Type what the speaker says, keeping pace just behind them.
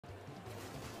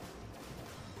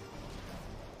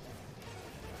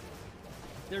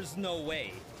There's no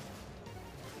way.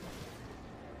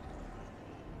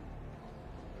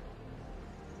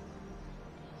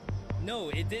 No,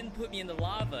 it didn't put me in the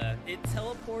lava. It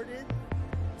teleported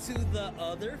to the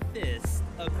other fist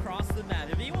across the map.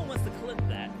 If anyone wants to clip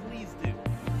that, please do.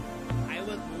 I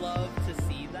would love to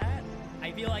see that.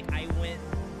 I feel like I went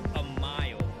a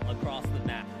mile across the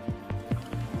map.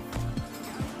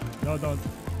 No, don't.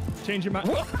 Change your mind.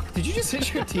 Did you just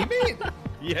hit your teammate?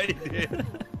 Yeah, he did.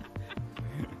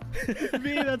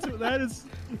 Me, that is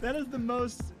the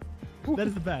most. That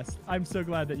is the best. I'm so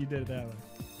glad that you did it that way.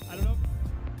 I don't know.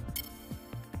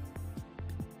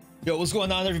 Yo, what's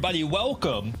going on, everybody?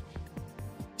 Welcome.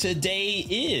 Today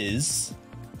is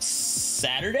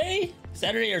Saturday?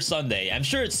 Saturday or Sunday? I'm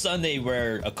sure it's Sunday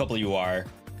where a couple of you are.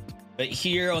 But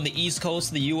here on the East Coast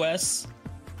of the US,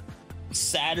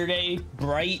 Saturday,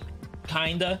 bright,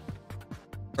 kinda.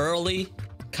 Early,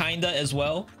 kinda as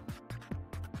well.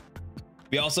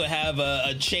 We also have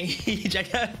a change. I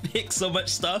gotta pick so much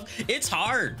stuff. It's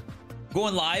hard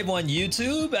going live on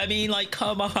YouTube. I mean, like,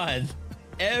 come on.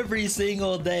 Every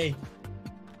single day.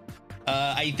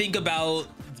 I think about,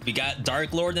 we got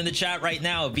Dark Lord in the chat right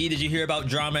now. V, did you hear about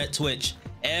drama at Twitch?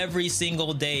 Every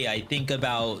single day I think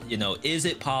about, you know, is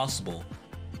it possible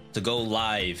to go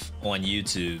live on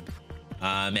YouTube?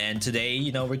 And today,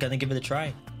 you know, we're gonna give it a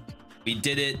try. We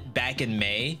did it back in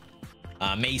May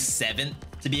 7th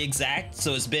to be exact.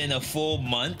 So it's been a full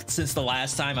month since the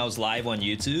last time I was live on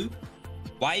YouTube.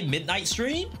 Why midnight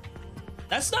stream?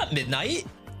 That's not midnight.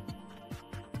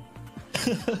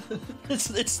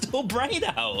 it's still bright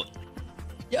out.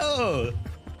 Yo,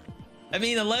 I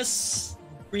mean, unless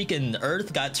freaking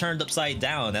Earth got turned upside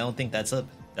down, I don't think that's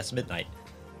midnight.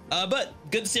 But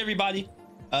good to see everybody.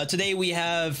 Today we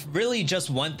have really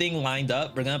just one thing lined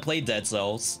up. We're gonna play Dead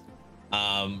Cells.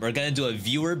 We're gonna do a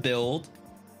viewer build.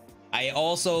 I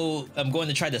also am going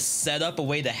to try to set up a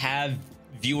way to have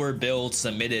viewer builds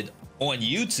submitted on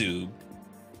YouTube.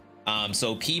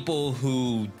 So people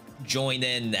who join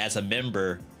in as a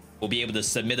member will be able to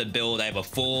submit a build. I have a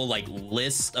full like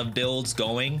list of builds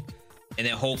going, and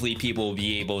then hopefully people will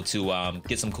be able to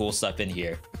get some cool stuff in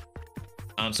here.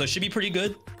 So it should be pretty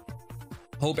good.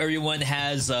 Hope everyone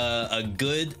has a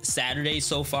good Saturday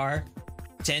so far.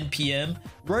 10 p.m.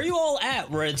 Where are you all at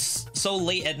where it's so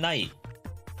late at night?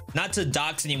 Not to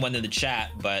dox anyone in the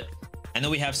chat, but I know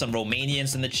we have some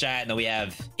Romanians in the chat. I know we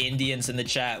have Indians in the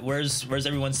chat. Where's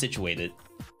everyone situated?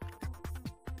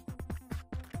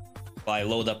 While I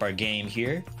load up our game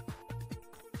here.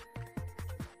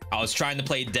 I was trying to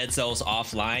play Dead Cells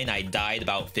offline. I died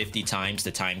about 50 times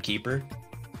to Timekeeper.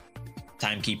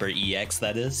 Timekeeper EX,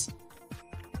 that is.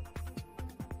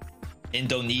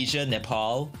 Indonesia,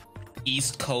 Nepal,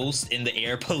 East Coast in the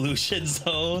air pollution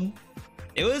zone.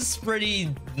 It was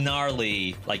pretty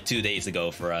gnarly like 2 days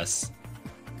ago for us.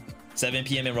 7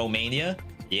 p.m. in Romania.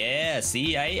 Yeah,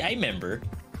 see, I remember.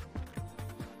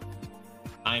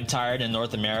 I'm tired in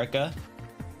North America.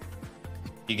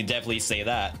 You can definitely say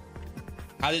that.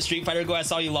 How did Street Fighter go? I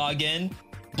saw you log in.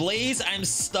 Blaze, I'm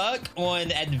stuck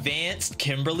on advanced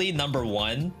Kimberly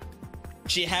 #1.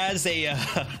 She has a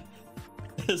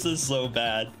this is so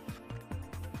bad.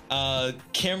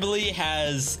 Kimberly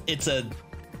has it's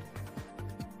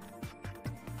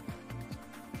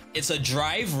a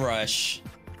drive rush,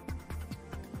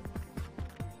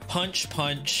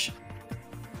 punch,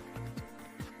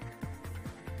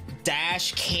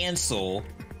 dash cancel.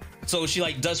 So she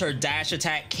like does her dash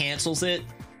attack, cancels it,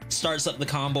 starts up the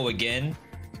combo again,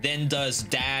 then does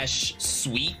dash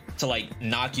sweep to like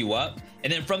knock you up,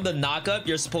 and then from the knock up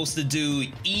you're supposed to do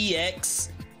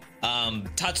EX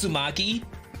Tatsumaki,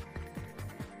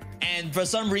 and for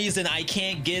some reason I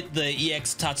can't get the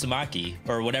EX Tatsumaki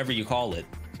or whatever you call it,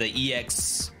 the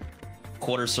EX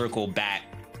quarter circle back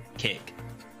kick.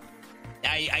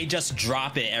 I just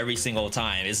drop it every single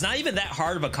time. It's not even that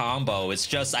hard of a combo. It's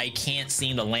just I can't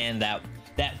seem to land that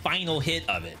final hit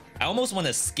of it. I almost want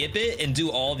to skip it and do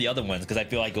all the other ones because I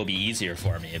feel like it'll be easier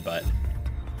for me, but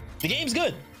the game's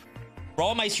good. For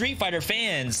all my Street Fighter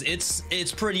fans,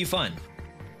 it's pretty fun.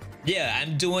 Yeah,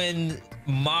 I'm doing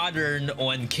modern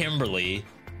on Kimberly,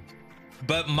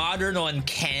 but modern on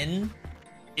Ken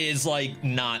is like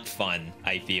not fun,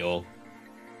 I feel.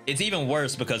 It's even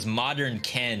worse because modern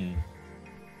Ken,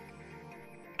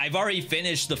 I've already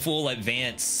finished the full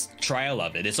advanced trial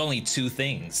of it. It's only 2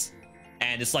 things.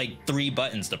 And it's like 3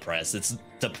 buttons to press. It's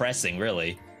depressing,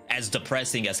 really. As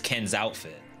depressing as Ken's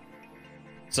outfit.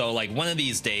 So like one of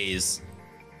these days,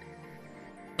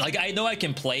 like I know I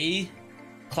can play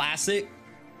classic,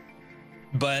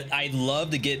 but I'd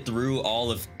love to get through all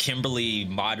of Kimberly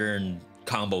modern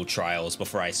combo trials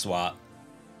before I swap.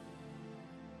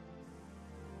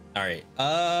 All right.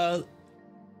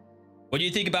 What do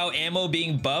you think about ammo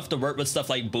being buffed to work with stuff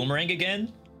like boomerang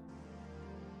again?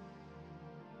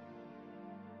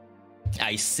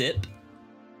 I sip.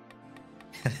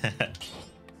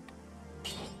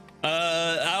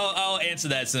 I'll answer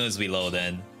that as soon as we load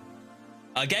in.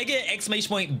 Can I get exclamation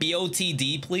point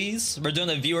BOTD, please? We're doing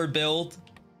a viewer build,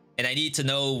 and I need to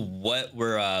know what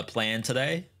we're playing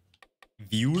today.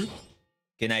 Viewer?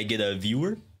 Can I get a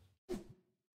viewer?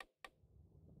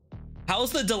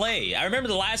 How's the delay? I remember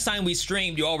the last time we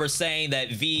streamed, you all were saying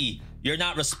that V, you're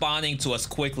not responding to us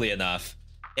quickly enough.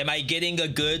 Am I getting a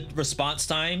good response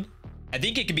time? I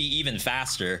think it could be even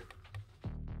faster.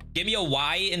 Give me a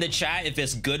Y in the chat if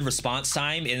it's good response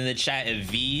time, and in the chat if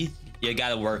V, you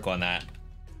gotta work on that.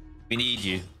 We need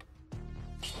you.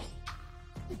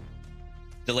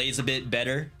 Delay's a bit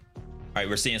better. All right,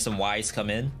 we're seeing some Ys come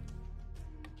in.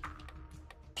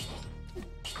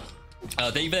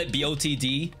 Thank you for that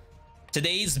BOTD.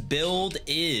 Today's build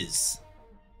is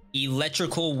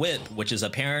Electrical Whip, which is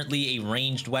apparently a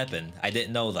ranged weapon. I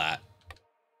didn't know that.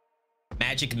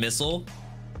 Magic Missile.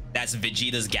 That's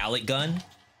Vegeta's Gallic Gun.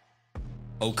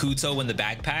 Okuto in the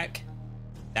backpack.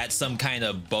 That's some kind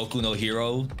of Boku no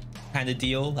Hero kind of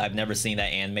deal. I've never seen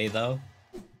that anime though.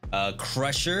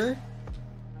 Crusher.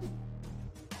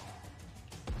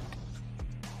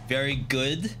 Very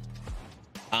good.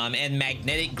 And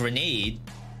Magnetic Grenade,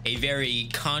 a very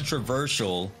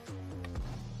controversial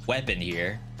weapon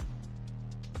here.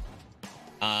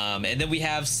 And then we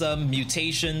have some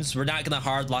mutations. We're not gonna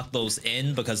hard lock those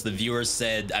in because the viewers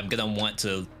said I'm gonna want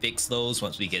to fix those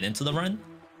once we get into the run.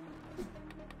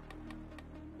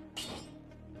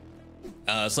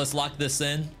 So let's lock this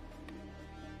in.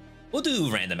 We'll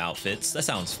do random outfits. That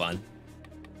sounds fun.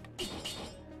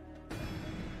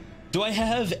 Do I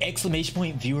have exclamation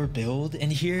point viewer build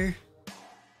in here?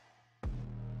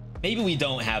 Maybe we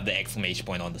don't have the exclamation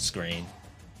point on the screen.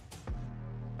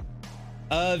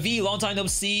 V, long time no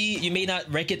see. You may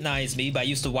not recognize me, but I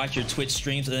used to watch your Twitch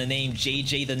streams under the name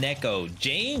JJ the Neko.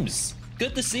 James,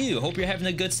 good to see you. Hope you're having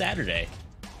a good Saturday.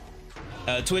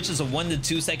 Twitch is a 1 to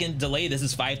 2 second delay. This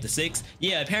is 5 to 6.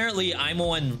 Yeah, apparently I'm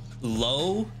on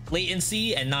low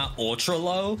latency and not ultra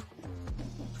low.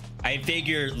 I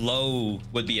figured low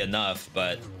would be enough,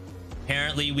 but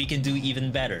apparently we can do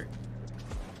even better.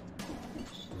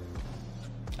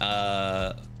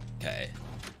 Okay.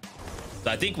 So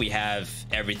I think we have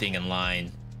everything in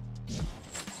line.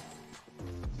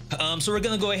 So we're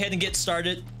gonna go ahead and get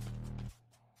started.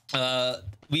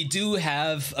 We do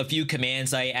have a few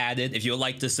commands I added. If you would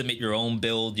like to submit your own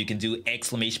build, you can do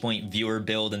exclamation point viewer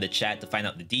build in the chat to find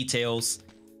out the details.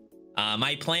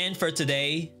 My plan for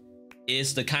today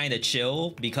is to kind of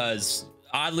chill because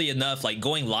oddly enough, like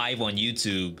going live on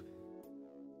YouTube,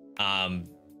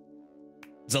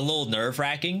 it's a little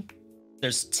nerve-wracking.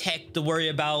 There's tech to worry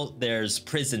about, there's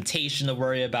presentation to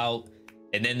worry about,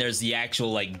 and then there's the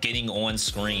actual like getting on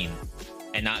screen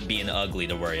and not being ugly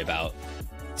to worry about.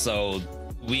 So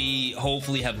we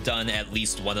hopefully have done at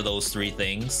least one of those three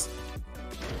things.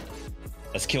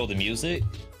 Let's kill the music.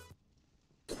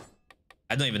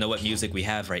 I don't even know what music we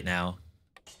have right now.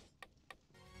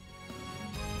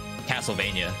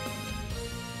 Castlevania.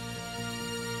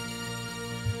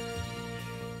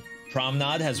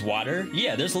 Promenade has water.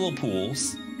 Yeah, there's little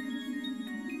pools.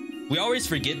 We always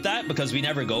forget that because we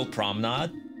never go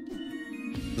promenade.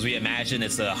 Because we imagine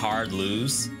it's a hard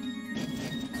lose.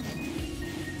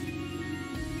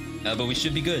 But we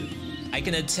should be good. I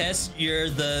can attest you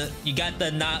got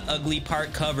the not ugly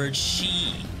part covered.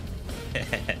 She.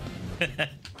 I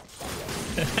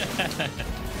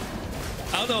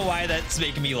don't know why that's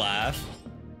making me laugh.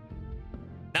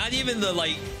 Not even the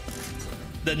like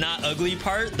the not ugly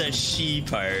part, the she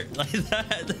part. Like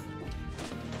that.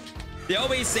 They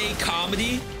always say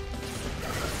comedy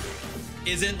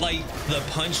isn't like the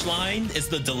punchline, it's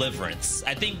the deliverance.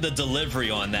 I think the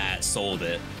delivery on that sold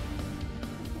it.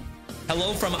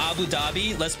 Hello from Abu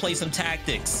Dhabi. Let's play some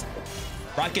tactics.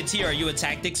 Rocketeer, are you a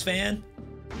tactics fan?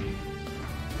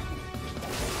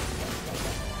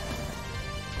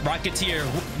 Rocketeer,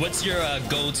 what's your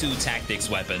go-to tactics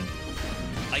weapon?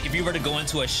 Like if you were to go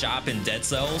into a shop in Dead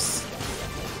Cells,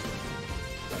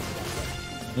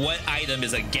 what item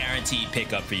is a guaranteed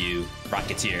pickup for you,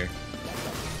 Rocketeer?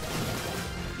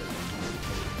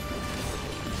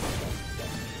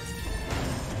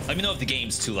 Let me know if the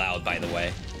game's too loud, by the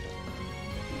way.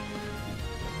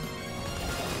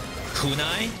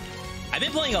 Kunai? I've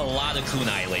been playing a lot of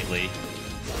Kunai lately.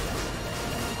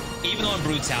 Even on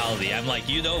Brutality, I'm like,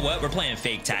 you know what? We're playing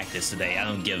fake tactics today. I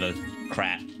don't give a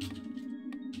crap.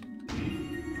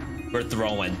 We're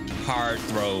throwing. Hard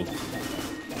throw.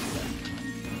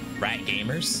 Rat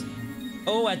gamers.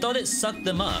 Oh, I thought it sucked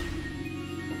them up.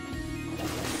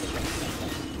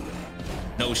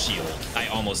 No shield. I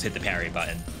almost hit the parry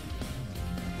button.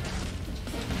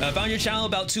 Found your channel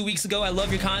about 2 weeks ago. I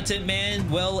love your content, man.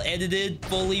 Well edited,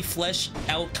 fully fleshed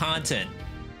out content.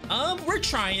 We're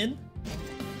trying.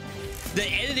 The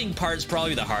editing part's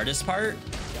probably the hardest part,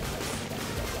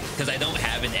 because I don't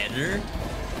have an editor.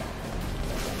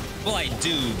 Well, I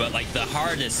do, but like the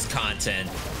hardest content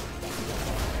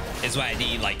is what I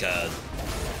need like a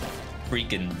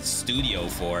freaking studio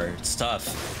for. It's tough.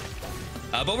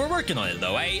 But we're working on it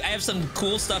though. I have some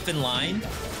cool stuff in line.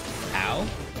 Ow.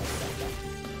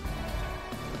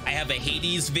 I have a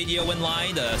Hades video in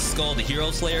line, a Skull the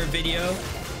Hero Slayer video.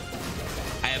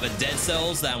 I have a Dead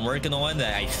Cells that I'm working on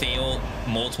that I failed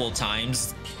multiple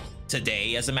times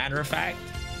today, as a matter of fact.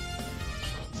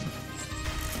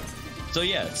 So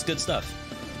yeah, it's good stuff.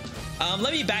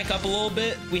 Let me back up a little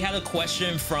bit. We had a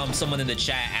question from someone in the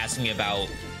chat asking about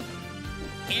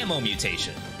ammo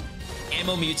mutation.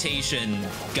 Ammo mutation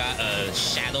got a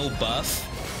shadow buff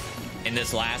in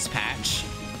this last patch.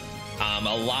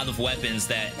 A lot of weapons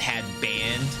that had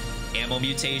banned ammo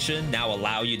mutation now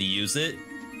allow you to use it.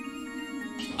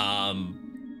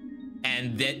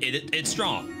 And that it's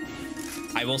strong.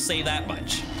 I will say that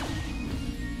much.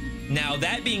 Now,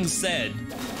 that being said,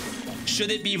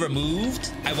 should it be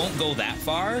removed? I won't go that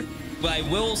far. What I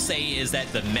will say is that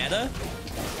the meta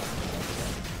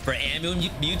for ammo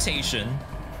mutation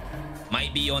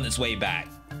might be on its way back.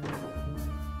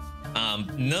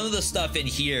 None of the stuff in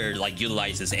here like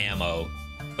utilizes ammo,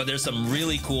 but there's some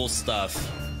really cool stuff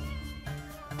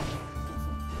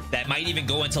that might even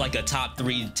go into like a top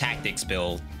 3 tactics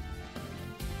build.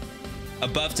 A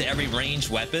buff to every ranged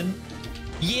weapon.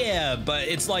 Yeah, but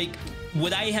it's like,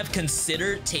 would I have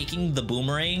considered taking the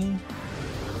boomerang?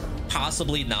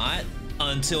 Possibly not,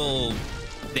 until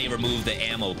they remove the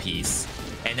ammo piece.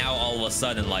 And now all of a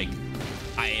sudden, like,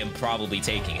 I am probably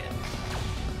taking it.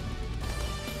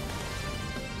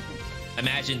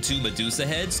 Imagine 2 Medusa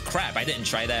heads? Crap, I didn't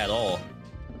try that at all.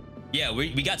 Yeah, we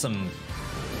got some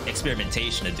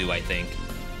experimentation to do, I think.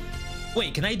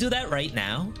 Wait, can I do that right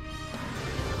now?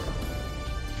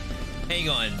 Hang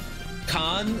on.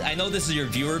 Khan, I know this is your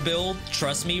viewer build.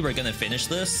 Trust me, we're gonna finish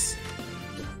this.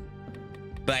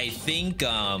 But I think,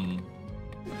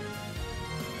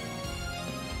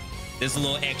 there's a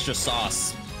little extra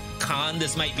sauce. Khan,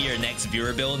 this might be your next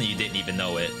viewer build and you didn't even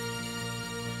know it.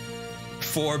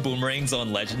 4 boomerangs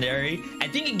on legendary. I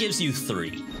think it gives you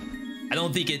 3. I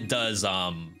don't think it does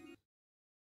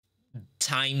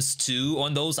times 2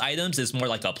 on those items. It's more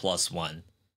like a +1.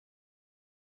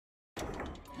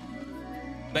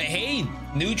 But hey,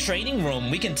 new training room,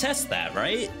 we can test that,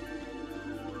 right?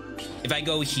 If I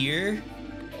go here,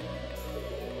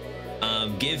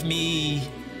 give me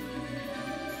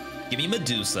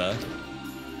Medusa.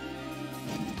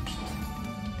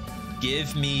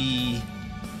 Give me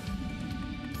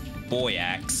Boy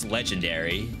Axe,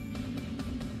 legendary.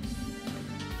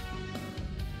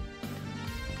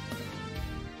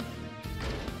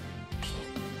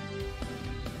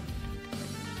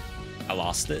 I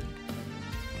lost it.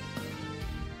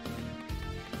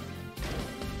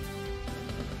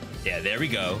 Yeah, there we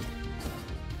go.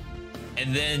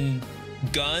 And then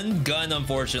gun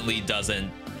unfortunately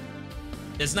doesn't.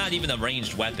 It's not even a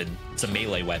ranged weapon. It's a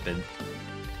melee weapon.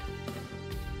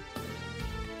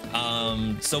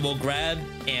 So we'll grab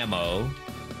ammo.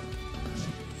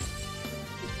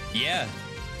 Yeah.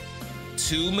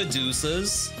 2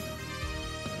 Medusas.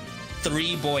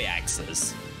 3 Boy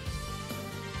Axes.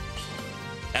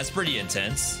 That's pretty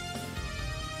intense.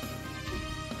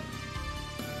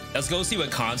 Let's go see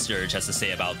what Concierge has to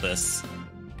say about this.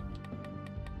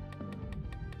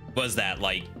 Was that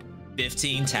like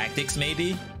 15 tactics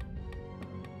maybe?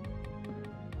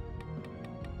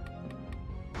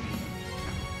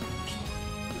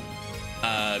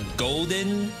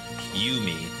 Golden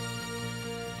Yumi.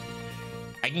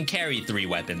 I can carry 3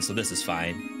 weapons, so this is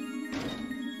fine.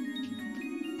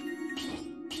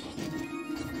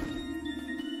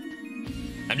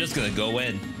 I'm just gonna go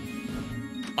in.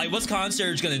 Like, what's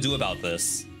Concierge gonna do about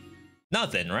this?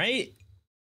 Nothing, right?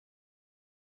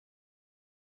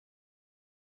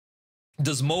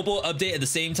 Does mobile update at the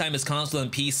same time as console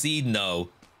and PC? No.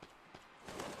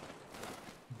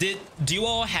 Do you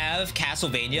all have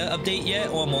Castlevania update yet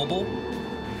on mobile?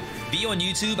 V on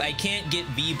YouTube, I can't get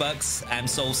V-Bucks. I'm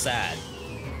so sad.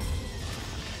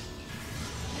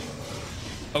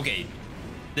 Okay,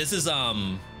 this is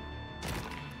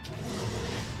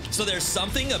so there's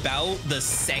something about the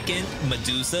second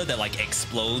Medusa that like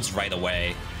explodes right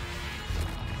away.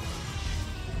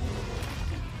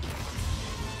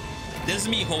 This is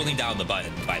me holding down the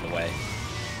button, by the way.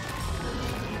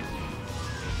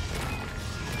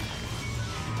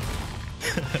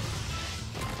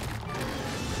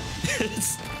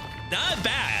 It's not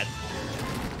bad.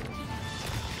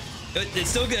 It's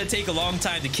still gonna take a long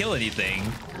time to kill anything,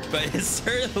 but it's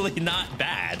certainly not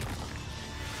bad.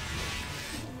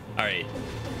 All right,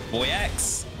 Boy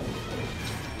X.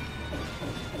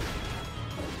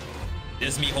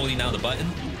 This is me holding down the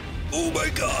button. Oh my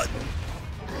god.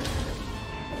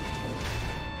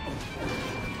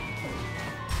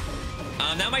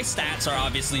 Now my stats are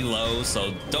obviously low,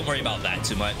 so don't worry about that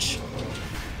too much.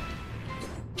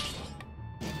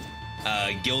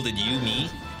 Gilded You, me.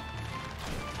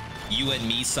 You and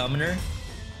me summoner.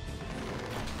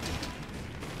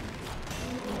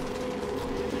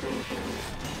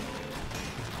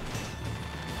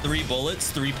 Three bullets,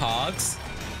 3 pogs.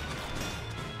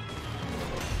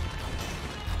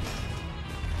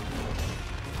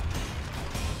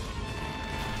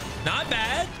 Not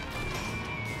bad.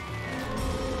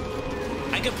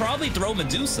 I could probably throw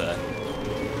Medusa.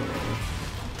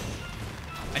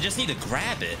 I just need to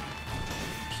grab it.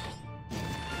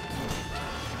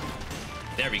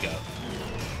 There we go.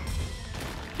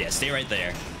 Yeah, stay right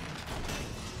there.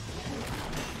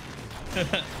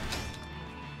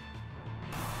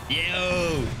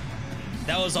 Yo!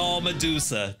 That was all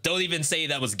Medusa. Don't even say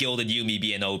that was Gilded Yumi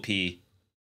being OP.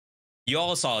 You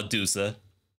all saw Medusa.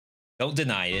 Don't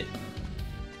deny it.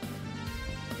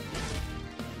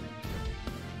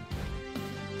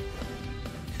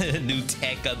 New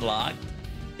tech unlocked.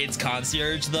 It's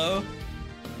concierge though.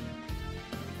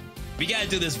 We gotta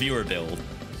do this viewer build.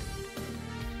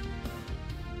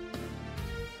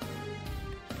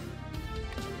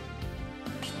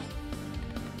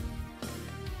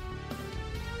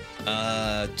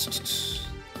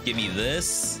 Give me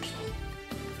this.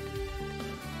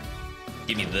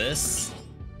 Give me this.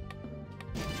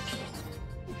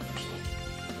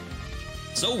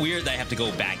 So weird that I have to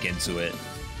go back into it.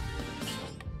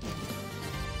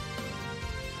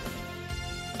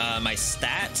 My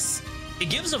stats.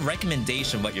 It gives a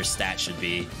recommendation what your stats should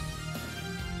be.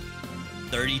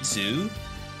 32.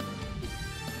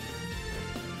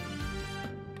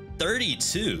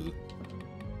 32.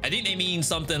 I think they mean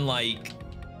something like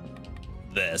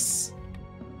this.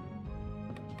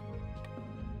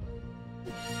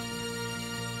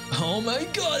 Oh my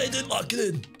god, I didn't lock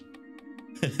it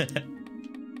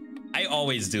in. I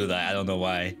always do that. I don't know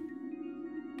why.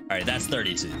 All right, that's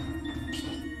 32.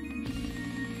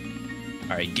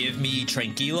 All right, give me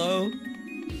Tranquilo.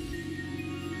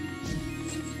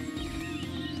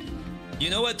 You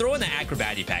know what? Throw in the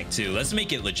Acrobatic pack too. Let's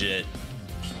make it legit.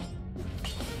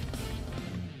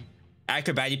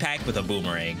 Acrobatic pack with a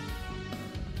boomerang.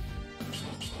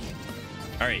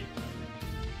 All right.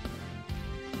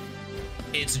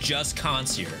 It's just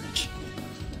concierge.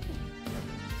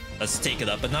 Let's take it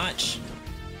up a notch.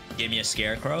 Give me a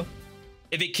Scarecrow.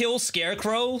 If it kills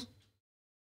Scarecrow,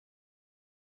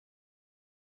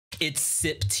 it's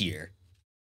sip tier.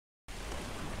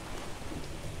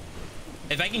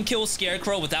 If I can kill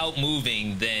Scarecrow without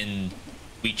moving, then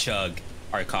we chug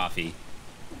our coffee.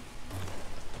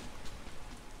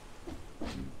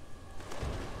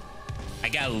 I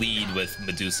gotta lead with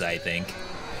Medusa, I think.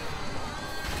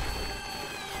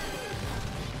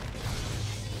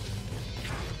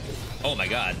 Oh my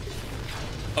god.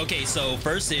 Okay, so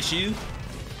first issue.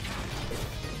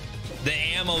 The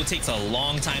ammo takes a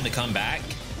long time to come back.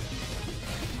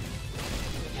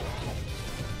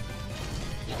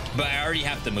 But I already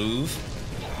have to move.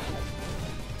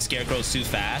 Scarecrow's too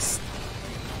fast.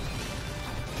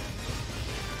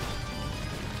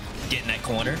 Get in that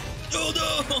corner. Oh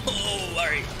no!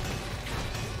 Alright.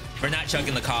 We're not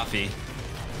chugging the coffee.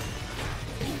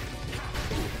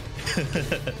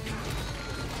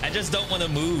 I just don't want to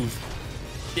move.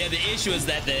 Yeah, the issue is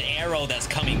that the arrow that's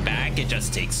coming back, it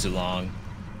just takes too long.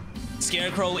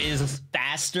 Scarecrow is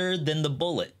faster than the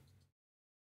bullet.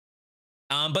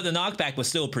 But the knockback was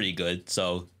still pretty good,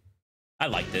 so I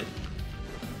liked it.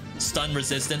 Stun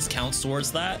resistance counts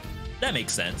towards that. That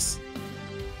makes sense.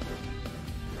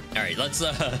 All right, let's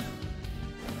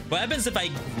what happens if I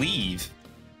leave?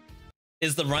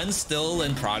 Is the run still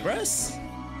in progress?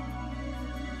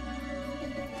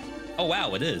 Oh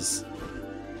wow, it is.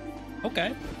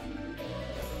 Okay.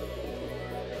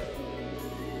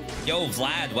 Yo,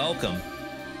 Vlad, welcome.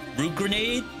 Root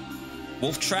grenade?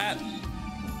 Wolf trap?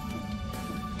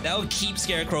 That would keep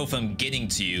Scarecrow from getting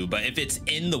to you, but if it's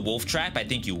in the wolf trap, I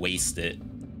think you waste it.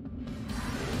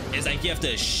 It's like you have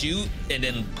to shoot and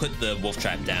then put the wolf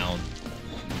trap down.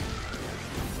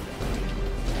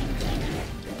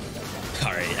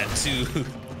 All right, I'm too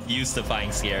used to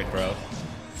fighting Scarecrow.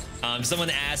 Someone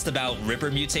asked about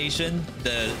Ripper mutation.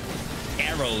 The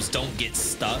arrows don't get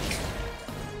stuck.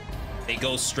 They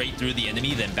go straight through the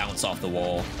enemy, then bounce off the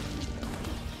wall.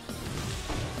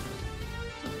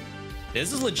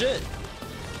 This is legit.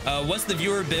 What's the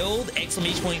viewer build?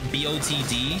 Exclamation point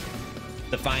BOTD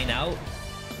to find out.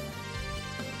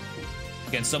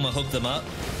 Can someone hook them up?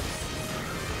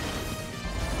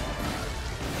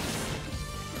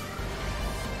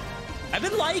 I've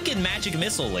been liking Magic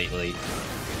Missile lately.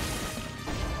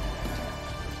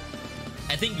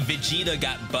 I think Vegeta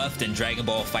got buffed in Dragon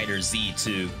Ball FighterZ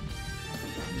too.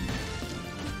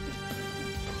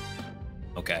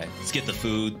 Okay, let's get the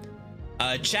food.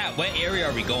 Chat, what area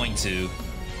are we going to?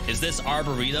 Is this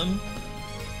Arboretum,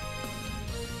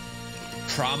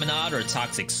 Promenade, or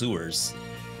Toxic Sewers?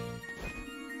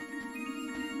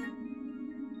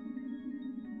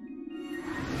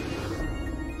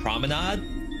 Promenade?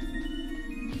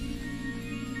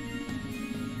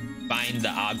 Find the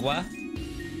Agua.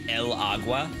 El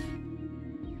Agua.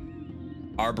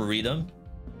 Arboretum.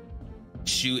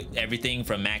 Shoot everything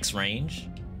from max range.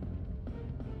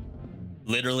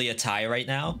 Literally a tie right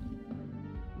now.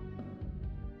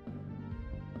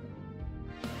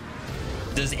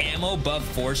 Does ammo buff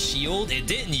force shield? It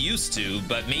didn't used to,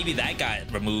 but maybe that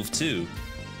got removed too.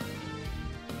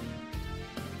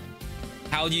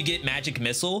 How do you get Magic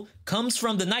Missile? Comes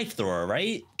from the Knife Thrower,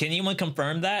 right? Can anyone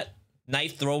confirm that?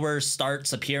 Knife Thrower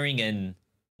starts appearing in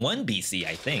 1 BC,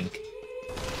 I think.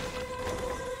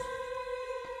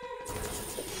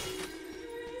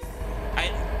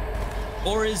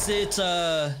 Or is it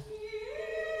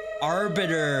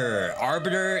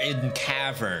Arbiter in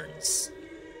Caverns?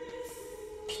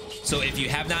 So if you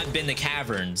have not been to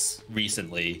Caverns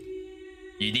recently,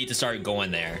 you need to start going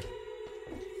there.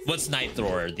 What's Knife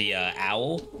Thrower? The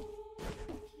owl?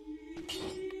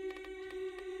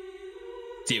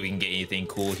 See if we can get anything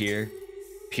cool here.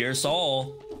 Pierce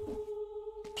all.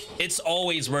 It's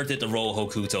always worth it to roll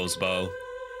Hokuto's bow.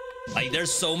 Like,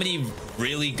 there's so many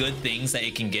really good things that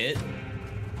it can get.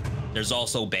 There's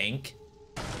also Bank.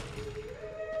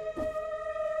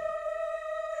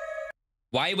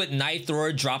 Why would Knife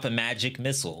Thrower drop a Magic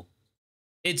Missile?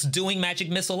 It's doing Magic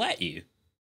Missile at you.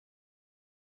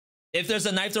 If there's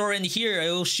a Knife Thrower in here,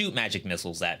 it'll shoot Magic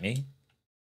Missiles at me.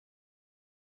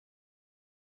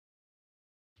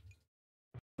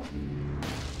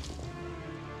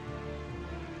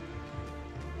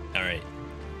 All right.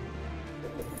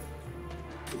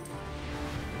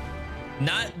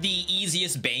 Not the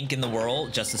easiest bank in the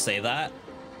world, just to say that.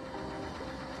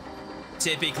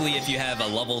 Typically, if you have a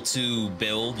level 2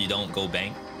 build, you don't go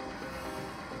bank.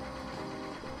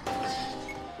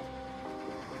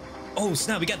 Oh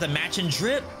snap, we got the match and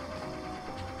drip.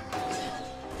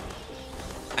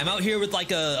 I'm out here with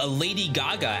like a Lady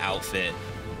Gaga outfit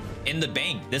in the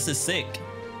bank. This is sick.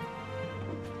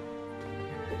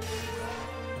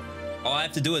 All I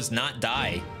have to do is not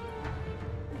die.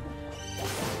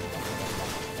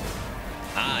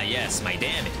 Ah, yes, my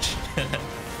damage.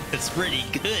 It's pretty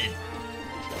good.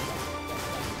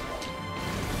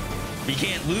 We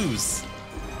can't lose.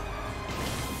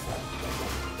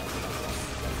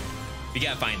 We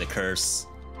gotta find the curse.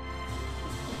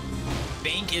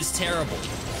 Bank is terrible.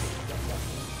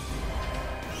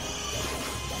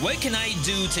 What can I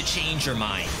do to change your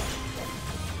mind?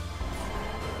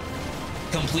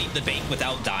 Complete the bank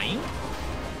without dying?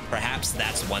 Perhaps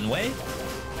that's one way?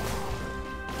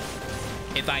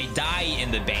 If I die in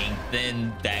the bank,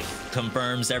 then that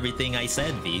confirms everything I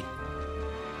said, V.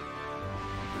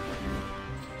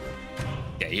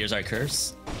 Okay, here's our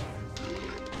curse.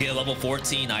 Get a level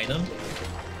 14 item.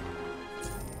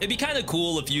 It'd be kind of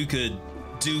cool if you could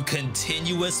do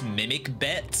continuous mimic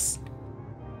bets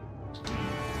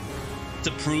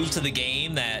to prove to the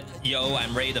game that, yo,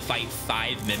 I'm ready to fight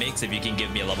 5 mimics if you can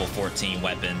give me a level 14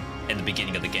 weapon in the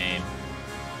beginning of the game.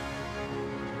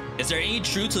 Is there any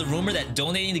truth to the rumor that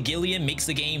donating to Gillian makes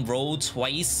the game roll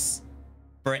twice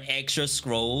for extra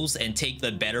scrolls and take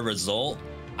the better result?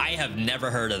 I have never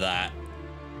heard of that.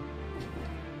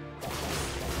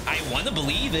 I want to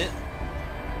believe it.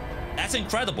 That's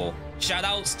incredible. Shout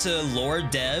outs to Lord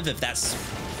Dev if that's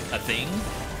a thing.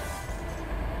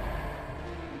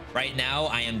 Right now,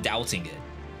 I am doubting it.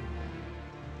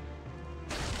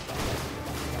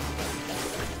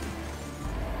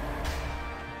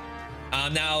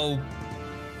 Now,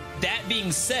 that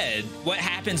being said, what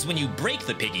happens when you break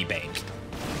the piggy bank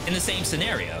in the same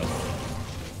scenario?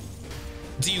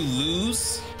 Do you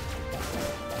lose?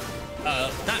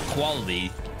 Not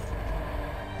quality.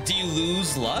 Do you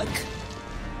lose luck?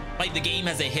 Like the game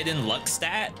has a hidden luck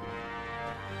stat?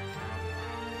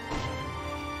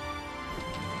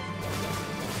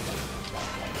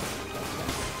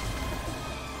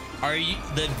 Are you,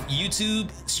 the YouTube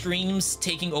streams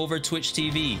taking over Twitch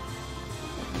TV?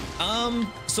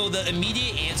 So the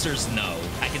immediate answer is no.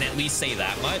 I can at least say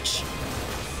that much.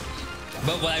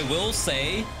 But what I will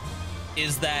say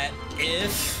is that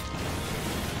if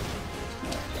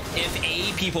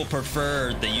A, people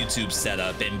prefer the YouTube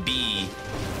setup, and B,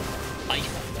 like,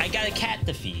 I got a cat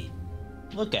to feed.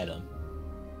 Look at him.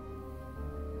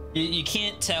 You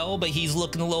can't tell, but he's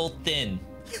looking a little thin.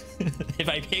 If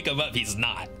I pick him up, he's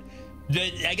not.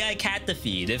 But I got a cat to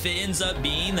feed. If it ends up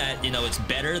being that, you know, it's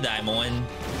better that I'm on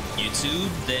YouTube,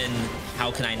 then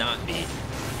how can I not be?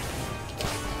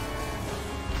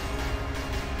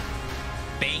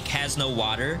 Bank has no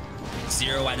water.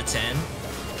 0 out of 10.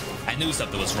 I knew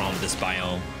something was wrong with this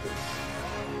biome.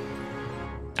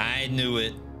 I knew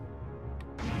it.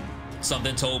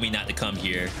 Something told me not to come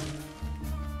here.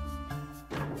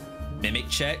 Mimic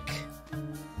check.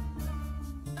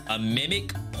 A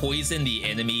mimic poisoned the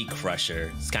enemy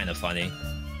crusher. It's kind of funny.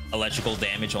 Electrical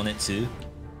damage on it too.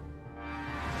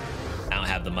 I don't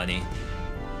have the money.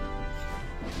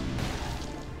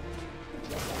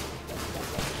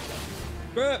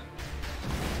 Bruh.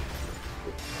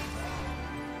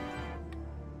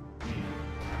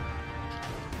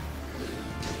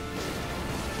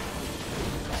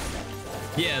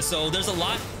 Yeah, so there's a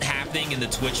lot happening in the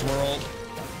Twitch world.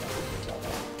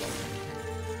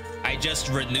 I just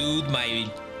renewed my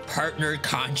partner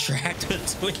contract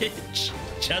with Twitch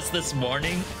just this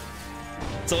morning.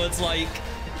 So it's like,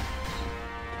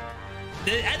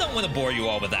 I don't want to bore you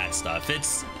all with that stuff.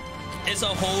 It's a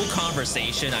whole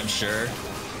conversation, I'm sure.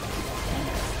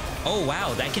 Oh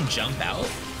wow, that can jump out?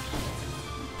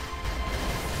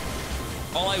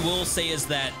 All I will say is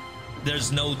that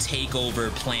there's no takeover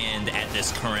planned at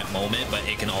this current moment, but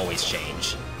it can always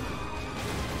change.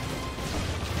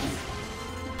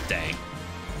 Dang.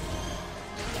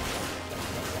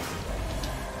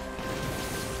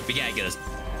 We gotta get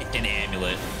an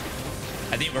amulet.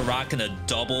 I think we're rocking a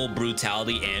double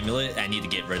brutality amulet. I need to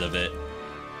get rid of it.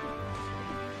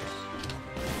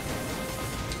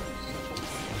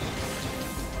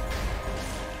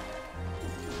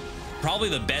 Probably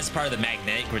the best part of the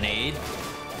magnetic grenade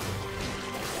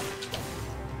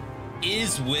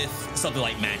is with something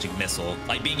like magic missile,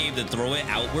 like being able to throw it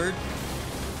outward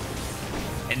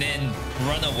and then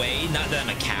run away. Not that I'm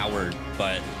a coward,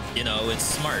 but you know, it's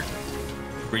smart.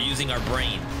 We're using our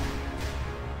brain.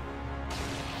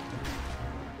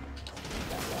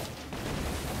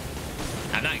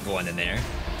 I'm not going in there.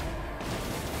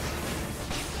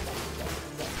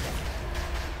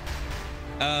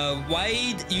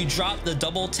 Why'd you drop the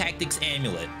double tactics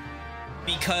amulet?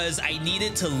 Because I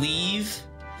needed to leave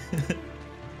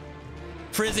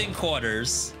prison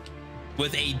quarters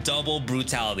with a double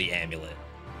brutality amulet.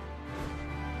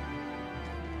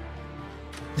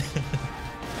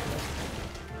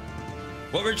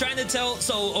 What we're trying to tell,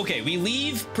 so okay, we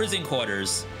leave prison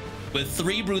quarters with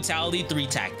 3 brutality, 3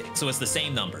 tactics, so it's the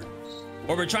same number.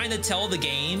 What we're trying to tell the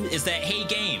game is that, hey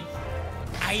game,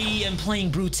 I am playing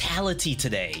brutality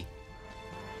today.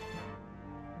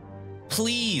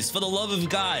 Please, for the love of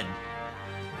God,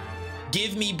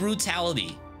 give me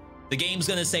brutality. The game's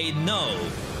gonna say, no,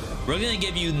 we're gonna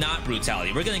give you not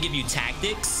brutality. We're gonna give you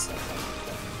tactics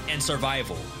and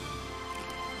survival.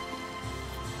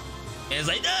 And it's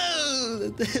like,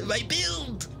 no, my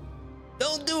build,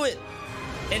 don't do it.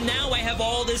 And now I have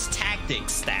all this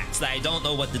tactics stats that I don't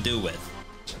know what to do with.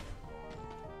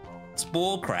 It's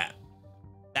bull crap.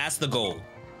 That's the goal.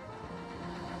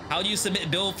 How do you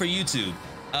submit build for YouTube?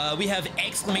 We have !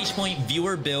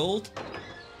 viewer build.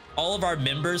 All of our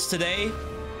members today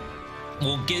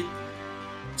will get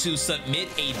to submit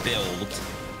a build,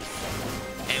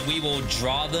 and we will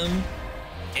draw them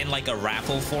in like a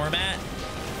raffle format.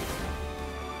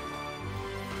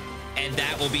 And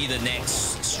that will be the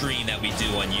next stream that we do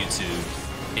on YouTube,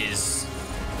 is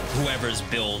whoever's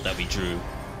build that we drew.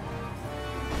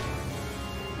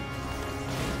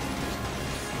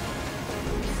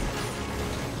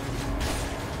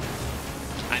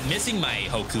 I'm missing my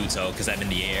Hokuto because I'm in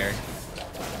the air.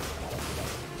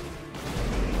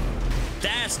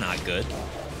 That's not good.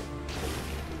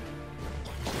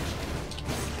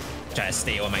 Try to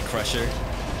stay on my crusher.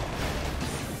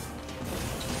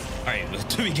 All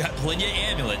right, we got plenty of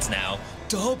amulets now.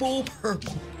 Double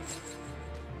purple.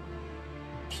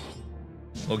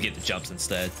 We'll get the jumps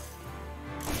instead.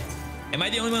 Am I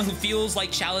the only one who feels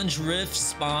like challenge rifts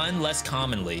spawn less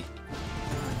commonly?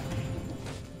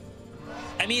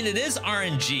 I mean, it is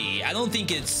RNG. I don't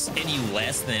think it's any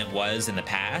less than it was in the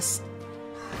past.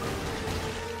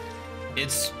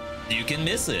 It's, you can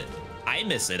miss it. I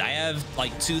miss it. I have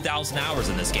like 2,000 hours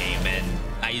in this game, and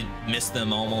I miss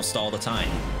them almost all the time.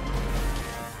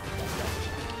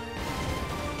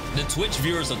 The Twitch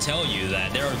viewers will tell you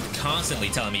that. They're constantly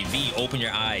telling me, V, open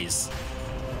your eyes.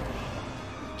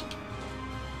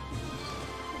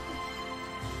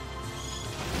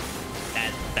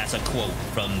 That's a quote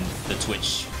from the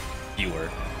Twitch viewer.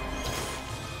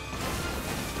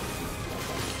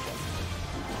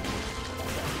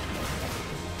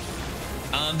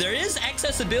 There is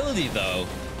accessibility though.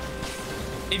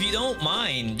 If you don't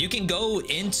mind, you can go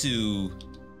into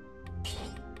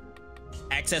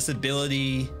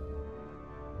accessibility,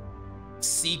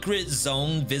 secret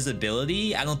zone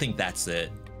visibility. I don't think that's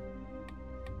it.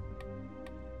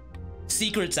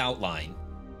 Secrets outline.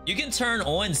 You can turn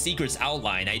on secrets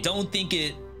outline. I don't think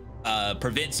it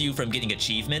prevents you from getting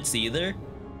achievements either.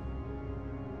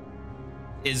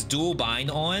 Is dual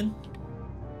bind on?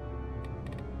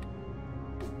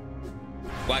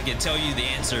 Well, I can tell you the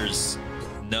answer's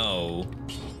no.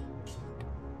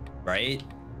 Right?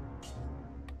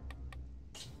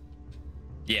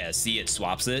 Yeah, see, it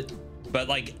swaps it. But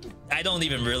like, I don't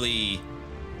even really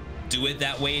do it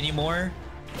that way anymore.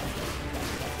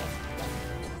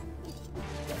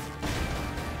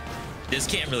 This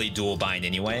can't really dual bind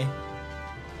anyway.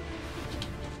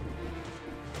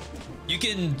 You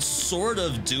can sort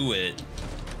of do it.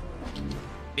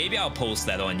 Maybe I'll post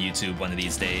that on YouTube one of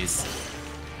these days.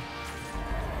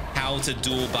 How to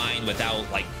dual bind without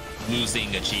like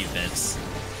losing achievements.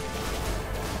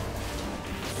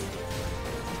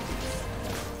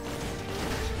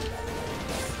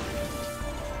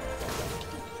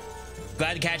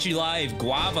 Glad to catch you live,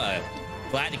 Guava.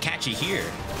 Glad to catch you here.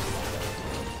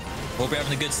 Hope you're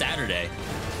having a good Saturday.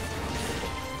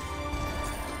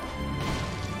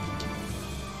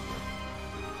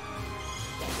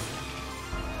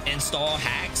 Install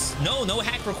hacks? No, no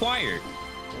hack required.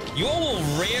 You all will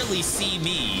rarely see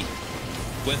me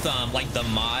with like the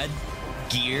mod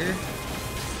gear.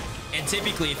 And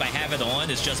typically if I have it on,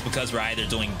 it's just because we're either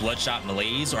doing Bloodshot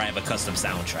Malaise or I have a custom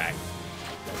soundtrack.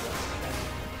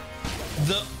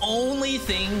 The only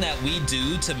thing that we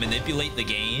do to manipulate the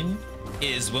game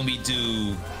is when we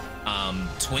do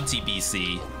 20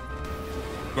 BC,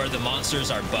 where the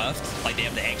monsters are buffed, like they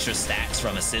have the extra stats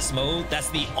from assist mode. That's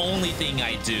the only thing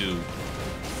I do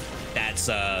that's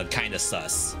kind of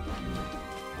sus,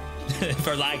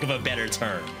 for lack of a better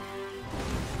term.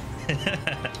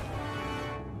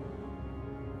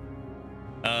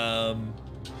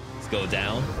 Let's go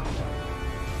down.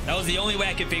 That was the only way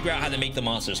I could figure out how to make the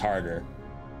monsters harder.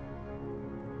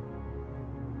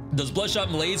 Does Bloodshot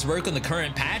Malaise work on the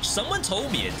current patch? Someone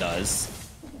told me it does.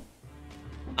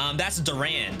 That's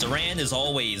Duran. Duran is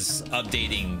always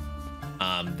updating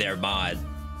their mod.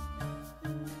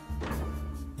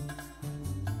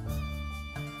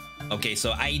 Okay,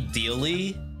 so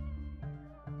ideally,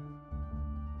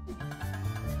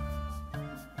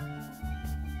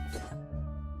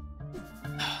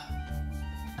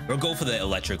 we'll go for the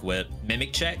electric whip.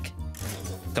 Mimic check.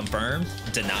 Confirmed,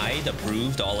 denied,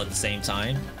 approved, all at the same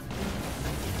time.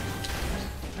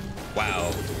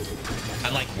 Wow.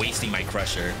 I'm like wasting my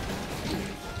crusher.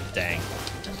 Dang.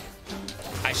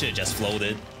 I should have just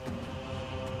floated.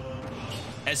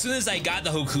 As soon as I got the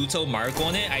Hokuto mark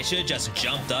on it, I should have just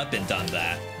jumped up and done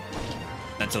that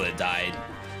until it died.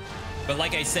 But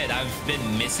like I said, I've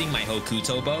been missing my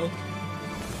Hokuto bow.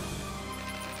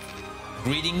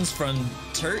 Greetings from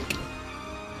Turk.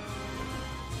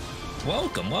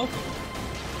 Welcome, welcome.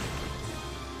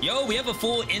 Yo, we have a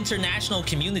full international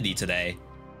community today.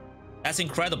 That's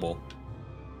incredible.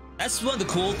 That's one of the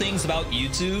cool things about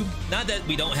YouTube. Not that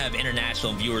we don't have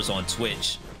international viewers on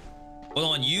Twitch, but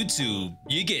on YouTube,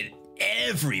 you get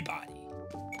everybody.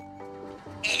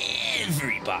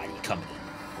 Everybody coming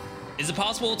in. Is it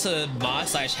possible to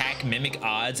mod/hack mimic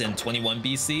odds in 21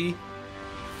 BC?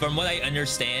 From what I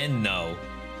understand, no.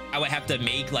 I would have to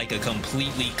make like a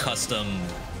completely custom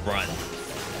run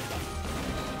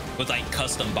with like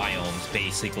custom biomes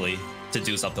basically to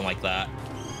do something like that.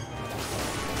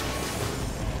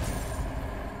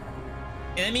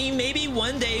 And I mean, maybe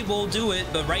one day we'll do it,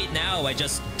 but right now I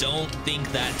just don't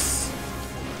think that's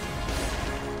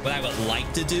what I would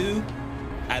like to do.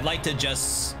 I'd like to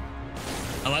just,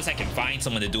 unless I can find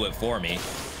someone to do it for me,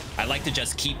 I'd like to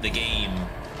just keep the game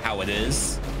how it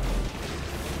is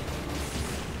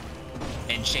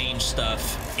and change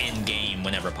stuff in game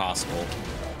whenever possible.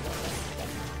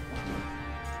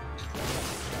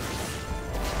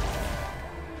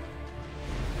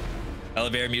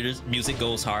 Elevator music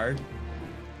goes hard.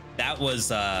 That was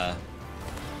the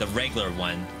regular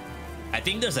one. I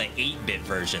think there's an 8-bit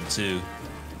version too.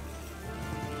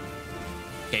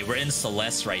 Okay, we're in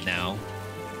Celeste right now.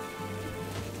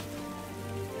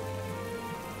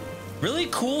 Really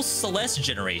cool Celeste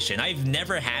generation. I've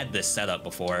never had this setup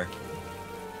before.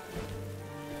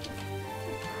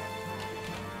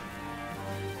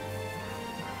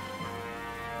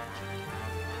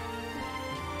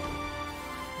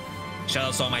 Shout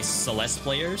out to all my Celeste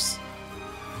players.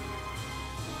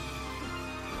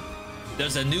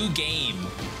 There's a new game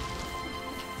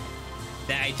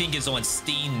that I think is on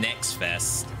Steam Next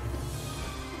Fest.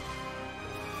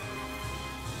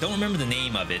 Don't remember the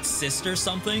name of it. Sister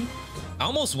something? I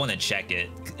almost want to check it.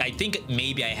 I think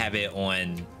maybe I have it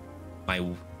on my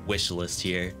wish list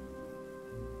here.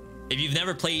 If you've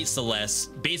never played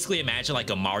Celeste, basically imagine like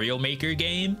a Mario Maker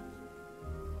game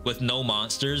with no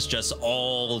monsters, just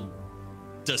all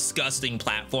disgusting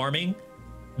platforming,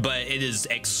 but it is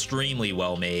extremely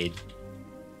well made.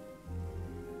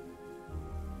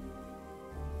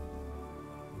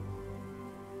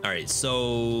 All right,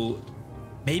 so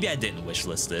maybe I didn't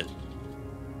wishlist it.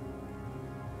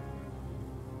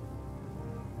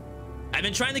 I've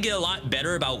been trying to get a lot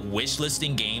better about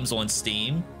wishlisting games on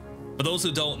Steam. For those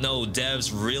who don't know,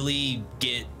 devs really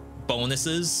get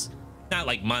bonuses. Not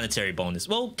like monetary bonus,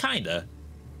 well, kinda.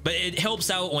 But it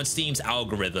helps out on Steam's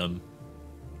algorithm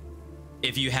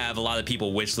if you have a lot of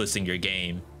people wishlisting your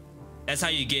game. That's how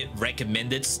you get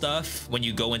recommended stuff when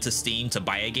you go into Steam to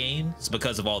buy a game. It's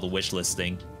because of all the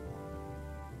wishlisting.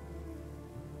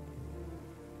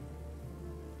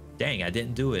 Dang, I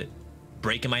didn't do it.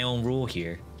 Breaking my own rule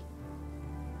here.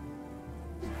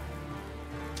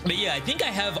 But yeah, I think I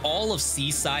have all of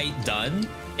Seaside done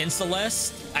in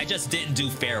Celeste. I just didn't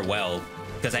do Farewell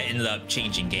because I ended up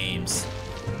changing games.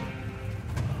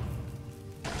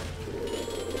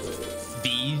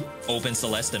 V, open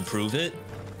Celeste and prove it.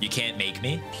 You can't make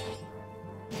me.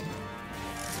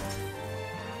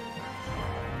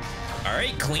 All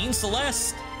right, clean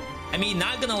Celeste. I mean,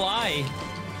 not gonna lie,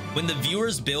 when the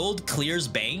viewer's build clears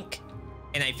bank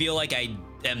and I feel like I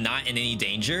am not in any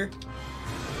danger,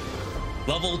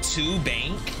 level 2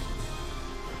 bank,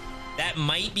 that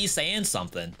might be saying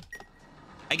something.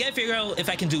 I gotta figure out if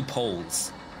I can do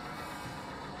polls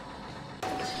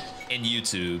in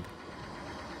YouTube.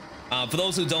 For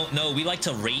those who don't know, we like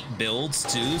to rate builds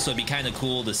too, so it'd be kind of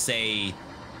cool to say,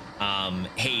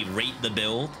 hey, rate the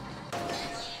build.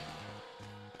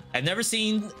 I've never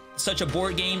seen such a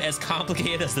board game as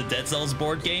complicated as the Dead Cells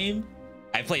board game.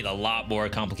 I played a lot more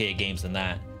complicated games than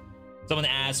that. Someone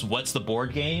asked, what's the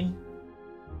board game?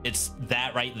 It's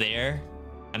that right there.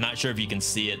 I'm not sure if you can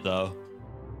see it though.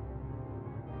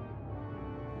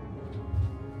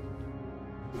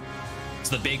 It's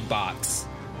the big box.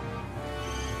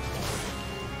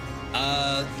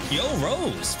 Yo,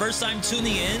 Rose, first time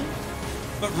tuning in.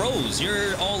 But Rose,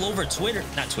 you're all over Twitter,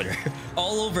 not Twitter,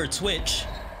 all over Twitch.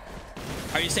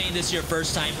 Are you saying this is your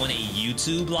first time on a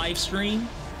YouTube live stream,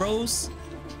 Rose?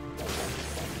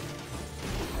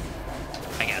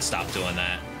 I gotta stop doing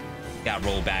that. Gotta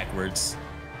roll backwards.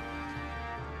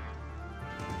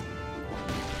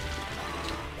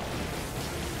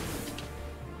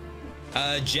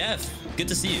 Jeff, good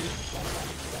to see you.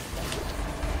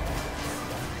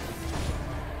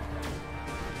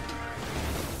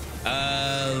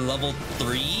 Level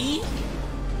 3.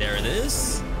 There it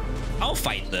is. I'll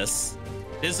fight this.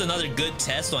 This is another good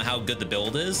test on how good the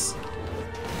build is.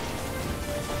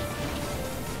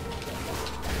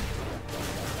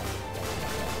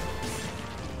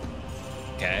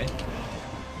 Okay.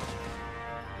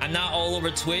 I'm not all over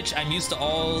Twitch. I'm used to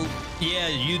all, yeah,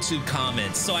 YouTube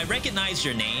comments. So I recognize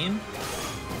your name.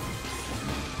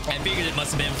 I figured it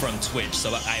must have been from Twitch,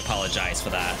 so I apologize for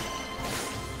that.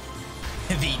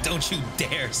 V, don't you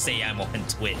dare say I'm on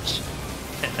Twitch.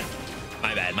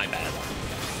 My bad, my bad.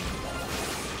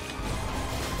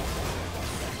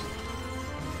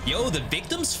 Yo, the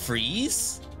victims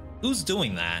freeze? Who's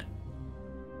doing that?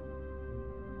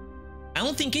 I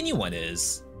don't think anyone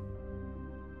is.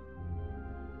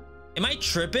 Am I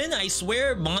tripping? I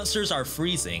swear monsters are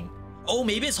freezing. Oh,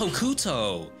 maybe it's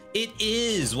Hokuto. It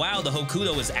is. Wow, the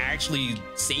Hokuto is actually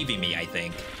saving me, I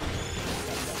think.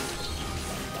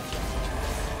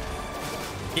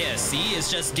 Yeah, see,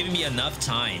 it's just giving me enough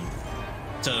time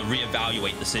to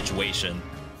reevaluate the situation,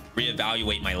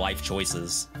 reevaluate my life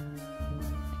choices.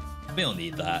 We don't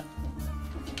need that.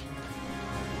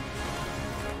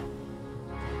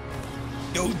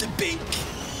 Yo, the bink.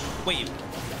 Wait.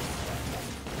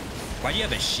 Why do you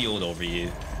have a shield over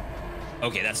you?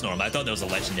 Okay, that's normal. I thought that was a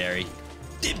legendary.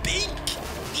 The bink.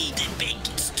 Eat the bink.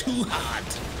 It's too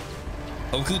hot.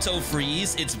 Hokuto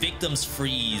freeze. Its victims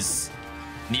freeze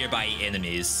nearby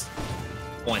enemies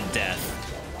on death.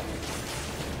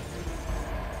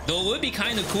 Though it would be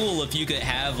kind of cool if you could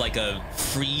have like a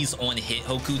freeze on hit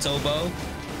Hokuto bow.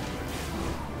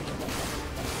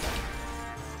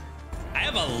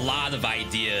 have a lot of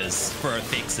ideas for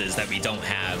fixes that we don't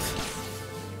have.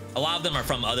 A lot of them are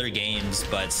from other games,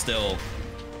 but still,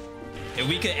 if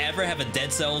we could ever have a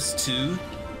Dead Cells 2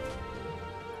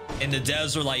 and the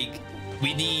devs were like,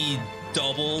 we need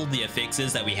double the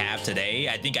affixes that we have today,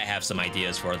 I think I have some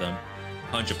ideas for them.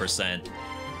 100%.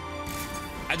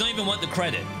 I don't even want the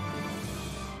credit.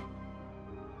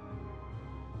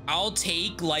 I'll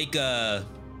take like a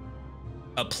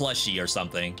plushie or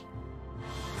something,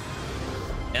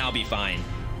 and I'll be fine.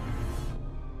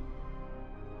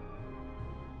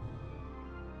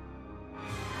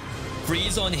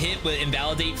 Freeze on hit would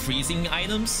invalidate freezing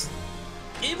items.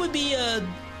 It would be a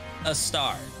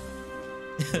star.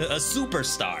 A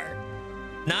superstar.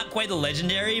 Not quite a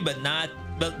legendary, but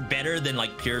better than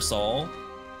like Pure Soul.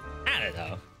 I don't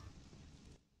know.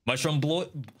 Mushroom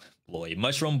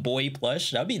Boy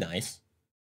plush. That'd be nice.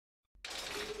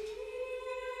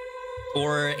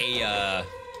 Or a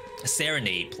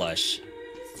Serenade plush.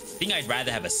 I think I'd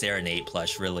rather have a Serenade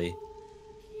plush, really.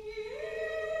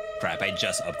 Crap, I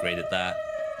just upgraded that.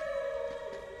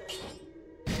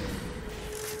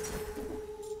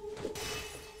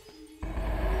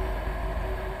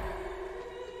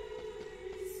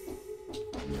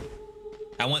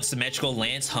 I want symmetrical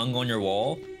lance hung on your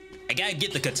wall. I gotta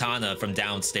get the katana from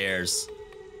downstairs.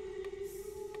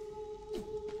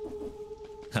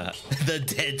 The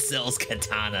Dead Cells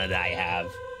katana that I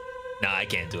have. No, I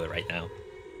can't do it right now.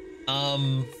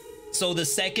 So the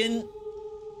second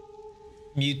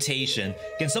mutation.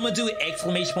 Can someone do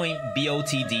exclamation point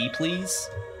BOTD, please?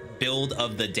 Build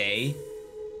of the day.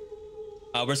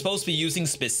 We're supposed to be using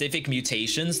specific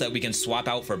mutations that we can swap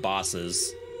out for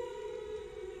bosses.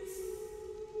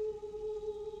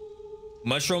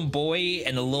 Mushroom Boy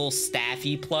and a little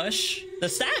Staffy plush. The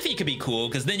Staffy could be cool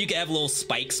because then you can have little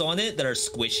spikes on it that are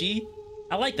squishy.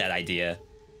 I like that idea.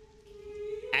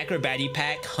 Acrobatic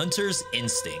Pack, Hunter's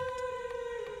Instinct.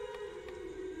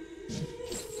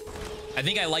 I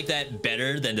think I like that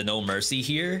better than the No Mercy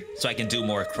here, so I can do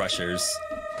more crushers.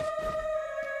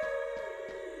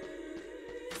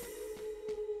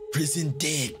 Prison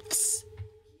Dicks.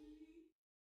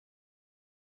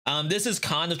 This is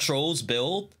Khan of Trolls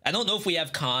build. I don't know if we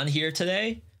have Khan here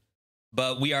today,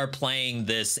 but we are playing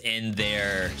this in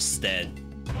their stead,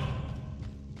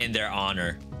 in their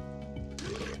honor.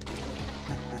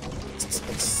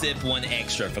 Sip one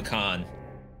extra for Khan.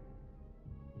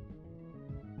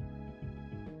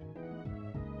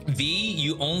 V,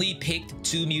 you only picked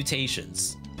 2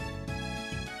 mutations.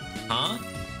 Huh?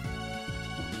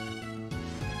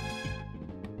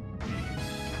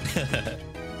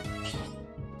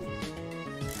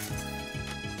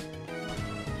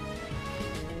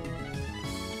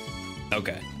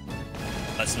 Okay.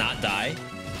 Let's not die.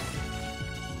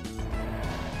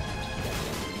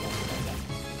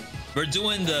 We're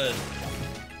doing the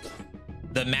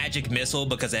magic missile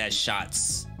because it has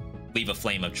shots. Leave a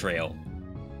flame of trail.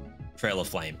 Trail of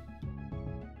flame.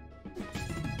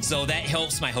 So that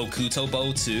helps my Hokuto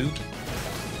bow too.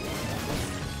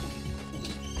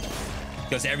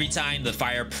 Because every time the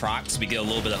fire procs, we get a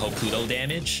little bit of Hokuto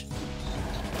damage.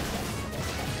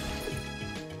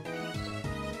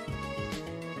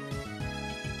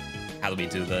 How do we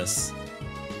do this?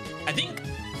 I think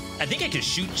I could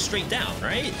shoot straight down,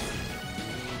 right?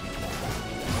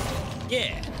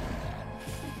 Yeah.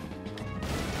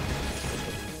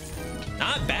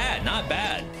 Not bad, not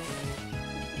bad.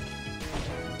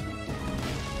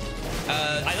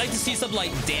 I like to see something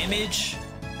like damage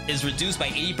is reduced by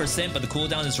 80%, but the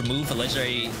cooldown is removed for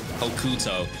legendary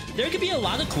Hokuto. There could be a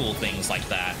lot of cool things like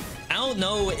that. I don't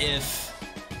know if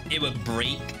it would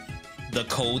break the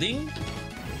coding,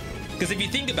 because if you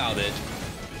think about it,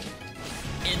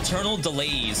 internal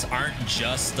delays aren't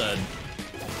just a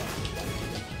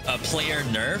player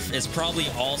nerf. It's probably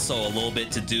also a little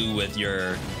bit to do with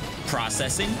your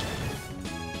processing.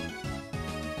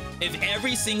 If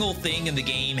every single thing in the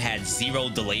game had 0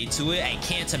 delay to it, I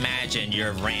can't imagine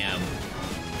your RAM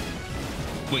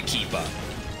would keep up.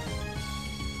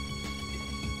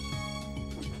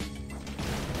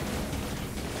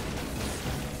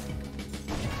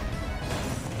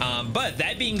 But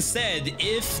that being said,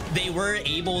 if they were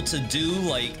able to do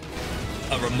like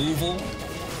a removal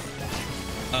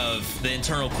of the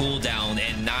internal cooldown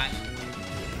and not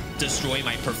destroy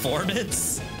my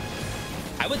performance,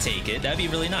 I would take it. That'd be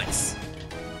really nice.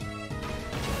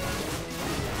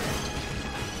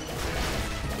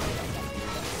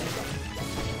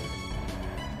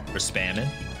 We're spamming.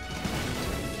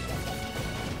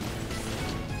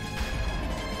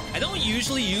 I don't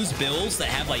usually use builds that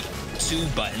have like 2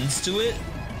 buttons to it.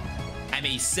 I'm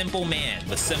a simple man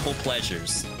with simple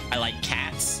pleasures. I like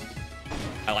cats.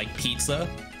 I like pizza.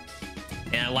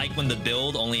 And I like when the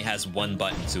build only has one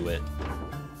button to it.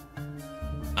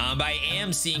 But I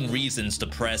am seeing reasons to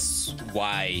press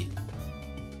Y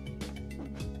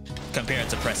compared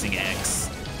to pressing X.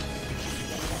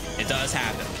 It does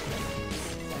happen.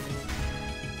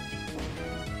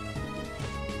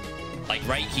 Like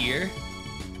right here,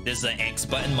 there's an X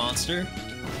button monster.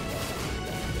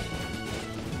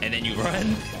 And then you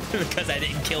run because I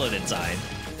didn't kill it in time.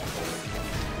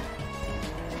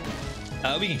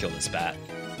 We can kill this bat.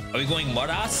 Are we going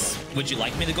Moras? Would you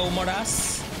like me to go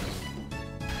Moras?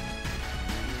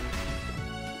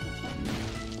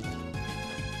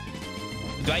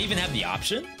 Do I even have the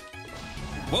option?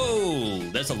 Whoa,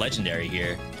 there's a legendary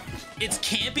here. It's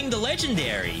camping the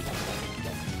legendary.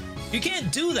 You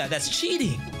can't do that. That's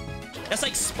cheating. That's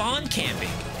like spawn camping.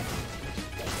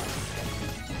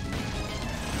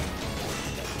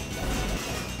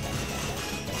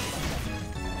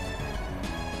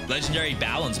 Legendary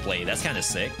balance blade. That's kind of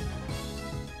sick.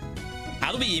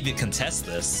 How do we even contest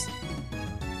this?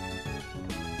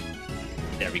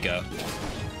 There we go.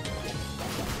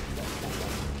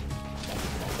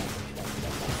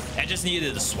 I just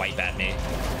needed to swipe at me.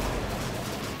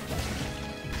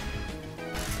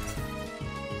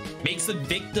 Makes the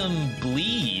victim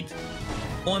bleed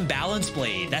on balance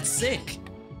blade. That's sick.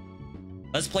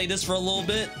 Let's play this for a little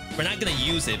bit. We're not gonna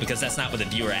use it because that's not what the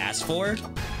viewer asked for.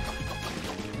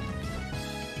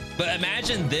 But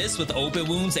imagine this with open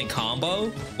wounds and combo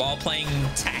while playing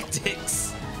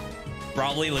tactics.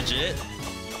 Probably legit.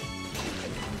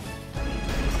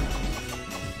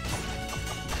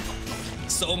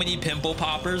 So many pimple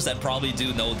poppers that probably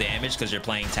do no damage because you're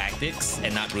playing tactics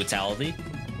and not brutality.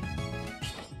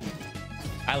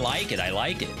 I like it. I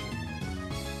like it.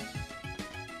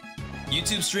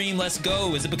 YouTube stream, let's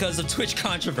go. Is it because of Twitch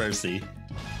controversy?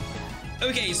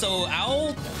 Okay, so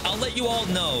I'll let you all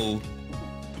know.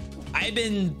 I've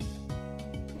been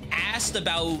asked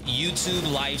about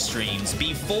YouTube live streams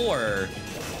before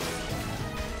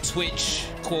Twitch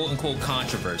quote-unquote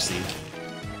controversy.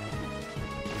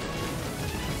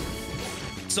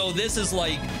 So this is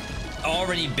like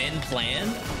already been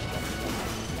planned.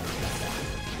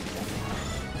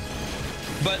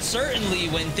 But certainly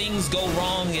when things go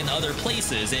wrong in other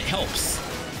places, it helps.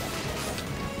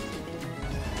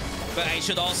 But I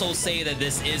should also say that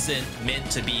this isn't meant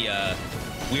to be a,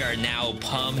 we are now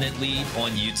permanently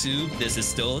on YouTube. This is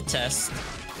still a test.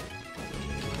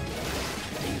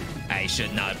 I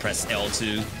should not press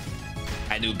L2.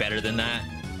 I knew better than that.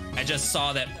 I just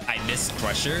saw that I missed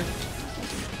Crusher.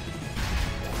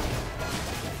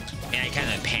 And I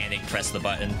kind of panicked, pressed the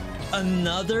button.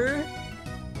 Another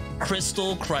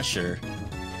Crystal Crusher.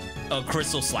 Oh,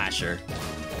 Crystal Slasher.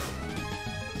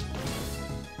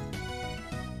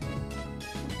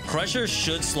 Crusher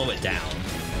should slow it down.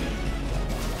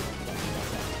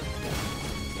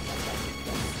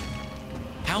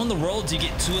 How in the world do you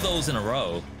get 2 of those in a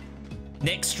row?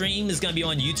 Next stream is gonna be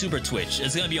on YouTube or Twitch.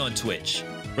 It's gonna be on Twitch.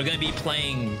 We're gonna be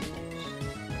playing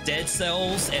Dead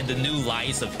Cells and the new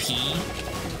Lies of P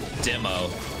demo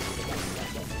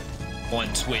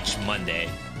on Twitch Monday.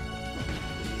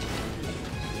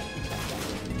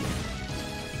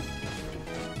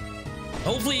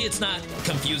 Hopefully it's not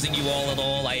confusing you all at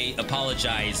all. I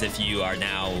apologize if you are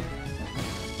now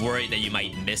worried that you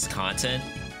might miss content.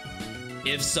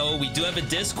 If so, we do have a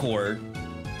Discord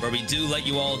where we do let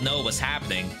you all know what's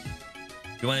happening.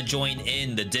 If you want to join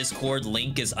in, the Discord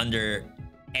link is under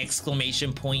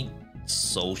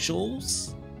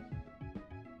 !socials.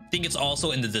 I think it's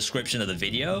also in the description of the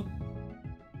video.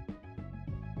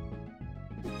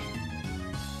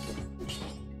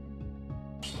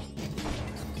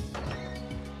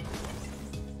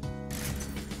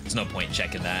 There's no point in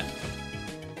checking that.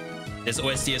 This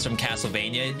OST is from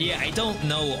Castlevania. Yeah, I don't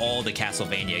know all the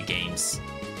Castlevania games.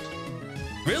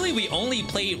 Really, we only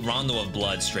played Rondo of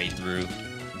Blood straight through.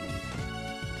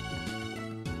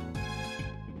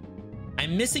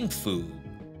 I'm missing food.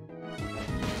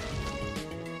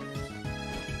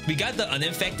 We got the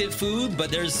uninfected food,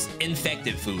 but there's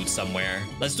infected food somewhere.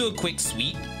 Let's do a quick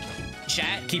sweep.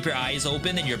 Chat, keep your eyes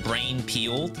open and your brain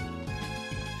peeled.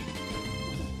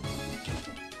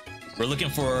 We're looking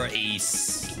for a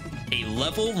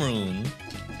level rune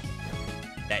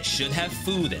that should have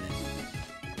food in it.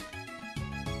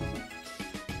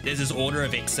 This is Order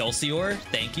of Excelsior.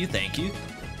 Thank you, thank you.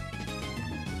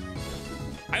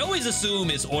 I always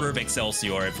assume it's Order of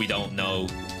Excelsior if we don't know.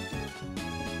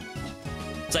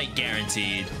 It's like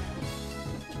guaranteed.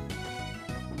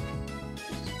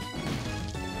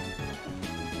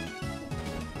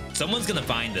 Someone's gonna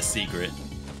find the secret.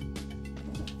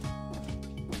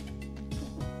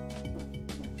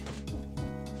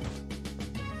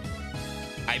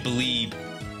 I believe.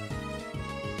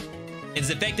 Is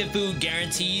effective food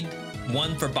guaranteed?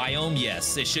 One for biome?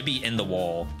 Yes, it should be in the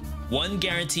wall. One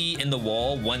guarantee in the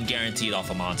wall, one guaranteed off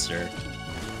a monster.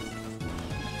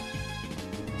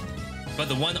 But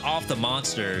the one off the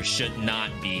monster should not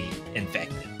be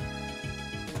infected.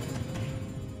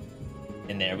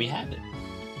 And there we have it.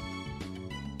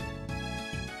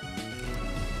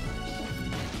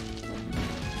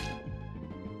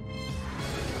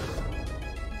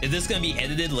 Is this gonna be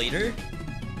edited later?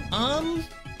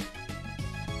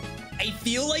 I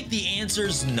feel like the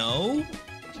answer's no.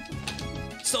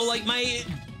 So like my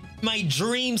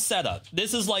dream setup.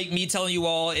 This is like me telling you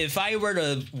all, if I were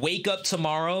to wake up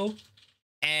tomorrow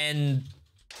and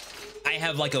I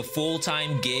have like a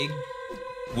full-time gig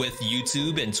with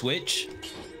YouTube and Twitch,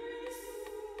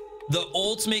 the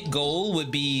ultimate goal would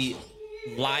be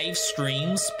live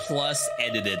streams plus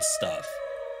edited stuff.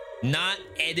 Not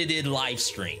edited live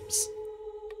streams,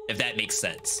 if that makes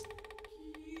sense.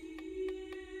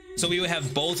 So we would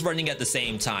have both running at the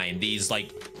same time. These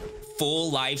like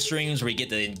full live streams where you get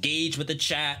to engage with the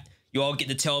chat. You all get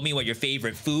to tell me what your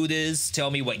favorite food is, tell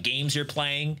me what games you're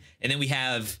playing. And then we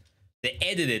have the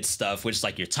edited stuff, which is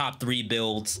like your top 3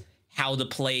 builds, how to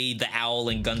play the Owl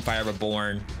in Gunfire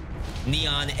Reborn,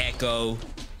 Neon Echo,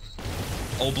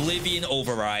 Oblivion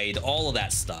Override, all of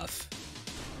that stuff.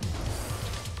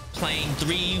 Playing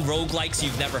 3 roguelikes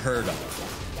you've never heard of.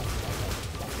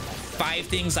 5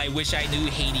 things I wish I knew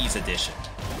Hades edition.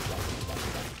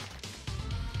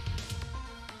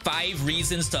 5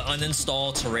 reasons to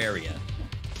uninstall Terraria.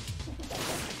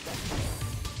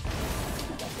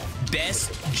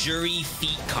 Best jury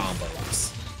feat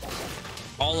combos.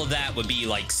 All of that would be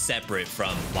like separate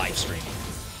from live streaming.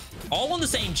 All on the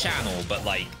same channel, but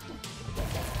like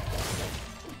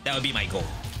that would be my goal.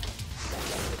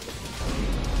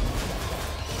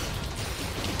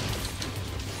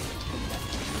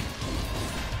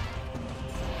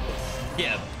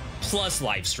 Yeah, plus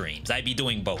live streams. I'd be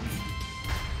doing both.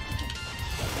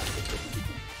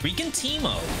 Freaking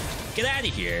Teemo. Get out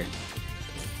of here.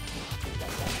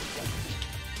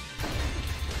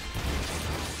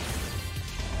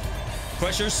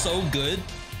 Crusher's so good.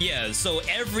 Yeah, so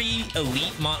every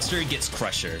elite monster gets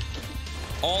Crusher.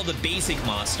 All the basic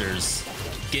monsters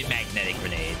get Magnetic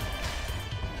Grenade.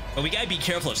 But we gotta be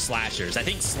careful of slashers. I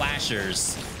think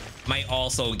slashers might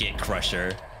also get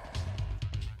Crusher.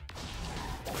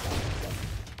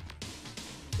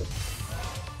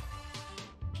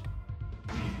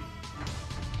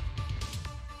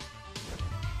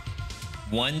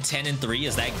 One, 10, and 3,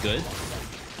 is that good?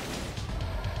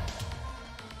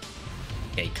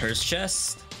 Okay, curse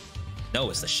chest. No,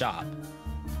 it's the shop.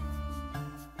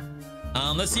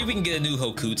 Let's see if we can get a new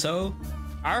Hokuto.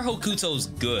 Our Hokuto's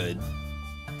good.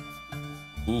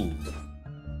 Ooh.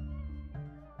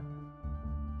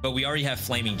 But we already have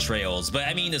Flaming Trails. But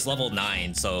I mean, it's level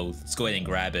 9, so let's go ahead and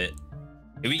grab it.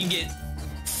 If we can get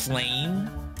Flame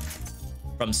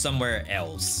from somewhere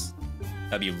else,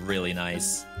 that'd be really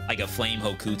nice. Like a Flame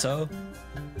Hokuto.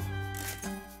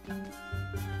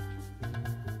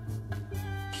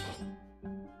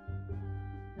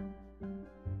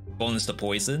 Bonus to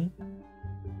poison.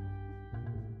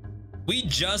 We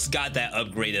just got that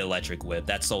upgraded electric whip.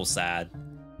 That's so sad.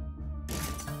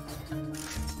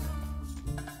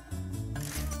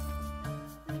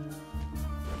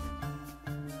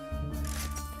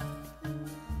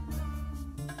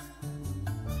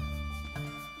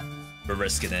 We're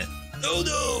risking it. Oh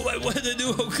no, I wanted a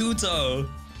new Hokuto.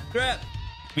 Crap.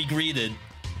 We greeted.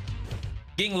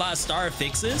 Getting a lot of star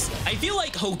fixes. I feel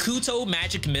like Hokuto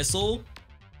Magic Missile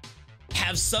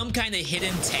have some kind of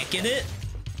hidden tech in it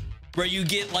where you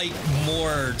get like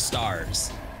more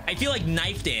stars. I feel like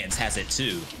Knife Dance has it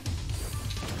too.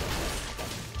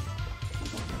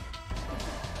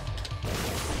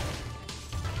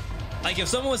 Like if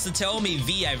someone was to tell me,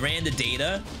 V, I ran the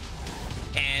data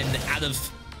and out of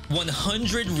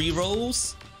 100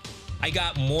 rerolls, I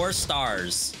got more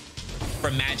stars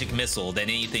from Magic Missile than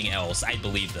anything else, I'd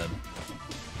believe them.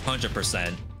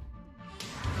 100%.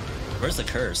 Where's the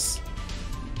curse?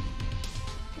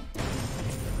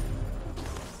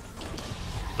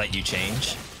 Let you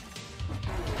change.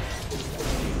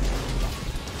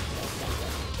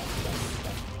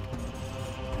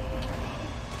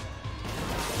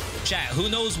 Chat, who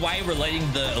knows why we're letting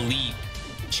the elite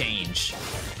change?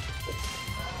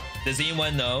 Does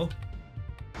anyone know?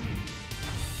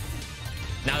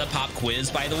 Not a pop quiz,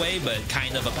 by the way, but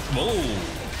kind of a...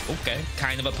 Whoa! Okay,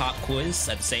 kind of a pop quiz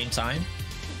at the same time.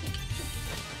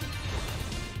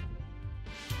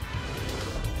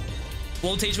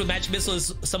 Flotation with Magic Missile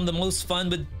is some of the most fun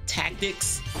with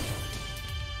tactics.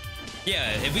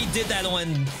 Yeah, if we did that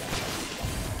on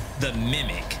the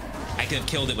Mimic, I could have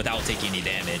killed it without taking any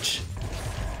damage.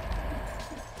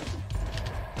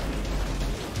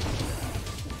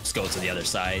 Let's go to the other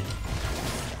side.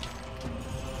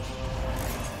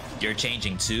 You're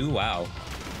changing too? Wow.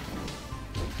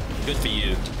 Good for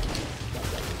you.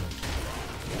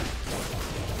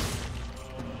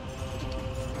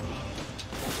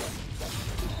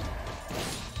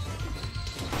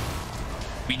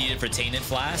 We need it for Tainted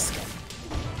Flask.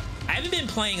 I haven't been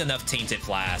playing enough Tainted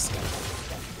Flask.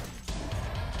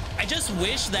 I just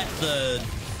wish that the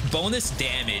bonus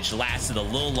damage lasted a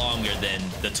little longer than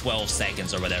the 12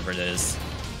 seconds or whatever it is.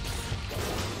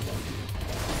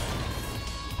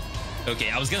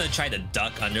 Okay, I was gonna try to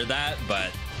duck under that,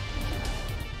 but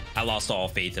I lost all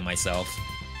faith in myself.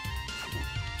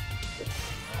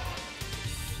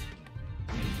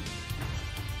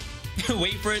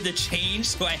 Wait for it to change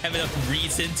so I have enough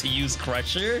reason to use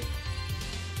Crusher?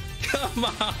 Come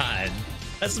on!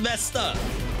 That's messed up.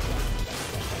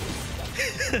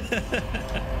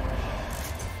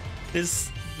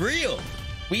 It's real.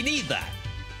 We need that.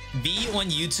 Be on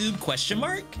YouTube, question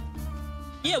mark?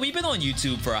 Yeah, we've been on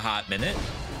YouTube for a hot minute.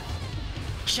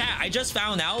 Chat, I just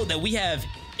found out that we have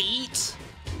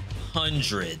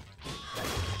 800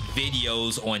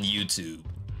 videos on YouTube.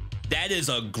 That is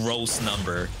a gross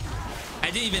number. I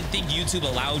didn't even think YouTube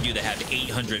allowed you to have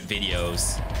 800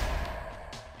 videos.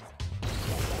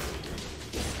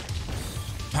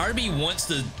 Part of me wants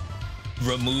to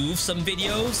remove some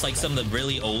videos, like some of the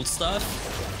really old stuff.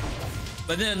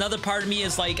 But then another part of me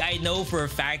is like, I know for a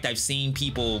fact I've seen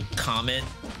people comment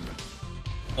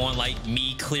on like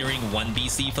me clearing 1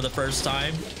 BC for the first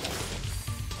time.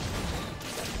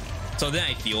 So then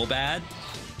I feel bad.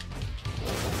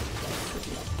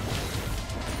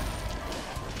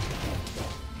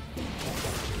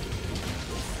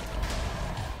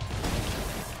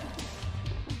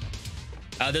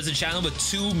 There's a channel with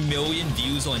 2 million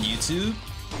views on YouTube.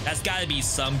 That's gotta be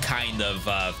some kind of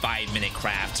 5-minute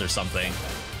crafts or something.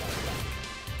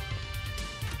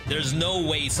 There's no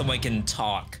way someone can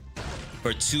talk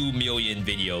for 2 million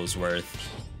videos worth.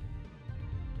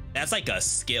 That's like a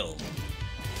skill.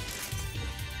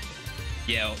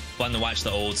 Yeah, fun to watch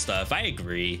the old stuff. I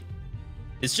agree.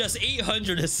 It's just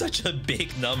 800 is such a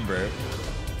big number.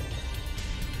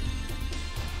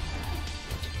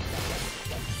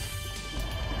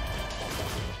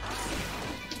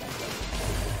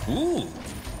 Ooh,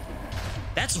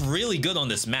 that's really good on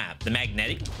this map. The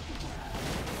magnetic.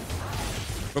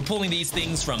 We're pulling these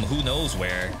things from who knows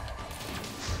where.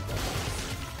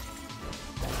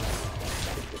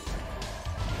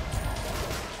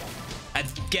 I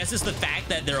guess it's the fact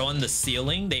that they're on the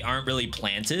ceiling. They aren't really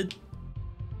planted.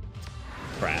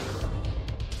 Crap.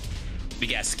 We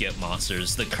gotta skip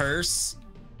monsters. The curse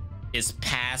is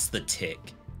past the tick.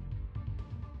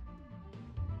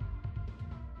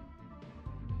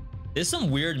 There's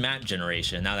some weird map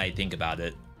generation now that I think about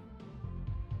it.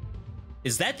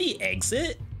 Is that the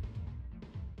exit?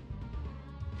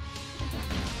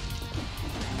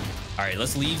 All right,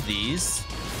 let's leave these.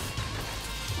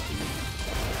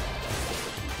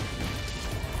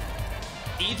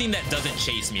 Anything that doesn't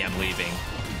chase me, I'm leaving.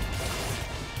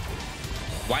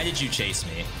 Why did you chase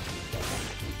me?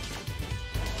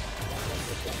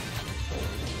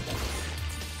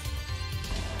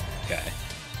 Okay.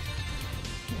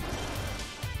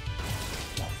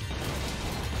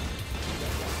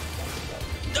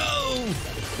 No!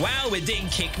 Wow, it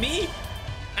didn't kick me?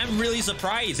 I'm really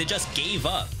surprised. It just gave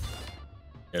up.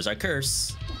 There's our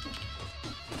curse.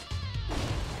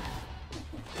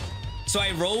 So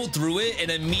I rolled through it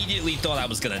and immediately thought I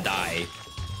was gonna die.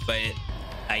 But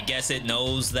I guess it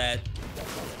knows that,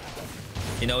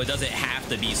 you know, it doesn't have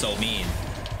to be so mean.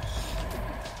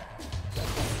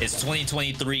 It's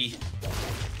 2023.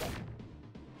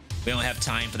 We don't have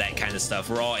time for that kind of stuff.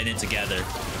 We're all in it together.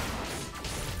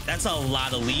 That's a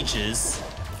lot of leeches.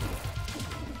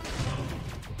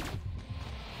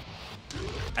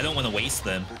 I don't want to waste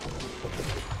them.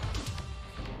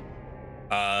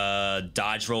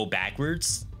 Dodge roll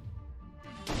backwards.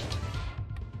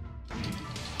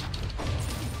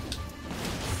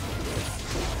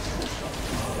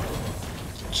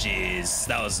 Jeez,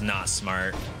 that was not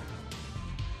smart.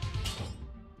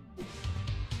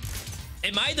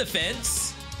 In my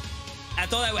defense, I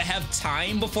thought I would have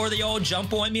time before they all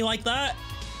jump on me like that.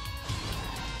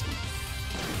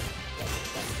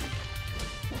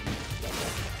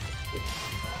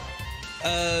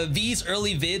 These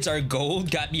early vids are gold,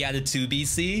 got me out of 2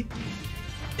 BC.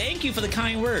 Thank you for the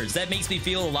kind words. That makes me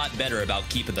feel a lot better about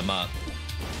keeping them up.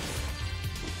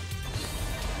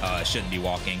 I shouldn't be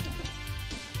walking.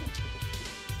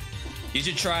 You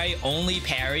should try only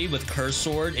parry with Curse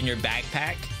Sword in your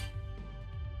backpack.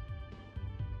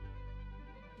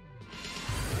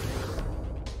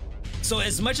 So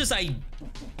as much as I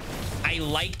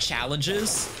like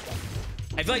challenges,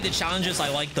 I feel like the challenges I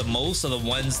like the most are the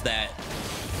ones that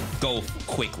go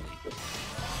quickly.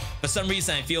 For some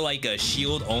reason, I feel like a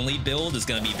shield only build is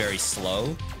gonna be very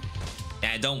slow,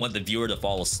 and I don't want the viewer to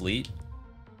fall asleep.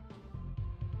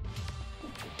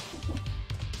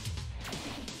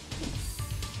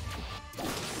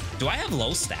 Do I have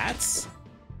low stats?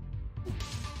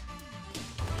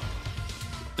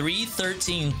 3,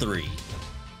 13, 3.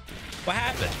 What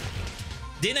happened?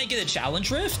 Didn't I get a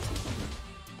challenge rift?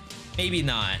 Maybe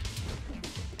not.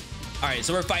 All right,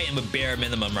 so we're fighting with bare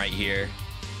minimum right here.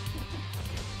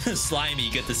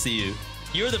 Slimy, good to see you.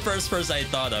 You're the first person I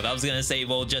thought of. I was gonna say,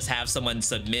 well, just have someone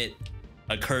submit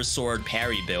a Curse Sword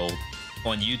parry build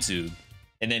on YouTube,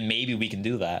 and then maybe we can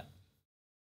do that.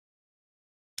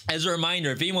 As a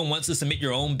reminder, if anyone wants to submit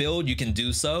your own build, you can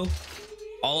do so.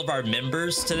 All of our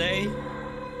members today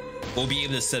will be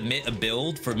able to submit a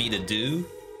build for me to do,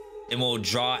 and we'll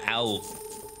draw out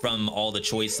from all the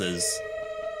choices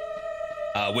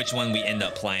which one we end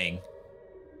up playing.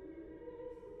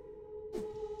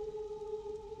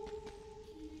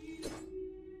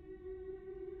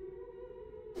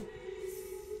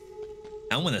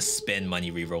 I don't want to spend money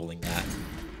re-rolling that.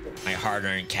 My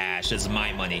hard-earned cash is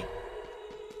my money.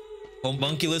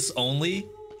 Homunculus only?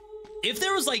 If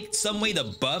there was like some way to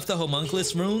buff the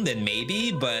Homunculus rune, then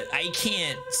maybe, but I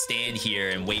can't stand here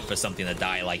and wait for something to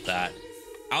die like that.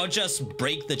 I'll just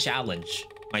break the challenge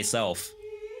myself.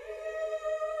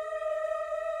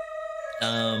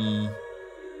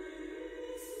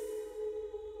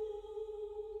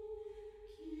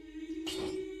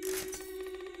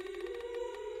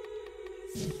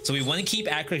 So we want to keep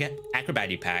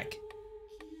Acrobatic Pack.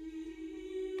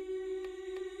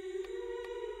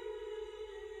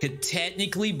 Could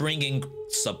technically bring in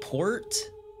support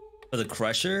for the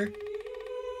Crusher.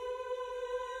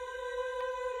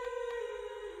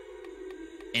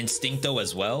 Instincto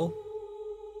as well.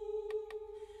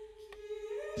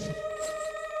 I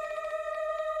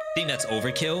think that's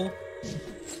overkill.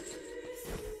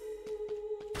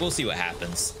 We'll see what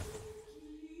happens.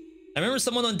 I remember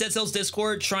someone on Dead Cells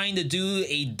Discord trying to do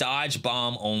a dodge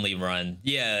bomb only run.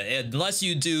 Yeah, unless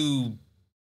you do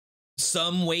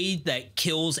some way that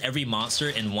kills every monster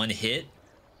in one hit.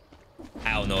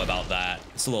 I don't know about that.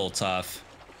 It's a little tough.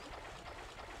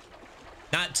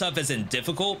 Not tough as in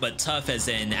difficult, but tough as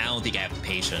in I don't think I have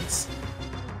patience.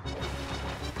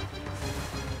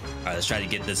 All right, let's try to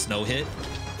get this no hit.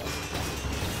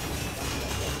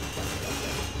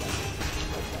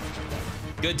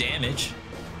 Good damage.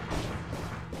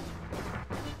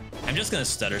 I'm just gonna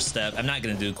stutter step. I'm not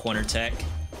gonna do corner tech.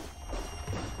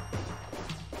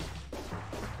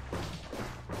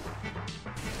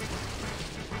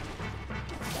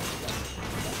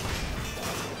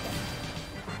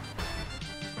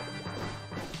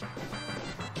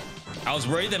 I was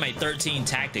worried that my 13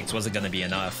 tactics wasn't gonna be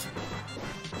enough.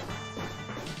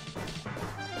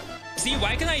 See,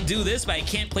 why can I do this, but I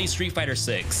can't play Street Fighter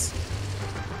 6?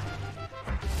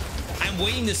 I'm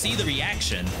waiting to see the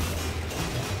reaction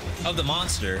of the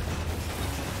monster,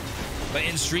 but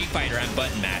in Street Fighter I'm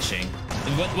button mashing.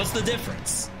 What's the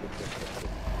difference?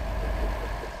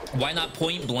 Why not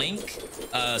point blank?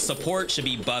 Support should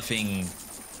be buffing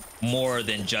more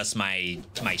than just my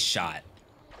shot,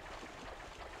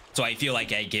 so I feel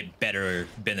like I get better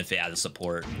benefit out of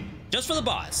support just for the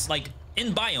boss. Like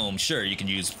in biome, sure, you can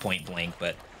use point blank,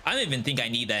 but I don't even think I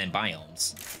need that in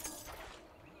biomes.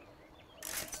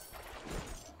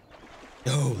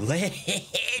 Oh,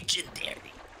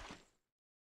 legendary.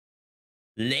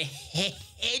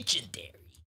 Legendary.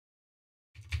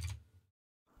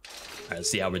 All right,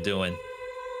 let's see how we're doing.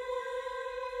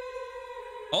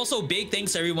 Also, big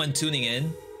thanks to everyone tuning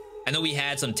in. I know we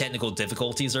had some technical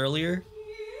difficulties earlier,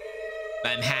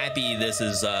 but I'm happy this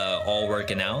is all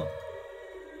working out.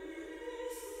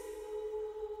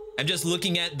 I'm just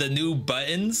looking at the new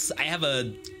buttons. I have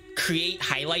a create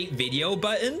highlight video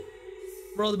button.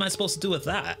 What am I supposed to do with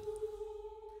that?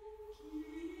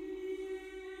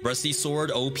 Rusty Sword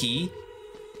OP.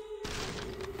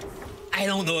 I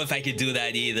don't know if I could do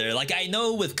that either. Like, I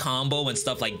know with combo and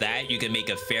stuff like that, you can make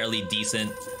a fairly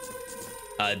decent,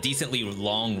 decently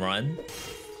long run.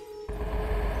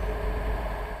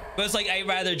 But it's like, I'd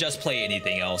rather just play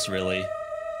anything else, really. All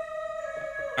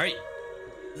right.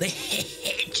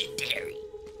 Legendary.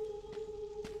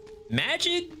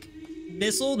 Magic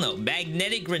missile? No,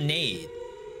 magnetic grenade.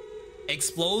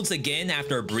 Explodes again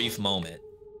after a brief moment.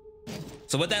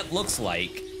 So what that looks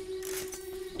like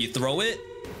You throw it.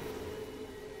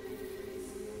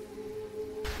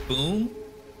 Boom.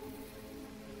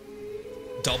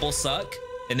 Double suck.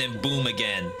 And then boom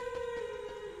again.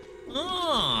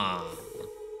 Ah.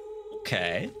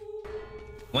 Okay.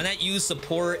 Why not use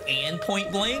support and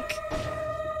point blank?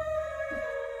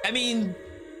 I mean,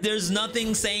 there's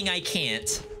nothing saying I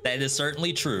can't. That is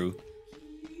certainly true.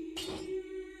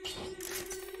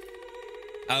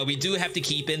 We do have to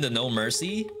keep in the no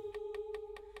mercy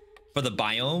for the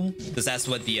biome, because that's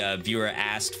what the viewer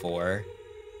asked for.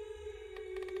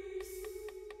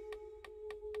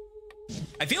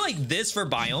 I feel like this for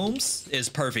biomes is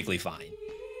perfectly fine.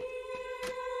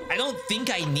 I don't think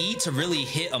I need to really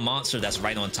hit a monster that's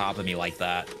right on top of me like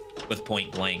that with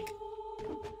point blank.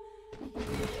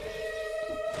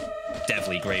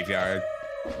 Definitely graveyard.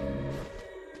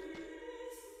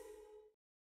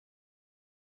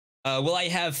 Will I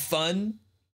have fun?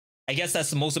 I guess that's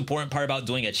the most important part about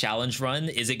doing a challenge run.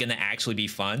 Is it gonna actually be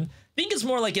fun? I think it's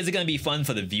more like, is it gonna be fun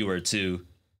for the viewer too?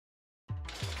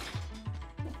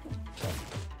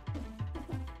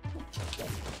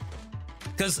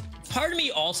 Because part of me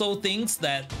also thinks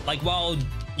that, like, while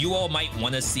you all might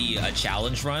want to see a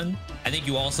challenge run, I think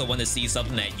you also want to see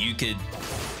something that you could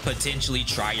potentially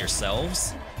try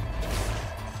yourselves.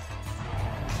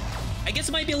 I guess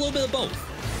it might be a little bit of both.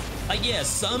 Like, yeah,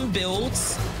 some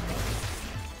builds,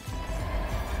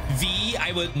 V,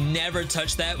 I would never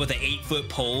touch that with an 8-foot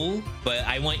pole, but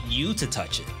I want you to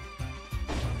touch it.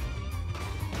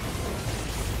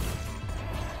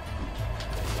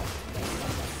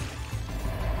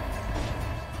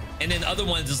 And then other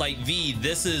ones is like, V,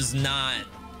 this is not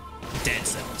Dead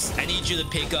Cells. I need you to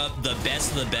pick up the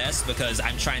best of the best because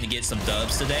I'm trying to get some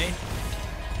dubs today.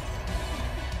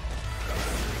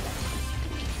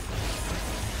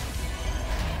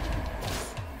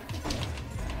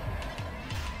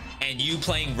 And you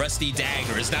playing Rusty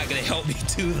Dagger is not gonna help me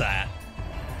do that.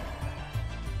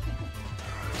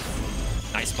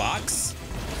 Nice box.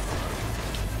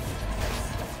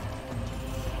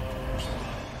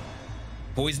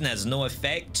 Poison has no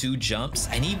effect, 2 jumps.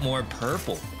 I need more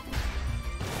purple.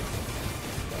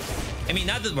 I mean,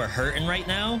 not that we're hurting right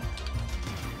now.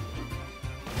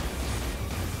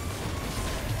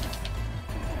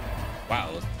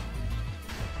 Wow.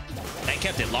 That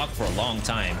kept it locked for a long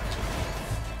time.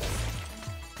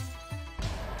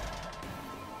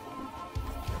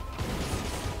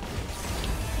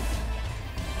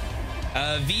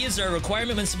 V is a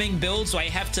requirement when submitting builds, so I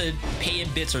have to pay in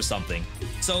bits or something.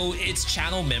 So it's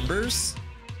channel members,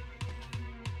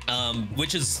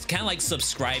 which is kind of like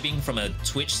subscribing from a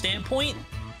Twitch standpoint.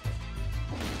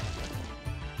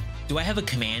 Do I have a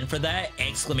command for that?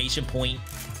 Exclamation point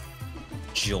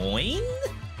join?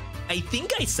 I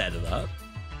think I set it up.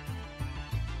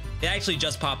 It actually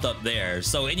just popped up there.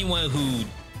 So anyone who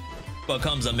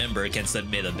becomes a member can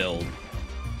submit a build.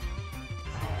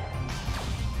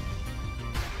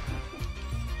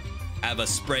 I have a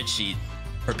spreadsheet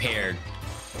prepared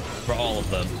for all of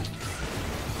them.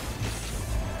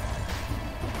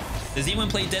 Does anyone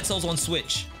play Dead Cells on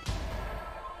Switch?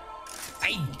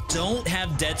 I don't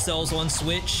have Dead Cells on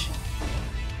Switch.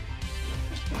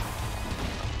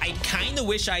 I kind of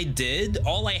wish I did.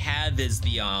 All I have is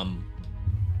the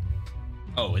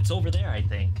oh, it's over there, I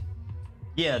think.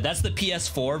 Yeah, that's the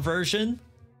PS4 version.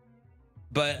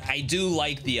 But I do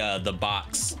like the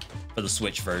box for the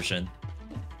Switch version.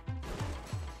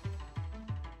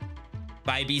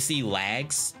 5BC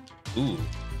lags. Ooh.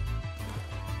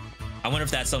 I wonder if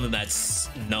that's something that's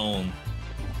known.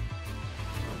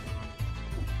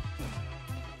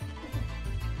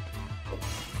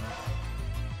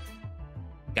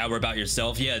 Gotta worry about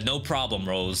yourself. Yeah, no problem,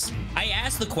 Rose. I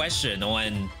asked the question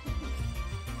on,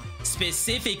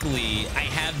 specifically, I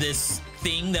have this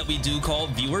thing that we do called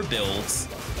viewer builds.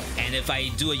 And if I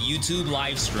do a YouTube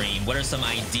live stream, what are some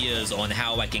ideas on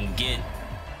how I can get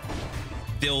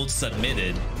builds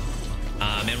submitted?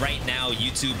 And right now,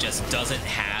 YouTube just doesn't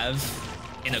have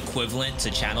an equivalent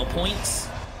to channel points.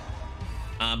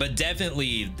 But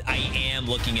definitely, I am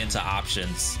looking into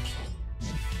options.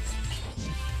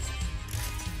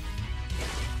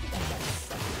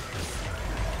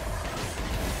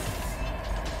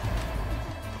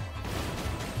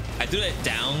 I threw it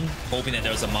down, hoping that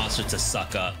there was a monster to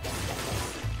suck up.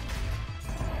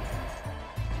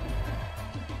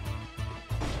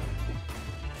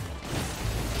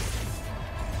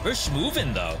 We're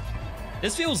schmoovin' though.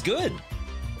 This feels good.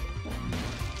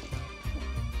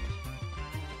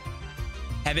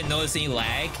 Haven't noticed any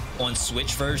lag on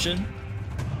Switch version.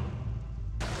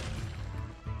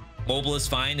 Mobile is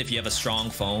fine if you have a strong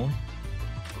phone.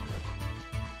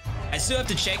 I still have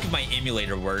to check if my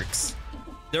emulator works.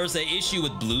 there was an issue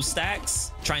with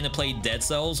BlueStacks trying to play Dead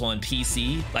Cells on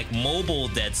PC, like mobile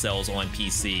Dead Cells on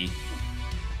PC.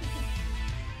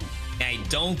 And I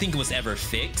don't think it was ever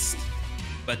fixed,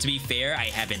 but to be fair, I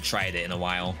haven't tried it in a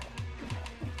while.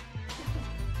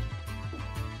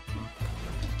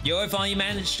 Yo, I finally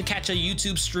managed to catch a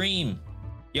YouTube stream.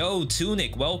 Yo,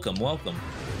 Tunic, welcome, welcome.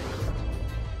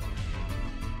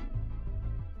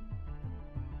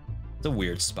 It's a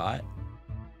weird spot.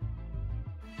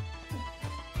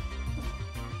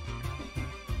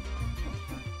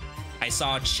 I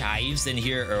saw chives in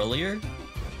here earlier.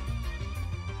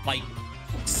 Like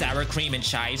sour cream and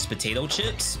chives potato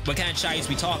chips. What kind of chives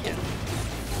we talking?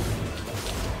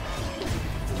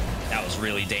 That was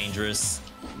really dangerous.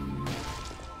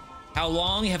 How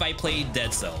long have I played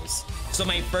Dead Cells? So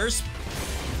my first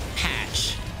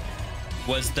patch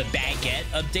was the Baguette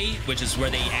update, which is where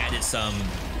they added some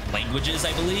languages,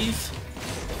 I believe.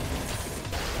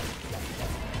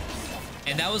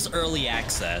 And that was early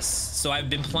access. So I've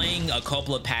been playing a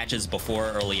couple of patches before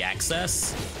early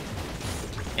access.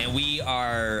 And we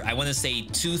are, I want to say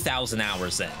 2,000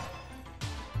 hours in.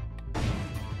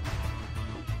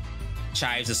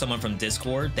 Chives is someone from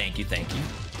Discord. Thank you, thank you.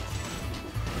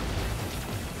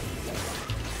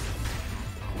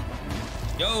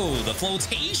 Yo, the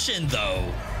flotation though.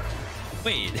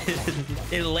 Wait,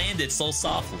 it landed so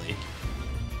softly.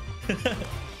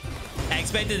 I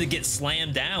expected to get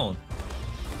slammed down.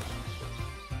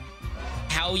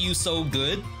 How you so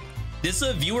good? This is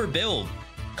a viewer build,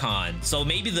 Con. So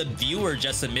maybe the viewer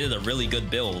just submitted a really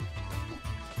good build.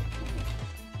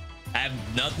 I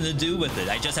have nothing to do with it.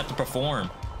 I just have to perform.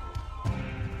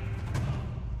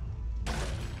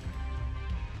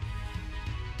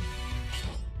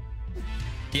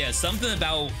 Yeah, something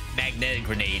about magnetic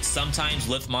grenades sometimes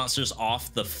lift monsters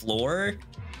off the floor,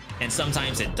 and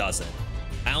sometimes it doesn't.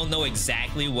 I don't know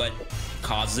exactly what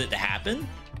causes it to happen.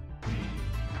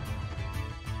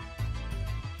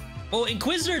 Well,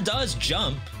 Inquisitor does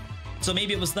jump, so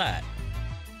maybe it was that.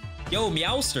 Yo,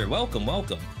 Meowster, welcome,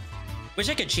 welcome. Wish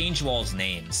I could change you all's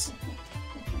names.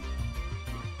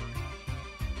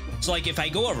 So, like, if I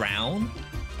go around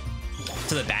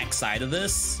to the back side of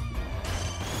this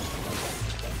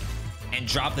and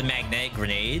drop the magnetic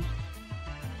grenade,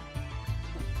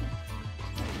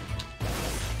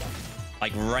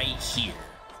 like right here.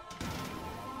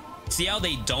 See how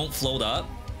they don't float up?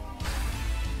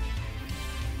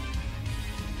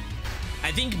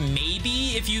 I think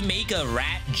maybe if you make a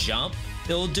rat jump,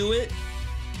 it'll do it.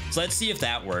 So let's see if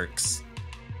that works.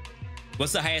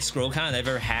 What's the highest scroll count I've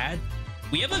ever had?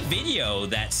 We have a video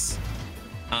that's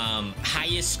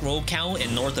highest scroll count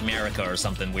in North America or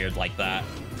something weird like that.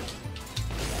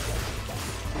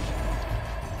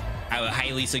 I would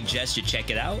highly suggest you check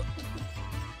it out.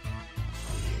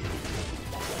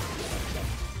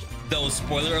 Though,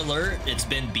 spoiler alert, it's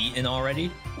been beaten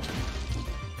already.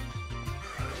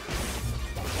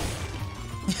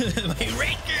 My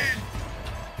record!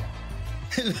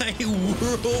 My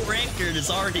world record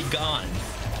is already gone.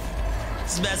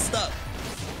 It's messed up.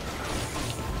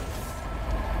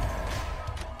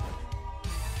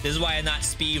 This is why I'm not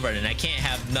speedrunning. I can't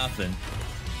have nothing.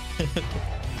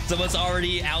 Someone's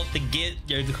already out to get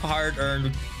your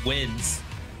hard-earned wins.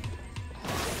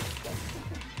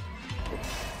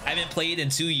 I haven't played in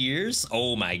 2 years.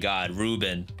 Oh my god,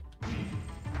 Ruben.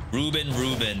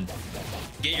 Ruben.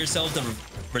 Get yourself the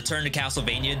Return to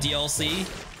Castlevania DLC.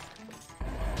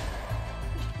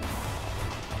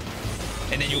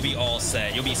 And then you'll be all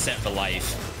set. You'll be set for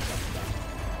life.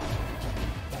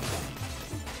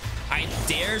 I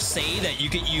dare say that you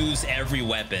could use every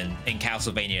weapon in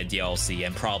Castlevania DLC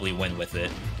and probably win with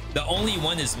it. The only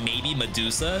one is maybe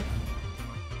Medusa,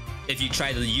 if you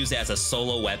try to use it as a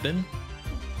solo weapon.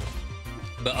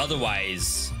 But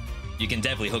otherwise, you can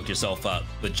definitely hook yourself up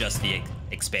with just the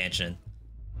expansion.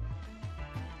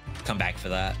 Come back for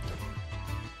that.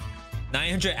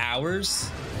 900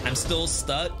 hours. I'm still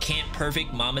stuck. Can't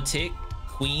perfect Mama Tick,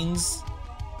 Queens,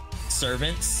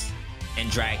 Servants,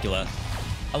 and Dracula.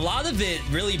 A lot of it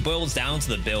really boils down to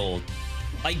the build.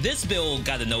 Like, this build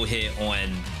got a no-hit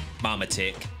on Mama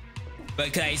Tick.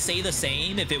 But could I say the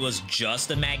same if it was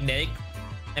just a magnetic?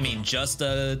 I mean, just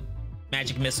a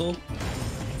magic missile?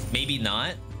 Maybe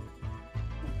not.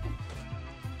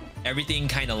 Everything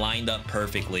kind of lined up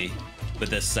perfectly with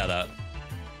this setup.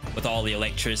 With all the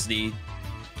electricity,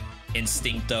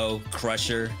 Instincto,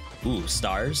 Crusher, ooh,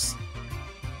 stars.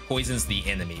 Poisons the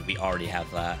enemy. We already have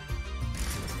that.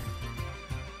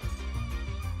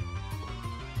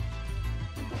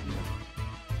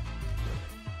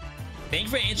 Thank you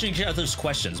for answering each other's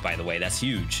questions, by the way. That's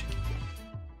huge.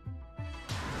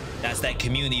 That's that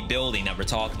community building that we're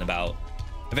talking about.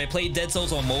 If I played Dead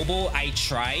Cells on mobile, I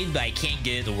tried, but I can't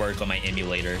get it to work on my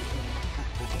emulator.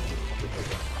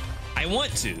 I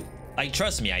want to. Like,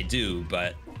 trust me, I do,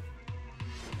 but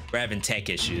we're having tech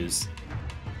issues.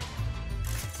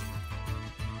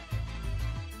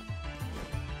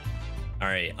 All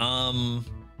right,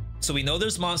 so we know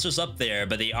there's monsters up there,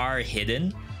 but they are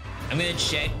hidden. I'm gonna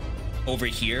check over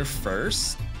here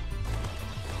first,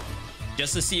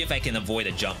 just to see if I can avoid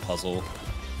a jump puzzle.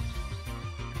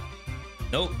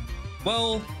 Nope.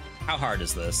 Well, how hard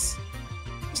is this?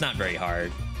 It's not very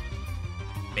hard.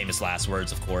 Famous last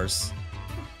words, of course.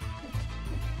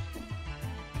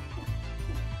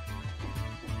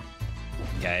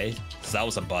 Okay, so that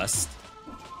was a bust.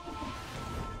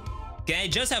 Can I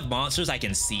just have monsters I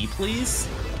can see, please?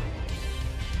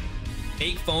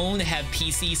 Make phone have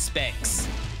PC specs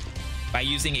by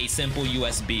using a simple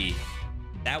USB.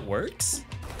 That works?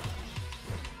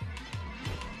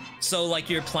 So like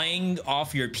you're playing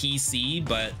off your PC,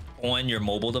 but on your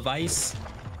mobile device?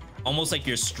 Almost like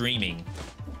you're streaming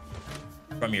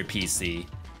from your PC.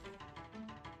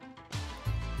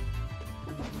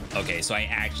 Okay, so I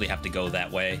actually have to go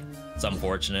that way. It's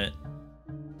unfortunate.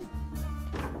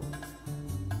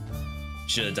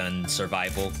 Should have done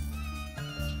survival.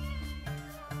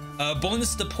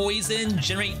 Bonus to poison,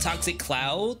 generate toxic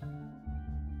cloud.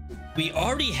 We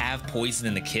already have poison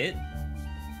in the kit.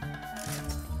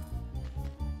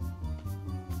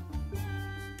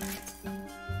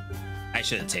 I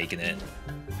should have taken it.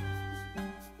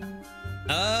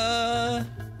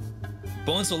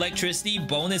 Bonus electricity,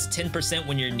 bonus 10%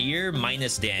 when you're near,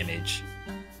 minus damage.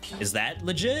 Is that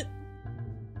legit?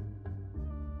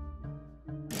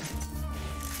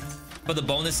 For the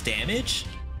bonus damage?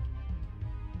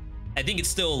 I think it's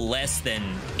still less than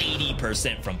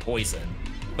 80% from poison.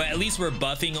 But at least we're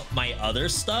buffing my other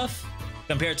stuff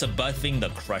compared to buffing the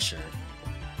crusher.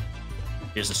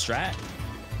 Here's a strat.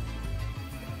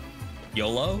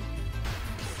 YOLO.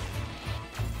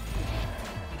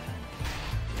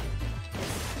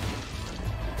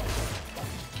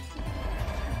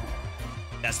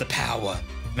 That's the power.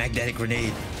 Magnetic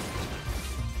grenade.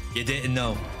 You didn't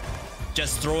know.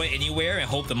 Just throw it anywhere and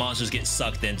hope the monsters get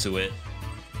sucked into it.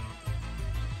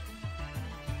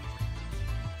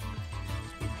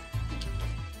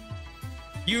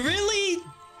 You really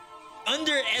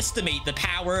underestimate the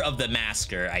power of the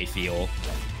masker, I feel.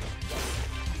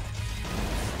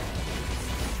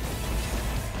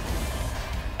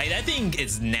 Like, that thing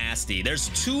is nasty. There's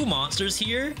two monsters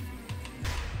here,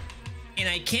 and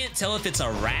I can't tell if it's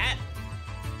a rat.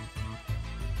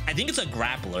 I think it's a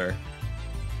grappler.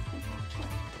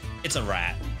 It's a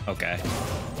rat. Okay.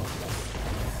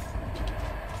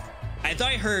 I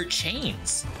thought I heard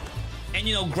chains. And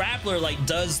you know, grappler like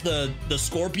does the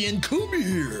scorpion come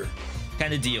here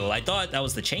kind of deal. I thought that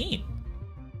was the chain.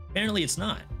 Apparently it's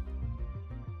not.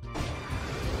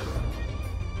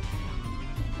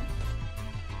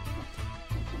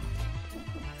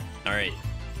 All right.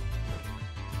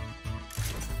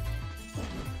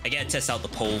 I gotta test out the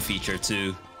poll feature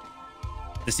too,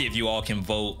 to see if you all can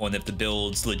vote on if the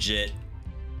build's legit.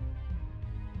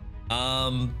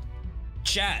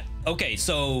 Chat. Okay,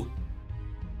 so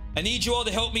I need you all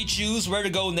to help me choose where to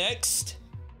go next.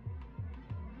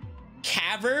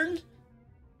 Cavern,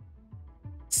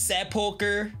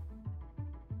 Sepulcher,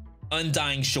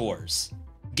 Undying Shores.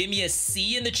 Give me a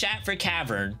C in the chat for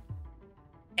Cavern,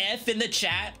 F in the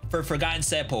chat for Forgotten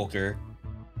Sepulcher,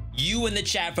 U in the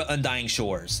chat for Undying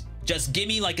Shores. Just give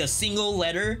me like a single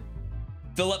letter,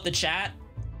 fill up the chat,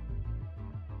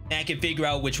 and I can figure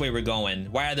out which way we're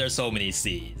going. Why are there so many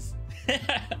C's?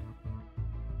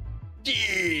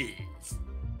 Jeez.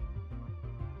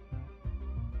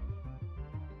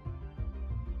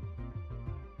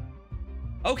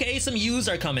 Okay, some U's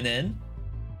are coming in.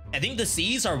 I think the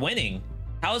C's are winning.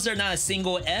 How is there not a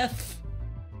single F?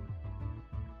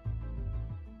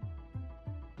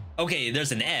 Okay,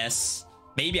 there's an S.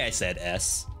 Maybe I said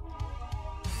S.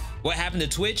 What happened to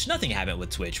Twitch? Nothing happened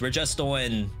with Twitch. We're just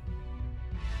on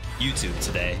YouTube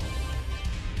today.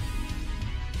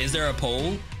 Is there a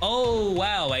poll? Oh,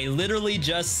 wow. I literally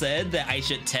just said that I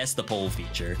should test the poll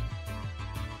feature.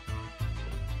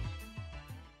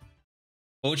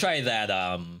 We'll try that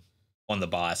on the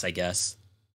boss, I guess.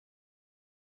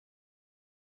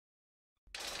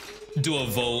 Do a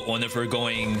vote on if we're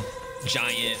going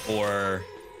giant or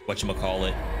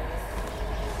whatchamacallit.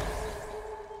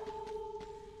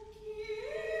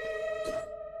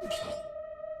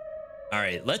 All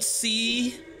right, let's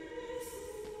see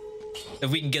if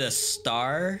we can get a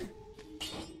star.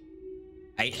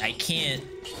 I can't.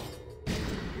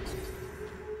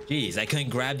 Jeez, I couldn't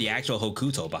grab the actual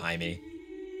Hokuto behind me.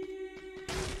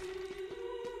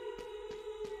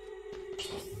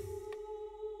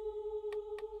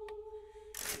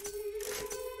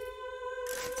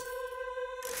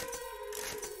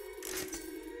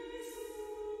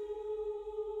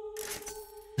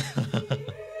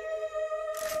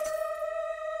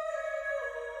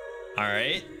 All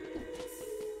right,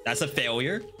 that's a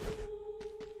failure.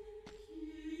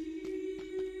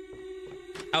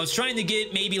 I was trying to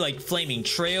get maybe like Flaming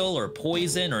Trail or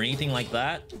Poison or anything like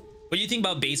that. What do you think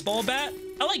about Baseball Bat?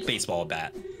 I like Baseball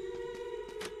Bat.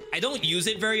 I don't use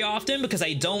it very often because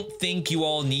I don't think you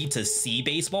all need to see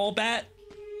Baseball Bat.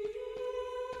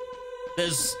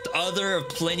 There's other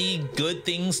plenty good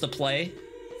things to play.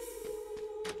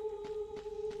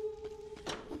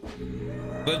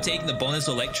 Would have taken the bonus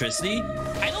electricity.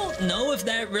 I don't know if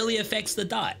that really affects the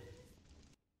dot.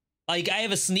 Like, I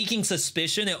have a sneaking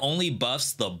suspicion it only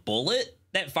buffs the bullet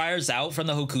that fires out from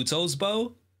the Hokuto's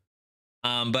bow.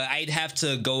 But I'd have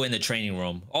to go in the training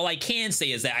room. All I can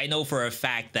say is that I know for a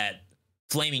fact that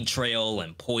Flaming Trail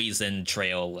and Poison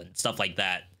Trail and stuff like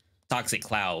that, Toxic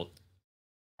Cloud,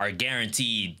 are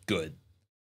guaranteed good.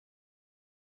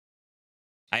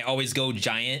 I always go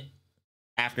Giant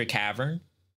after Cavern.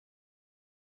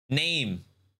 Name.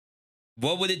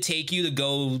 What would it take you to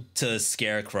go to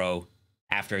Scarecrow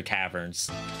after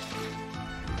Caverns?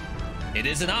 It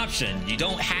is an option. You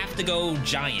don't have to go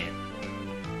Giant.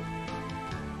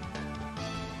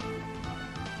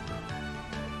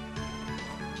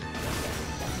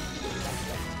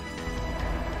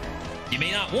 You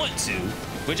may not want to,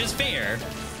 which is fair.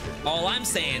 All I'm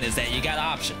saying is that you got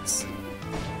options.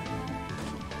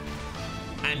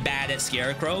 I'm bad at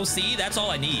Scarecrow. See, that's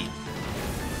all I need.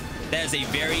 That is a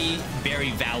very,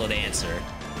 very valid answer.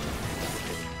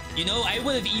 You know, I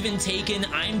would have even taken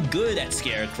I'm good at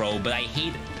Scarecrow, but I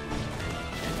hate it.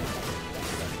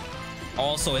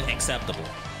 Also acceptable.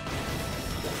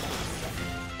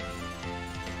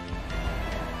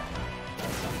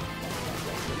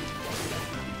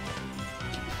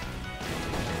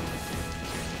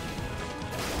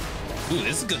 Ooh,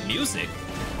 this is good music.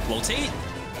 Flotate.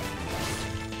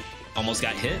 Almost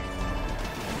got hit.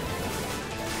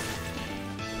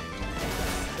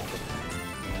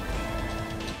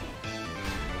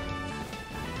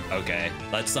 Okay,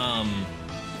 let's go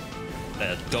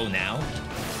now.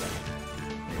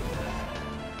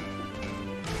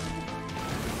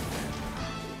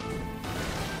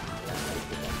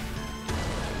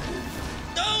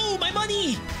 No, my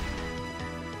money!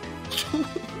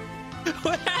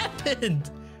 What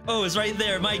happened? Oh, it's right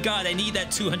there. My God, I need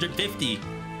that 250.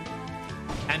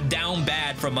 I'm down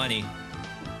bad for money.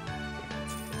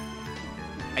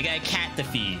 I got a cat to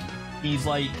feed.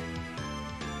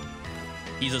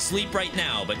 He's asleep right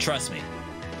now, but trust me.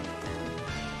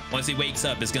 Once he wakes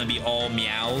up, it's gonna be all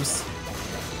meows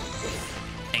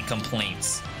and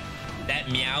complaints. That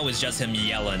meow is just him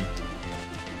yelling.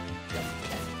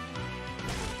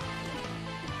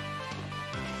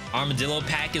 Armadillo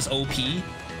pack is OP.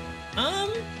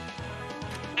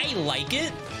 I like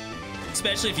it,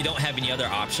 especially if you don't have any other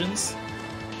options.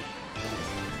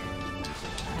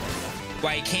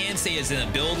 What I can say is in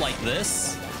a build like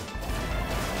this,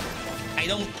 I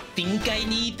don't think I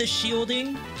need the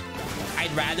shielding.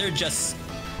 I'd rather just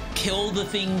kill the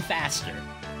thing faster.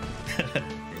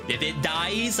 If it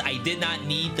dies, I did not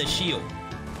need the shield.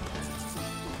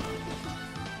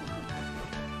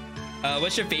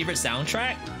 What's your favorite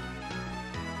soundtrack?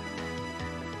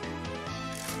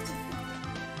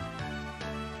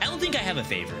 I don't think I have a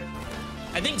favorite.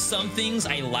 I think some things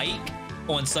I like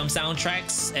on some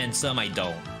soundtracks and some I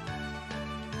don't.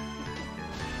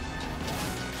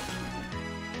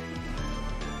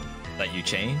 Let you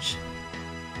change.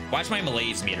 Watch my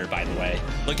malaise meter, by the way.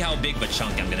 Look how big of a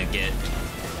chunk I'm gonna get.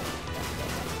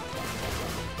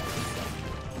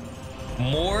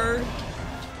 More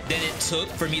than it took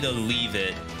for me to leave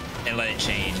it and let it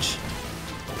change.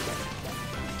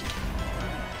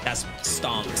 That's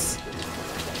stonks.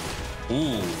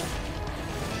 Ooh.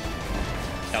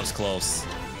 That was close.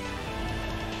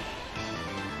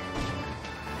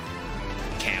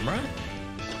 Camera?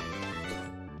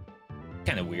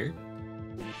 Kind of weird.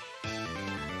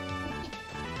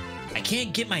 I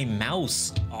can't get my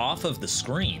mouse off of the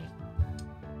screen.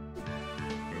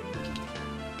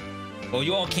 Well,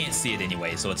 you all can't see it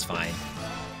anyway, so it's fine.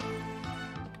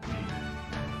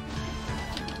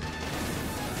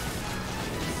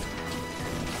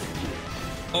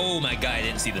 Oh my God, I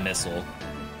didn't see the missile.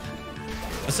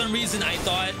 For some reason, I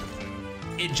thought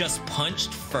it just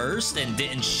punched first and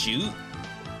didn't shoot.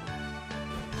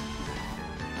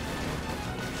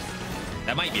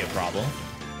 That might be a problem.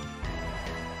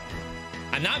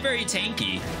 I'm not very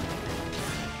tanky.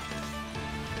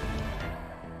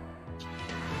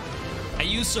 I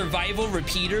use Survival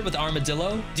Repeater with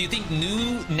Armadillo. Do you think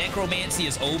new Necromancy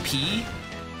is OP?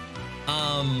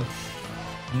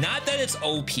 Not that it's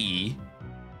OP.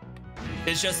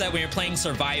 It's just that when you're playing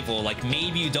Survival, like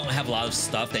maybe you don't have a lot of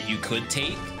stuff that you could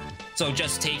take. So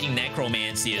just taking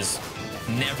Necromancy is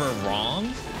never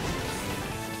wrong.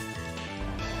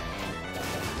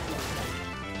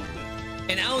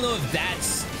 And I don't know if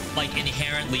that's like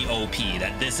inherently OP,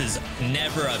 that this is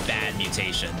never a bad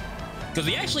mutation. Because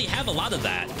we actually have a lot of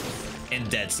that in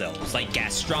Dead Cells, like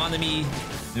Gastronomy,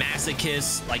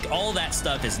 Masochist, like all that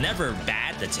stuff is never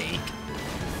bad to take.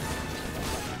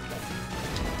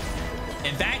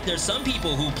 In fact, there's some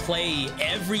people who play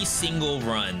every single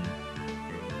run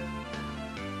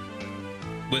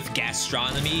with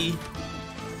Gastronomy,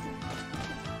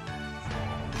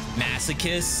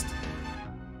 Masochist,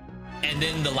 and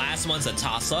then the last one's a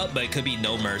toss-up, but it could be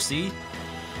No Mercy.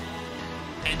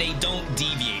 And they don't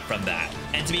deviate from that.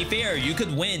 And to be fair, you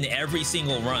could win every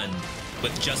single run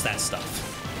with just that stuff.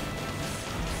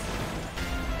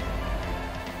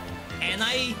 And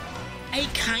I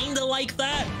kind of like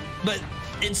that, but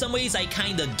in some ways I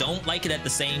kind of don't like it at the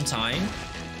same time.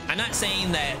 I'm not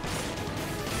saying that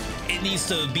it needs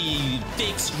to be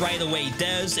fixed right away.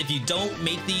 Devs, if you don't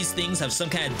make these things have some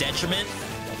kind of detriment,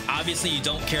 obviously you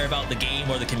don't care about the game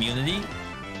or the community.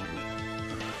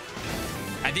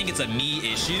 I think it's a me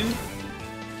issue.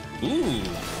 Ooh.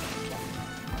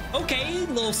 Okay,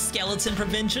 little skeleton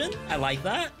prevention. I like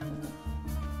that.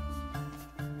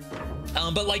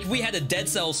 But like we had a Dead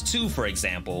Cells 2, for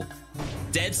example.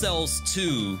 Dead Cells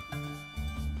 2,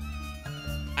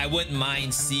 I wouldn't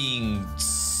mind seeing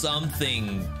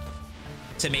something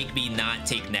to make me not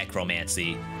take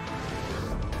Necromancy.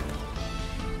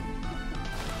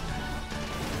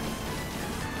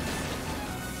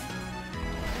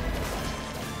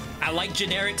 I like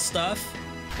generic stuff,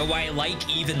 but what I like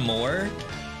even more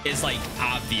is like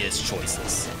obvious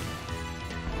choices.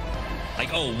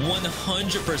 Like, oh,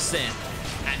 100%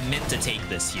 I meant to take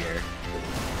this here.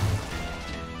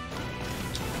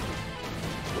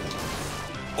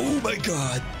 Oh my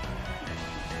god.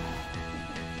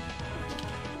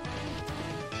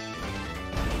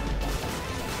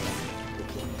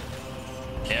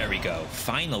 There we go.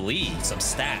 Finally, some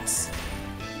stats.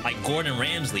 Like Gordon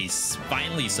Ramsay's,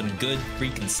 finally some good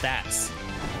freaking stats.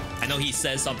 I know he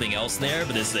says something else there,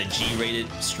 but this is a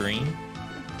G-rated stream.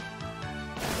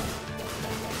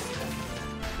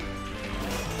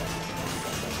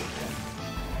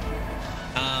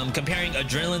 Comparing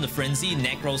Adrenaline to Frenzy,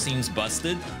 Necro seems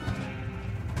busted.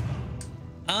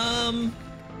 I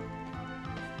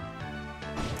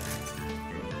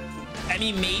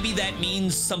mean, maybe that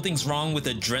means something's wrong with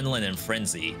Adrenaline and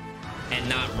Frenzy and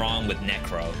not wrong with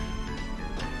Necro.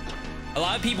 A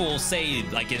lot of people will say,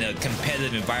 like in a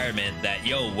competitive environment, that,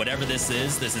 yo, whatever this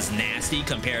is nasty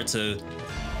compared to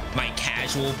my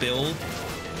casual build,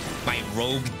 my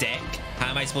rogue deck. How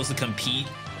am I supposed to compete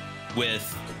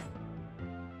with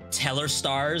Teller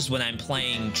Stars when I'm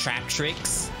playing Trap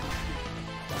Tricks?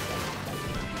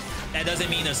 That doesn't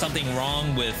mean there's something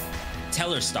wrong with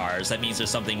Teller Stars. That means there's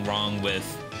something wrong with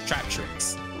Trap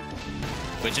Tricks,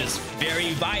 which is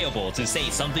very viable to say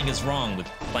something is wrong with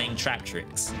playing Trap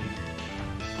Tricks.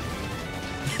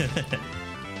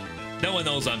 No one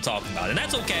knows what I'm talking about, and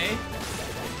that's okay.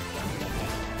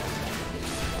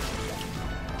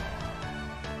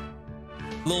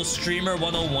 Little streamer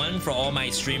 101 for all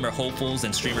my streamer hopefuls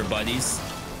and streamer buddies.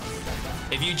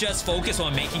 If you just focus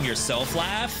on making yourself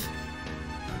laugh,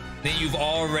 then you've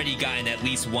already gotten at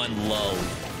least one lull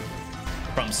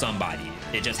from somebody.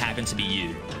 It just happened to be you.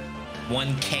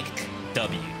 One keck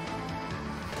W.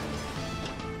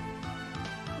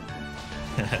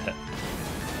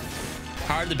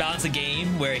 Hard to balance a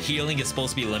game where healing is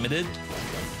supposed to be limited.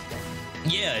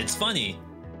 Yeah, it's funny.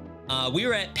 We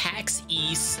were at PAX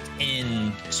East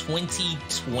in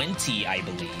 2020, I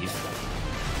believe.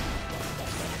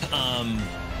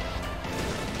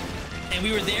 And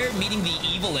we were there meeting the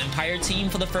Evil Empire team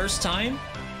for the first time.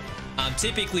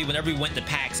 Typically, whenever we went to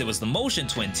PAX, it was the Motion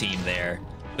Twin team there.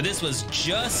 But this was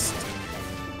just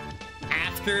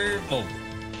after, well,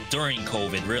 during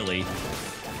COVID, really.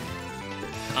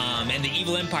 And the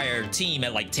Evil Empire team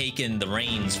had like taken the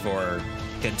reins for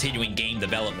continuing game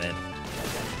development.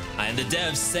 And the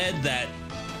devs said that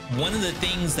one of the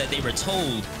things that they were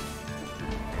told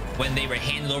when they were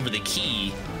handed over the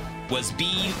key was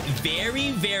be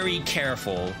very, very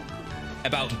careful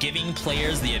about giving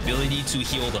players the ability to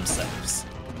heal themselves.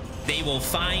 They will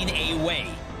find a way.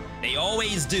 They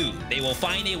always do. They will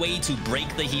find a way to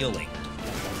break the healing.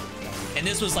 And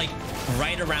this was like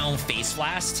right around Face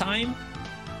Blast time.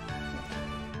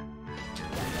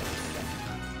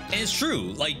 And it's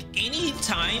true, like any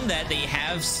time that they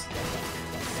have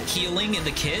healing in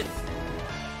the kit,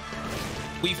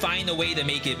 we find a way to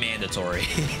make it mandatory.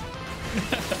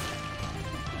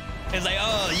 It's like,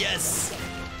 oh yes,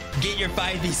 get your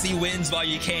 5DC wins while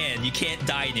you can. You can't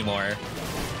die anymore.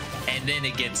 And then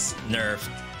it gets nerfed,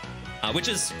 which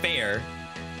is fair.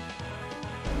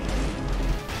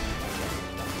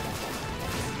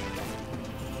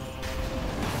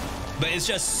 But it's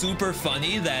just super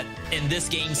funny that in this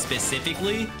game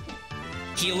specifically,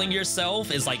 healing yourself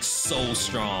is like so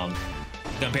strong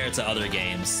compared to other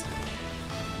games.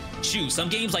 Shoot, some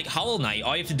games like Hollow Knight,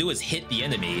 all you have to do is hit the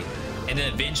enemy, and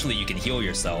then eventually you can heal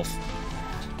yourself.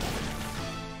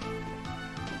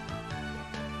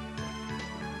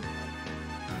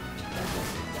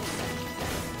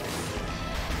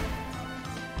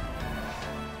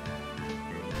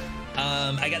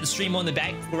 I got the stream on the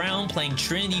background playing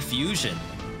Trinity Fusion.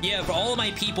 Yeah, for all of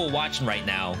my people watching right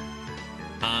now.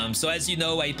 So as you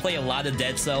know, I play a lot of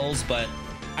Dead Cells, but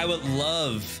I would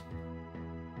love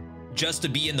just to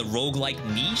be in the roguelike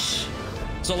niche.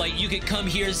 So like you could come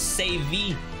here, say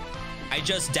V. I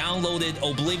just downloaded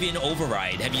Oblivion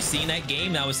Override. Have you seen that game?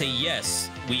 And I would say yes.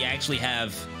 We actually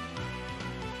have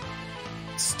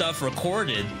stuff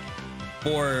recorded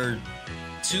for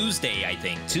Tuesday, I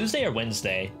think. Tuesday or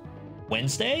Wednesday?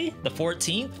 Wednesday? The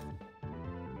 14th?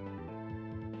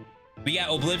 We got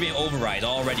Oblivion Override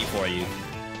all ready for you.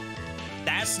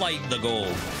 That's like the goal.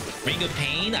 Ring of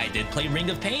Pain? I did play Ring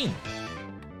of Pain.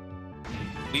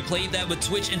 We played that with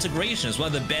Twitch integration. It's one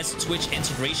of the best Twitch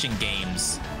integration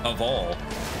games of all.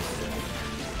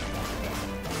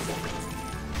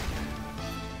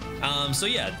 So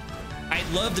yeah, I'd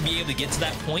love to be able to get to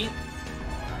that point.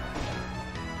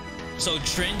 So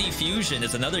Trinity Fusion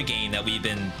is another game that we've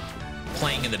been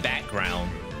playing in the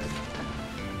background.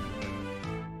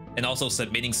 And also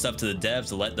submitting stuff to the devs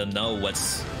to let them know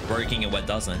what's working and what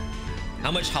doesn't. How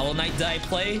much Hollow Knight did I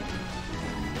play?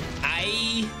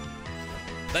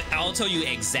 I'll tell you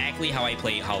exactly how I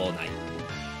played Hollow Knight.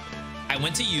 I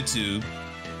went to YouTube.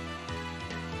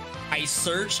 I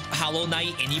searched Hollow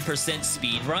Knight any %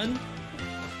 speedrun.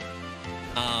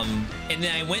 And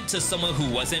then I went to someone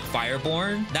who wasn't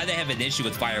Fireborn. Not that I have an issue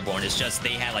with Fireborn, it's just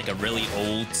they had like a really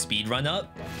old speedrun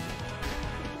up.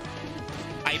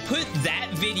 I put that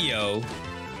video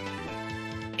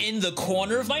in the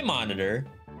corner of my monitor,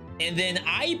 and then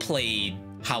I played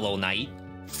Hollow Knight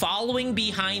following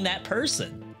behind that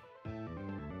person.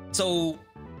 So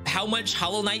how much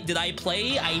Hollow Knight did I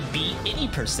play? I beat any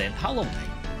 % Hollow Knight.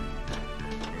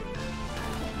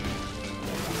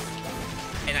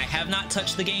 And I have not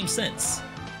touched the game since.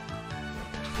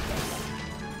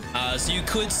 So you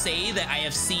could say that I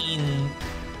have seen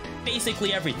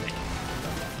basically everything.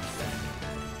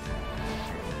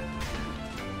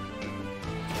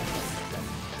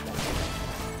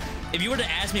 If you were to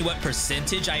ask me what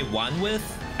percentage I won with,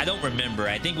 I don't remember.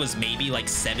 I think it was maybe like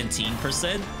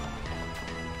 17%.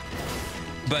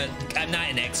 But I'm not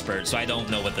an expert, so I don't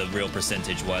know what the real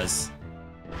percentage was.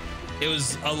 It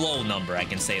was a low number, I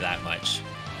can say that much.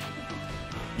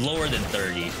 Lower than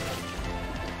 30.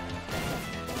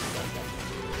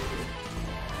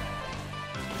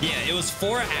 Yeah, it was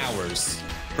 4 hours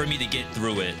for me to get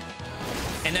through it.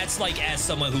 And that's like as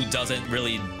someone who doesn't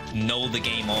really know the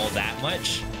game all that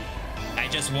much. I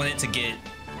just wanted to get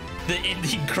the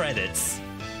ending credits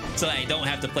so I don't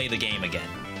have to play the game again.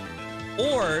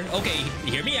 Or, okay,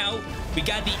 hear me out. We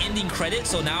got the ending credits,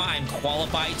 so now I'm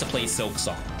qualified to play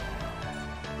Silksong.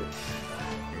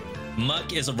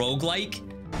 Muck is a roguelike.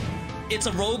 It's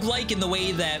a roguelike in the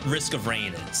way that Risk of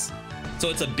Rain is. So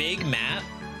it's a big map,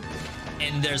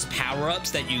 and there's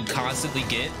power-ups that you constantly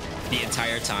get the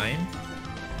entire time.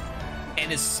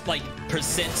 And it's like %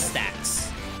 stats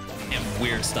and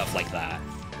weird stuff like that.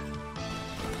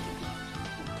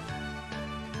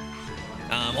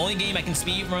 Only game I can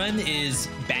speedrun is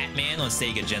Batman on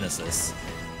Sega Genesis.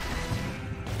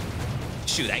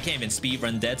 Shoot, I can't even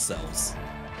speedrun Dead Cells.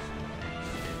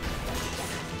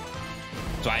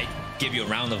 So I give you a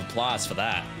round of applause for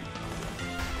that.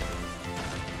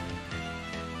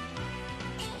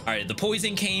 Alright, the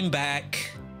poison came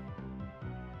back.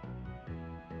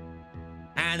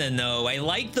 I don't know, I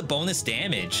like the bonus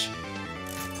damage.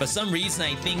 For some reason,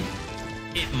 I think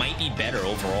it might be better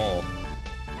overall.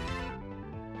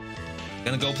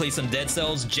 Gonna go play some Dead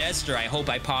Cells. Jester, I hope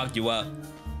I popped you up.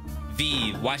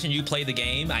 V, watching you play the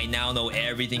game, I now know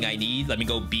everything I need. Let me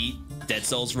go beat Dead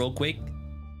Cells real quick.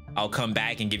 I'll come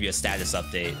back and give you a status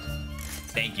update.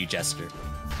 Thank you, Jester.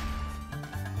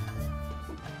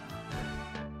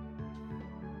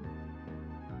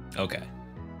 Okay.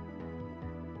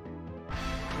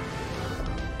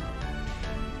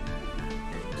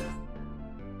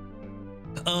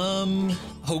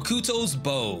 Hokuto's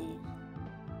bow.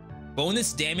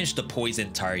 Bonus damage to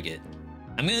poison target.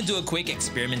 I'm gonna do a quick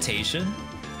experimentation.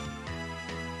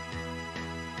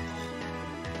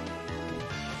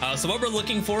 So what we're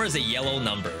looking for is a yellow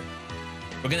number.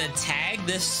 We're gonna tag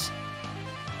this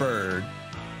bird.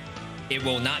 It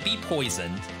will not be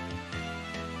poisoned.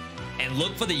 And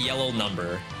look for the yellow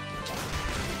number.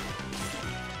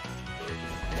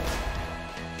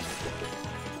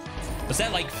 Was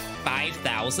that like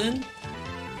 5,000?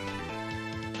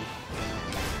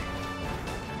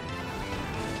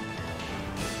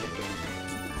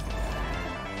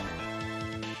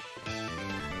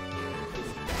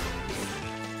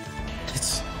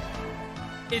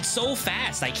 It's so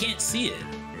fast, I can't see it.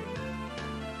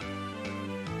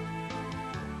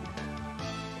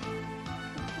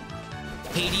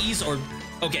 Hades or...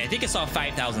 Okay, I think I saw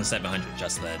 5,700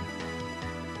 just then.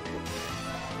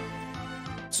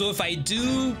 So if I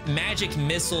do magic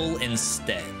missile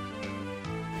instead.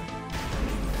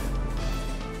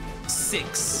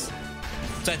 6.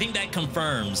 So I think that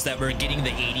confirms that we're getting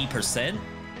the 80%.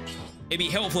 It'd be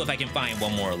helpful if I can find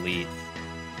one more elite.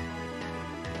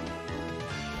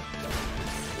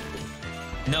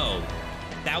 No,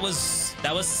 that was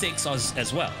 6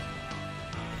 as well.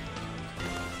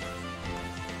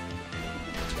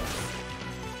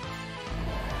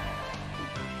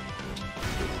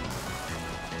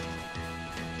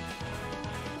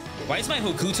 Why is my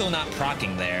Hokuto not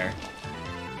proccing there?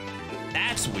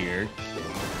 That's weird.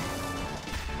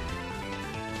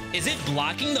 Is it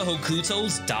blocking the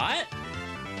Hokuto's dot?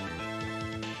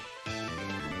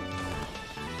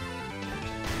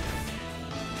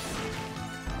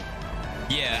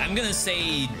 Yeah, I'm gonna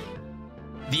say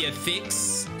the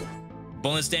affix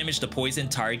bonus damage to poison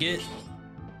target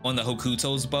on the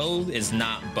Hokuto's bow is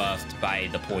not buffed by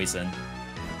the poison.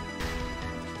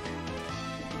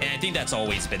 And I think that's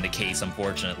always been the case,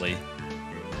 unfortunately.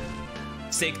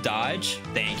 Sick dodge.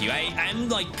 Thank you. I'm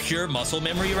like pure muscle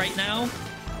memory right now.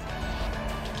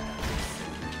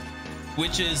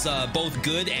 Which is both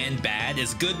good and bad.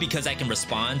 It's good because I can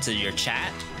respond to your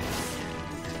chat.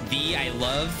 V, I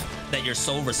love that you're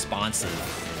so responsive.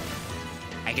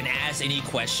 I can ask any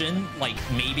question, like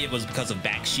maybe it was because of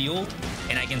back shield,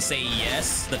 and I can say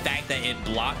yes. The fact that it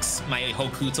blocks my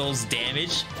Hokuto's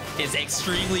damage is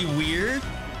extremely weird.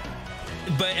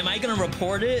 But am I gonna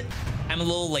report it? I'm a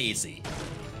little lazy.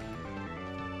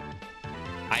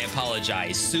 I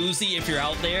apologize. Susie, if you're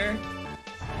out there,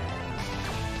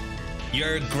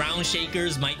 your ground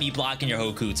shakers might be blocking your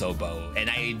Hokuto bow, and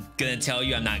I'm gonna tell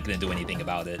you I'm not gonna do anything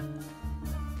about it.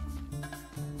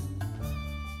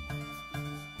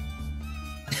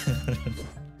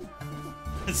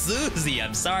 Susie,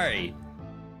 I'm sorry.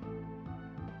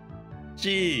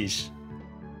 Sheesh.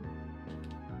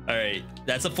 All right,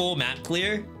 that's a full map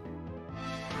clear.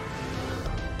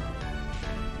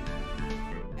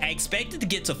 I expected to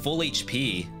get to full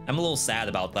HP. I'm a little sad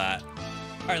about that.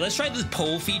 All right, let's try this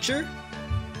poll feature.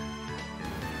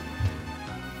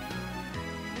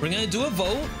 We're gonna do a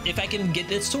vote if I can get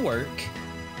this to work.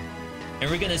 And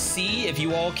we're gonna see if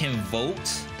you all can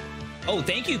vote. Oh,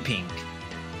 thank you, Pink,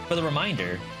 for the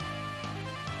reminder.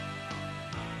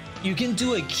 You can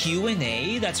do a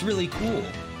Q&A? That's really cool.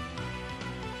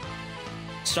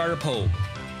 Start a poll.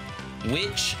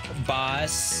 Which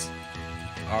boss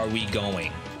are we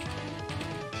going?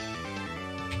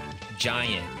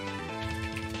 Giant.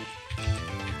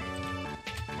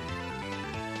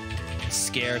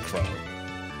 Scarecrow.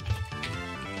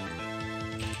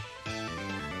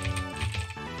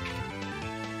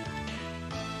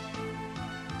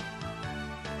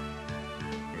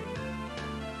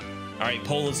 All right,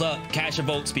 poll is up. Cash your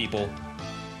votes, people.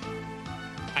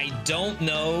 I don't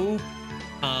know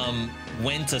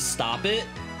when to stop it.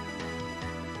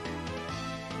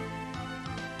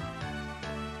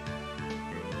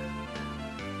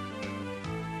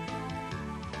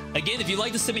 Again, if you'd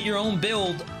like to submit your own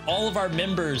build, all of our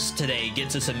members today get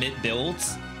to submit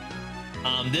builds.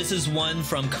 This is one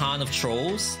from Con of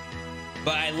Trolls,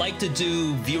 but I like to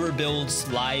do viewer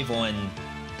builds live on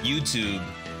YouTube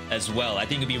as well. I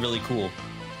think it'd be really cool.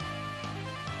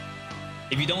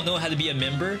 If you don't know how to be a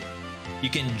member, you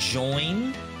can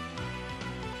join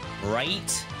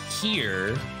right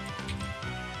here.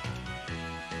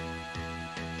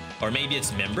 Or maybe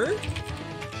it's member?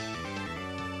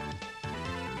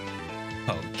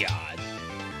 Oh God.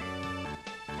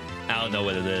 I don't know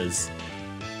what it is.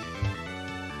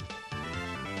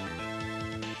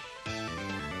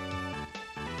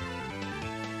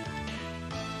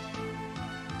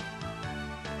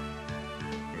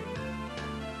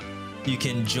 You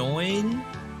can join.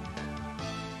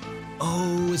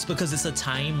 Oh, it's because it's a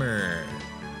timer.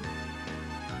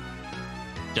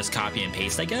 Just copy and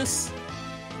paste, I guess.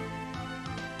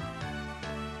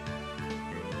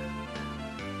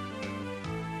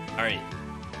 All right.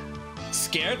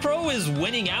 Scarecrow is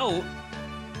winning out.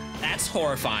 That's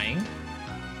horrifying.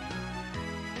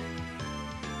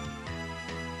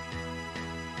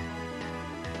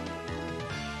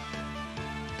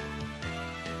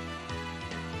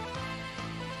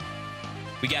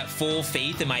 We got full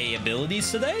faith in my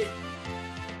abilities today.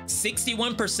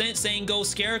 61% saying go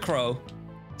Scarecrow.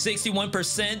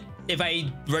 61%, if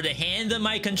I were to hand them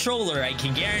my controller, I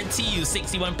can guarantee you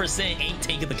 61% ain't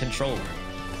taking the controller.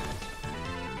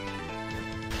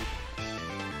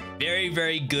 Very,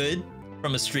 very good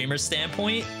from a streamer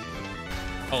standpoint.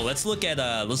 Oh, let's look at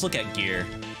gear.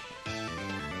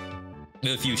 We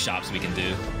have a few shops we can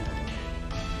do.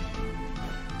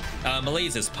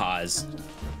 Malaise is paused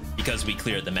because we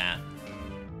cleared the map.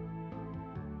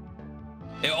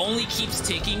 It only keeps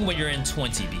ticking when you're in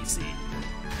 20 BC.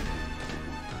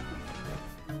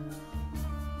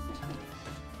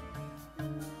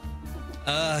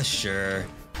 Sure.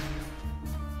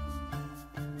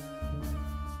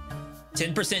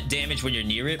 10% damage when you're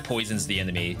near it poisons the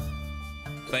enemy,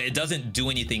 but it doesn't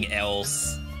do anything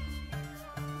else.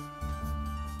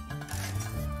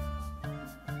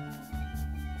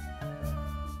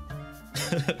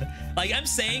 Like, I'm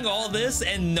saying all this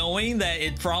and knowing that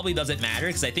it probably doesn't matter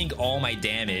because I think all my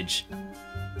damage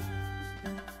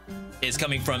is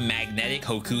coming from magnetic,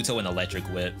 Hokuto, and electric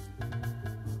whip.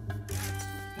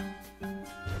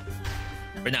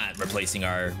 We're not replacing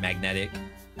our magnetic.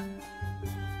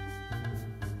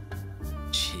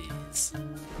 Jeez.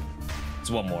 It's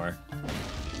one more.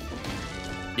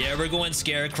 Yeah, we're going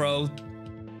Scarecrow.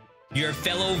 Your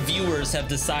fellow viewers have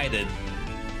decided.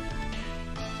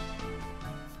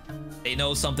 They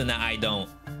know something that I don't.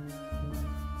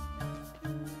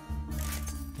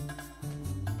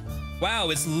 Wow,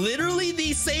 it's literally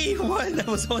the same one that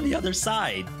was on the other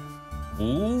side.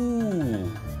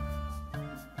 Ooh.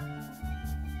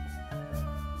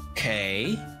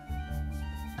 Okay.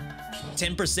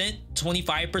 10%,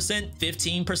 25%,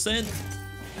 15%,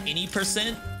 any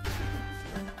percent.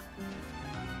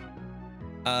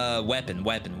 Weapon.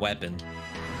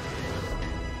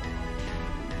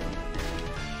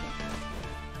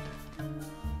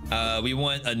 We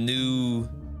want a new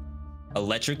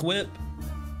electric whip.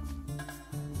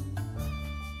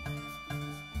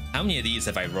 How many of these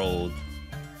have I rolled?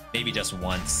 Maybe just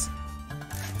once.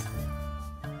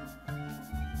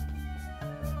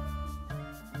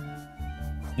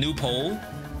 New pole.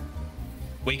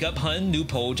 Wake up, hun. New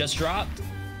pole just dropped.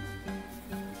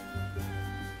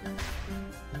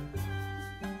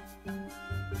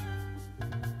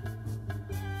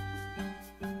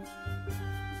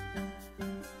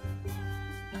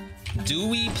 Do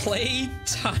we play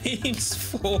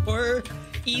 ×4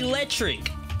 electric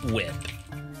whip?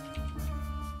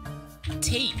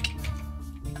 Take.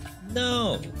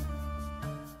 No.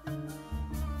 All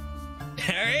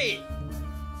right.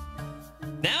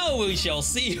 Now we shall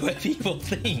see what people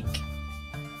think.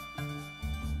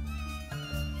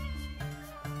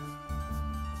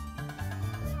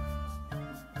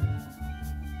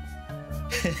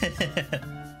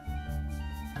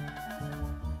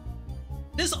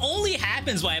 This only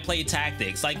happens when I play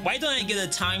tactics. Like, why don't I get a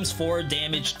 ×4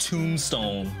 damage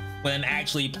tombstone when I'm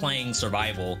actually playing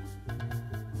survival?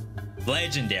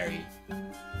 Legendary.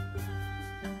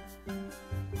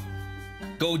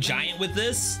 Go giant with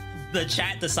this? The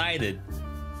chat decided.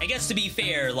 I guess to be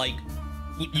fair, like,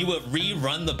 you would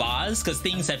rerun the boss because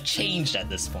things have changed at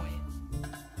this point.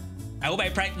 I hope I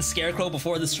practiced Scarecrow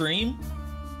before the stream.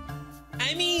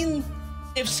 I mean,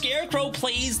 if Scarecrow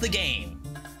plays the game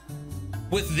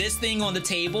with this thing on the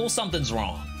table, something's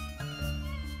wrong.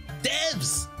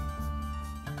 Devs!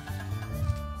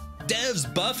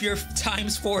 Devs, buff your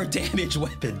 ×4 damage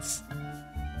weapons.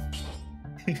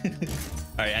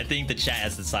 Alright, I think the chat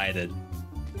has decided.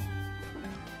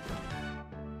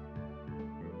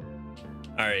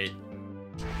 Alright.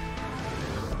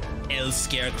 El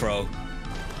Scarecrow.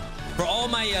 For all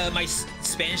my my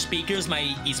Spanish speakers,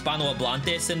 my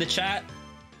Hispanohablantes in the chat,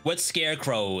 what's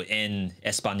Scarecrow in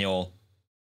Espanol?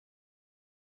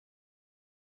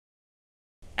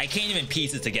 I can't even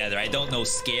piece it together. I don't know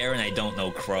scare and I don't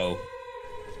know crow.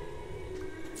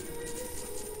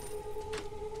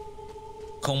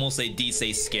 Como se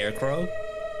dice Scarecrow?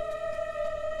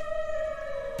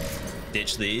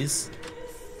 Ditch these.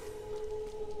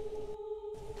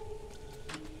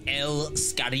 El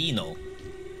Scarino.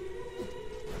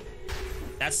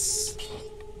 That's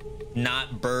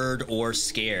not bird or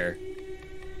scare.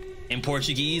 In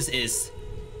Portuguese is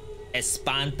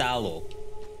espantalo.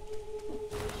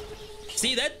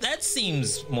 See, that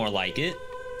seems more like it.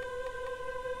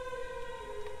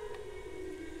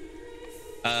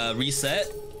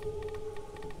 Reset.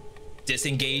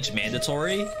 Disengage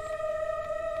mandatory.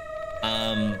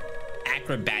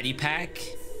 Acrobati pack.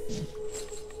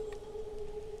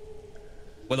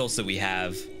 What else do we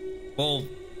have? Well,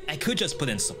 I could just put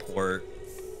in support.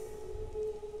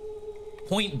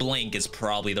 Point blank is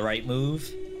probably the right move,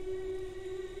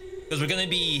 because we're gonna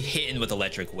be hitting with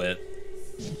electric whip.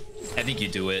 I think you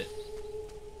do it.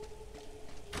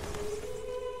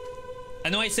 I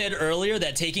know I said earlier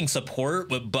that taking support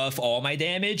would buff all my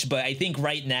damage, but I think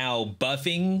right now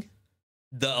buffing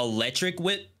the electric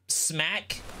whip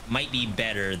smack might be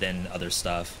better than other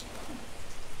stuff.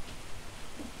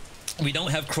 We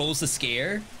don't have crows to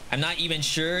scare. I'm not even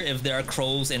sure if there are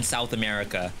crows in South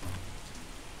America.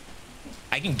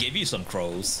 I can give you some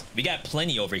crows. We got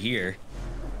plenty over here.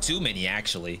 Too many,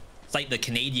 actually. It's like the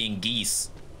Canadian geese.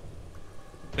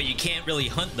 But you can't really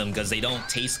hunt them because they don't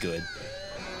taste good.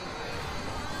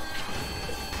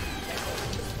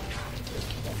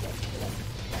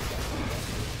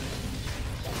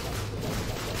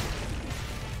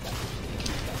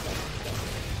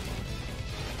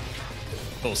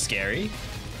 Oh, scary.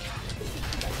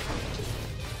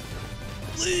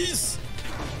 Please.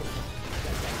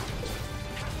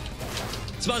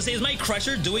 I was about to say, is my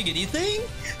crusher doing anything?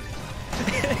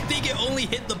 I think it only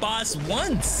hit the boss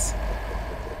once.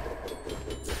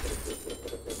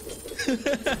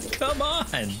 Come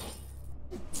on.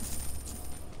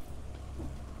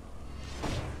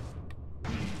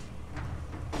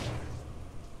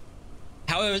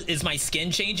 How is my skin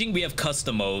changing? We have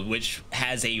custom mode, which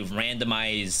has a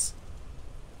randomized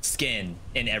skin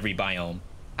in every biome.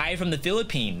 Hi from the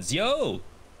Philippines. Yo.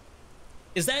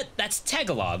 That's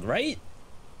Tagalog, right?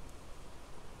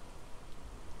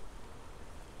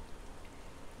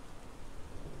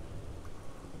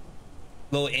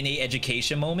 Little NA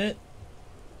education moment.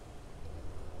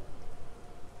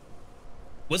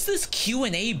 What's this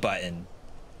Q&A button?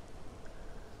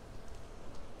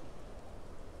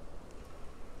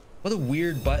 What a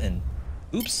weird button.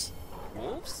 Oops.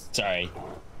 Wolves? Sorry.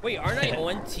 Wait, aren't I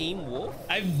on Team Wolf?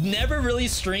 I've never really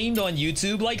streamed on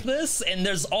YouTube like this, and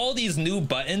there's all these new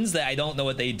buttons that I don't know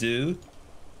what they do.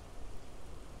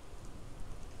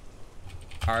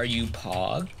 Are you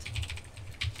pogged?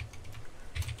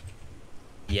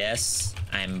 Yes,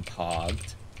 I'm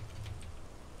pogged.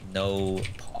 No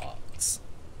pogs.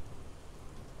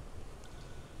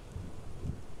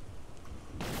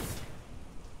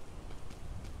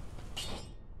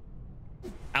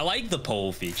 I like the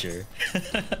poll feature.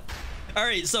 All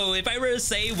right, so if I were to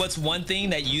say what's one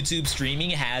thing that YouTube streaming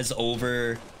has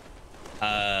over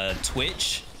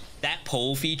Twitch, that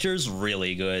poll feature's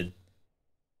really good.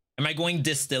 Am I going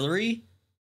distillery?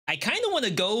 I kind of want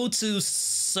to go to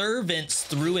servants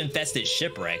through infested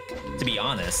shipwreck, to be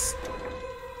honest.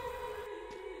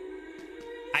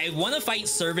 I want to fight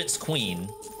servants queen,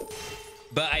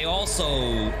 but I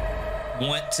also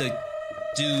want to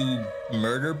do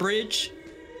murder bridge.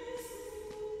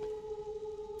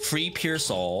 Free pure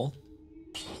soul.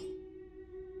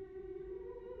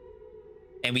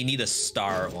 And we need a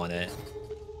star on it.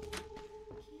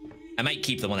 I might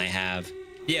keep the one I have.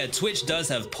 Yeah, Twitch does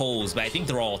have polls, but I think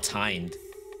they're all timed.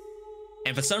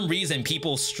 And for some reason,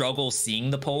 people struggle seeing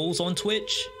the polls on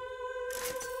Twitch.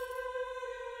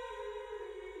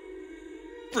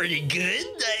 Pretty good,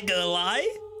 not gonna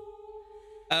lie.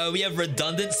 We have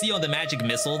redundancy on the magic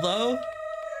missile, though.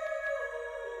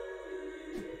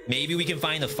 Maybe we can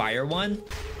find a fire one.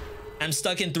 I'm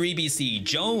stuck in 3BC.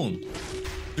 Joan.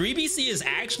 3BC is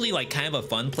actually like kind of a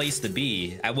fun place to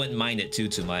be. I wouldn't mind it too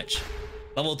much.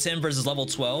 Level 10 versus level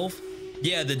 12.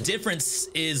 Yeah, the difference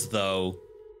is though,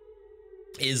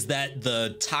 is that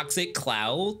the toxic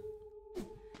cloud.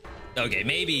 Okay,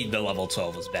 maybe the level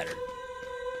 12 was better.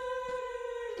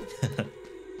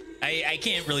 I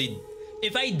can't really,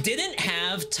 if I didn't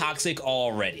have toxic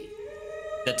already,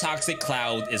 the toxic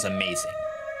cloud is amazing.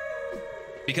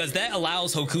 Because that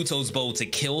allows Hokuto's bow to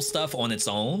kill stuff on its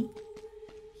own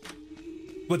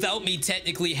without me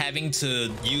technically having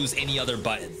to use any other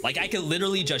button. Like, I could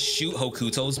literally just shoot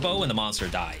Hokuto's bow and the monster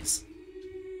dies.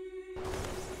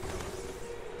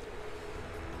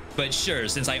 But sure,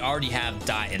 since I already have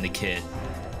Dot in the kit.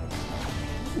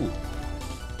 Ooh.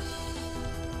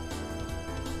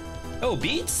 Oh,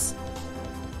 beats?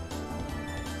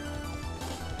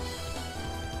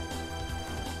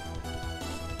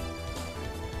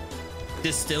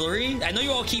 Distillery? I know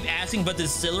you all keep asking, but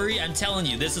distillery, I'm telling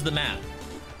you, this is the map.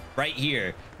 right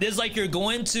here. This is like you're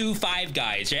going to Five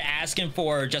Guys, you're asking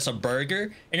for just a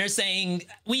burger, and they're saying,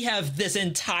 we have this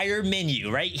entire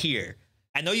menu right here.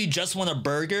 I know you just want a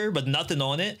burger, but nothing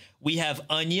on it. We have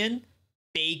onion,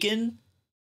 bacon,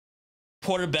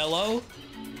 portobello,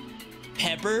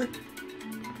 pepper.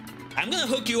 I'm gonna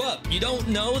hook you up. You don't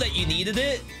know that you needed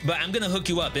it, but I'm gonna hook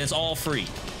you up, and it's all free.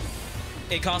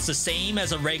 It costs the same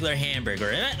as a regular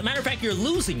hamburger. As a matter of fact, you're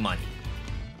losing money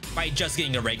by just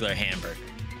getting a regular hamburger.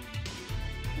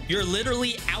 You're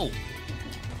literally out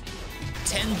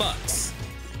 10 bucks.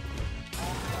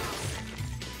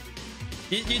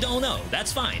 You don't know.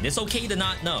 That's fine. It's okay to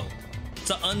not know. It's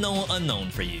an unknown unknown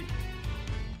for you.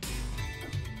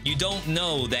 You don't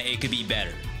know that it could be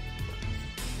better.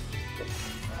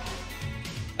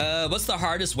 What's the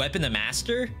hardest weapon to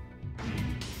master?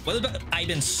 What about I've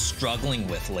been struggling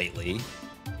with lately?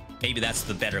 Maybe that's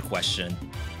the better question.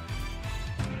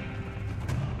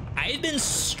 I've been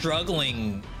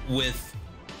struggling with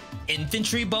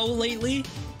infantry bow lately.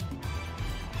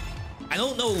 I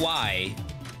don't know why,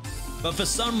 but for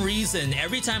some reason,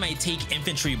 every time I take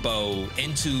infantry bow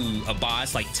into a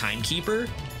boss like Timekeeper,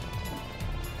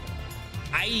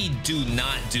 I do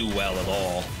not do well at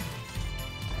all.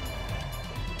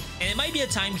 And it might be a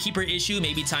Timekeeper issue.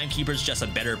 Maybe Timekeeper's just a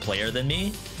better player than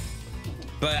me.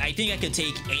 But I think I could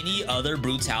take any other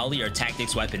brutality or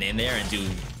tactics weapon in there and do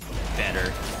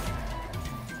better.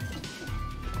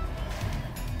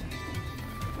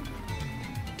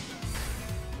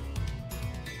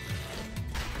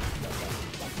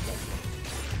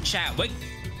 Chat, what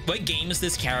game is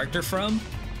this character from?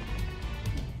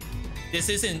 This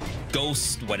isn't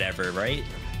Ghost whatever, right?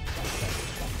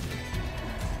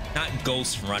 Not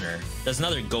Ghost Runner. There's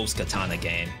another Ghost Katana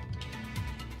game.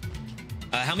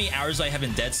 How many hours do I have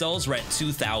in Dead Cells? We're at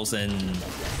 2,000.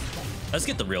 Let's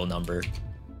get the real number.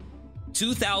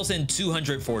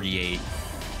 2,248.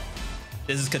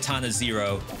 This is Katana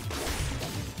Zero.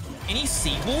 Any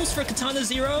sequels for Katana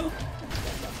Zero?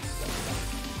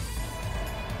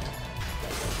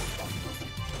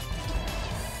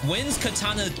 When's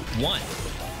Katana 1?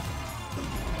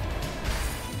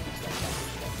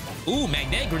 Ooh,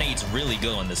 Magnetic Grenade's really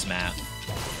good on this map.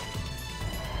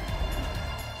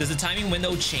 Does the timing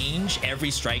window change every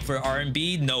strike for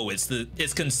R&B? No,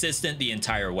 it's consistent the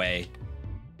entire way.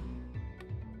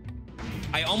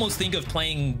 I almost think of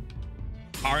playing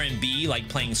R&B like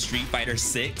playing Street Fighter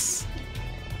 6.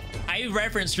 I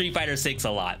reference Street Fighter 6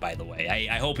 a lot, by the way.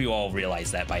 I hope you all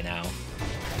realize that by now.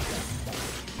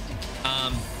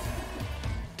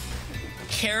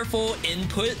 Careful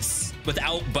inputs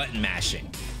without button mashing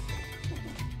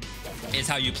is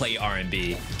how you play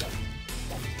R&B.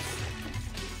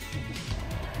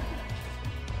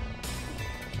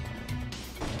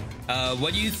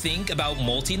 What do you think about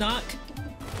multi-knock?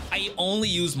 I only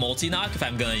use multi-knock if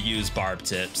I'm gonna use barb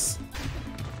tips.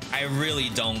 I really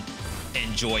don't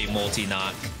enjoy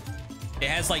multi-knock. It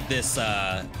has like this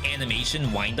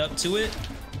animation wind up to it.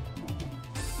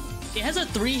 It has a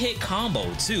 3-hit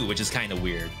combo too, which is kind of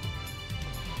weird.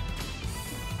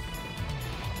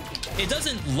 It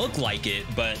doesn't look like it,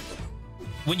 but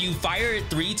when you fire it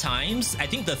 3 times, I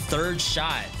think the 3rd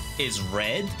shot is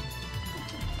red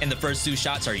and the first 2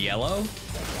 shots are yellow.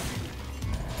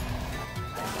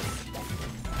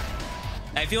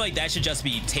 I feel like that should just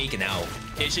be taken out.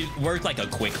 It should work like a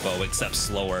quick bow, except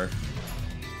slower.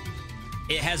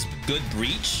 It has good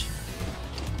breach.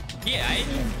 Yeah,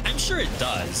 I'm sure it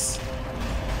does.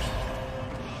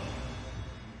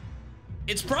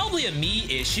 It's probably a me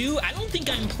issue. I don't think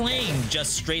I'm playing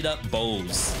just straight up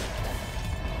bows.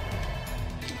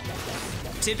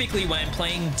 Typically when I'm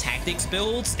playing tactics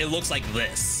builds, it looks like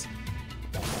this.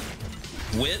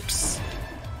 Whips,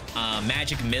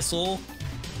 magic missile.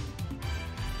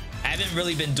 I haven't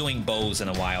really been doing bows in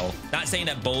a while. Not saying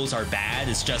that bows are bad,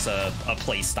 it's just a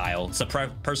play style. It's a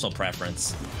personal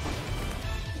preference.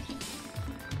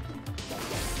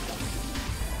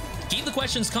 Keep the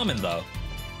questions coming though.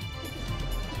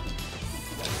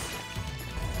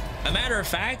 A matter of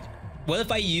fact, what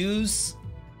if I use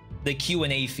the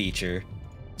Q&A feature?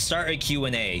 Start a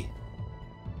Q&A.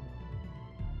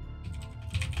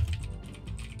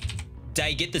 Did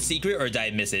I get the secret or did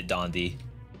I miss it, Dondi?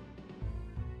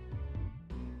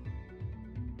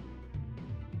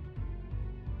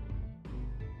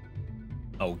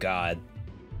 Oh God.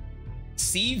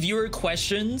 See viewer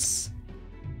questions?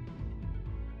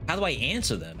 How do I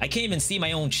answer them? I can't even see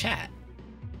my own chat.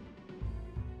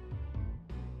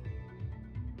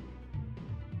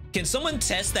 Can someone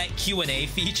test that Q&A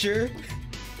feature?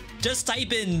 Just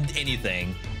type in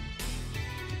anything.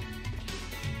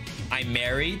 I'm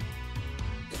married.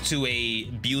 to a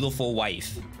beautiful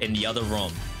wife in the other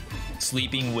room,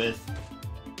 sleeping with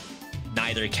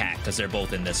neither cat because they're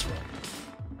both in this room.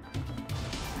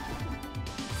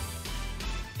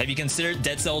 Have you considered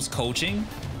Dead Cells coaching?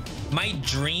 My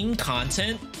dream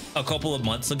content a couple of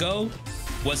months ago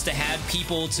was to have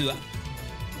people to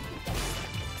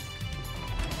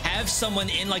have someone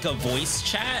in like a voice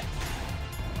chat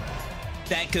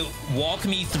that could walk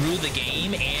me through the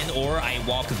game and or I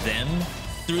walk them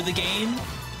through the game.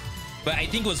 But I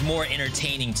think it was more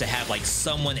entertaining to have like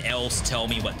someone else tell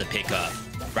me what to pick up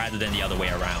rather than the other way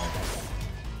around.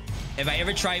 If I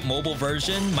ever tried mobile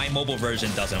version, my mobile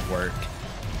version doesn't work.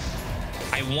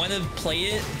 I want to play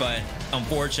it, but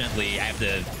unfortunately I have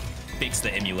to fix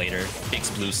the emulator, fix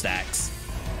BlueStacks.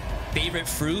 Favorite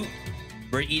fruit?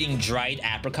 We're eating dried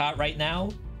apricot right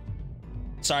now.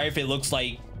 Sorry if it looks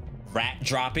like rat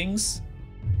droppings,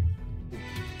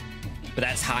 but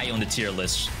that's high on the tier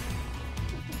list.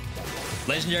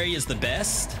 Legendary is the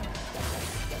best.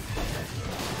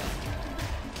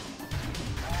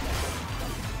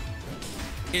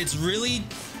 It's really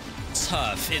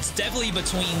tough. It's definitely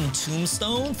between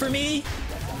Tombstone for me.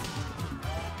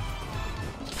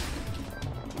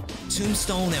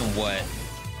 Tombstone and what?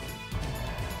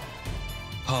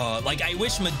 Like I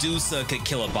wish Medusa could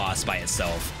kill a boss by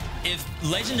itself. If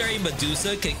Legendary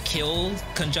Medusa could kill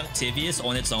Conjunctivius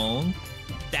on its own,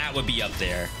 that would be up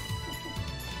there.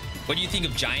 What do you think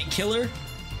of Giant Killer?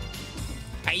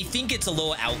 I think it's a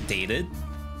little outdated.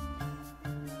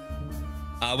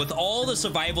 With all the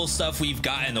survival stuff we've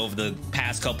gotten over the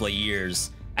past couple of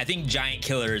years, I think Giant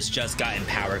Killer has just gotten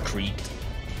power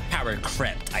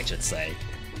crept, I should say.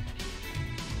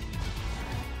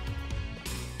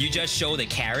 You just show the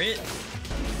carrot.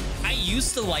 I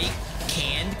used to like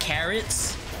canned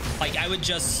carrots. Like I would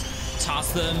just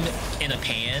toss them in a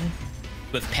pan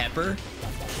with pepper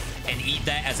and eat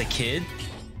that as a kid.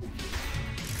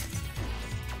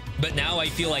 But now I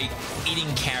feel like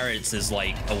eating carrots is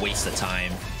like a waste of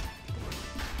time.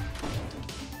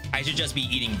 I should just be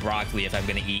eating broccoli if I'm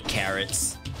gonna eat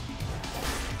carrots.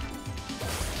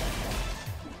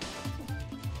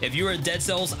 If you were a Dead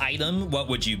Cells item, what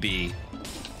would you be?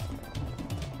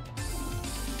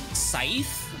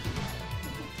 Scythe?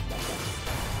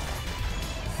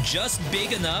 Just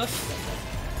big enough,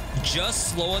 just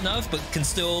slow enough, but can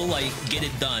still like get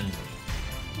it done.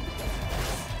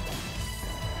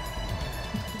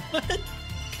 What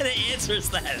kind of answer is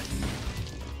that?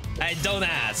 I don't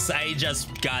ask. I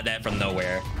just got that from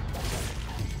nowhere.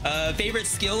 Favorite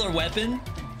skill or weapon?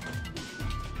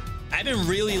 I've been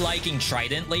really liking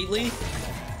Trident lately.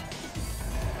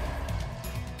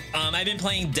 I've been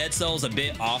playing Dead Cells a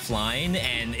bit offline,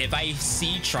 and if I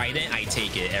see Trident, I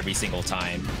take it every single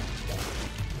time.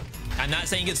 I'm not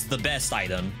saying it's the best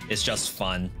item, it's just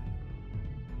fun.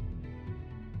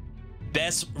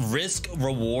 Best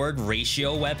risk-reward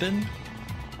ratio weapon?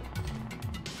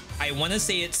 I want to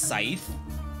say it's Scythe,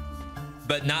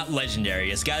 but not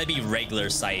Legendary. It's got to be regular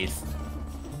Scythe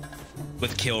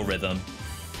with kill rhythm.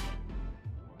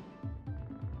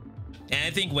 And I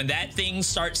think when that thing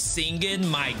starts singing,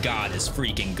 my god, it's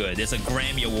freaking good. It's a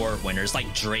Grammy Award winner. It's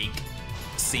like Drake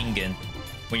singing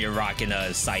when you're rocking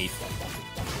a Scythe.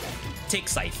 Tick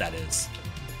Scythe, that is.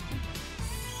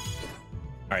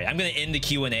 All right, I'm gonna end the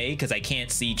Q&A because I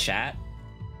can't see chat.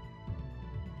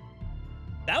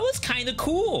 That was kind of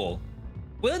cool.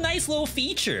 What a nice little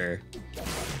feature.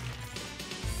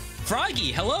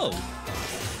 Froggy, hello.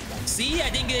 See, I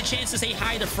didn't get a chance to say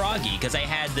hi to Froggy because I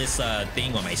had this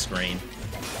thing on my screen.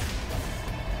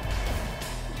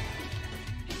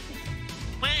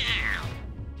 Wow.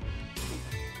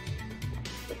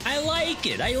 I like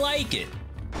it. I like it.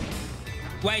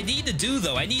 What I need to do,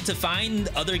 though, I need to find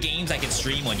other games I can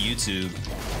stream on YouTube.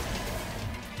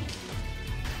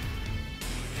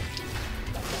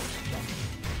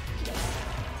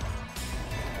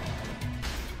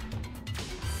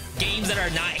 Games that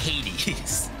are not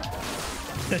Hades.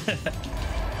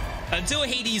 Until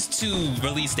Hades 2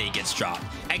 release date gets dropped.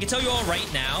 I can tell you all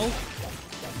right now,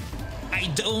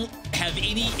 I don't have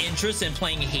any interest in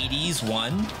playing Hades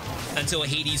 1 until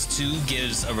Hades 2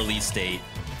 gives a release date.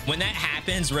 When that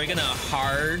happens, we're gonna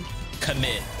hard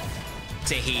commit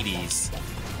to Hades.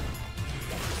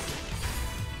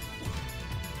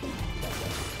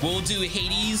 We'll do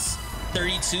Hades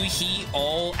 32 Heat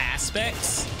all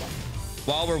aspects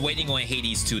while we're waiting on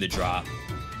Hades 2 to drop.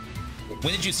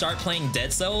 When did you start playing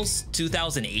Dead Cells?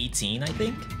 2018, I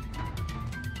think.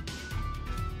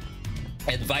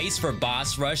 Advice for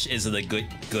boss rush is a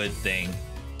good thing.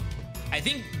 I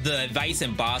think the advice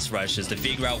in boss rush is to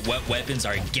figure out what weapons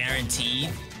are guaranteed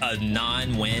a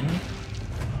non-win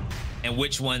and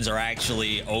which ones are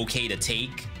actually okay to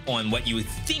take on what you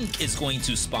think is going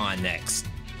to spawn next.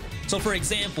 So for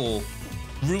example,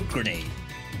 root grenade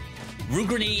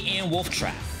and wolf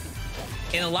trap.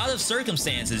 In a lot of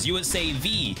circumstances, you would say,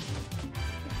 V,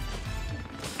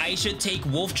 I should take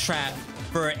wolf trap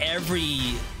for every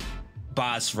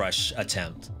boss rush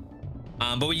attempt.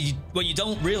 But what you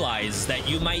don't realize is that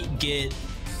you might get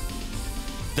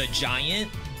the giant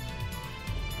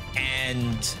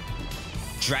and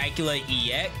Dracula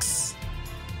EX,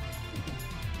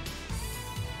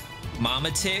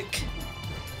 Mama Tick.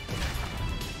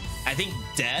 I think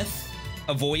Death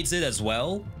avoids it as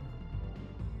well.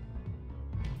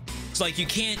 So like you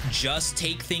can't just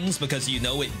take things because you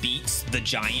know it beats the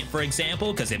giant, for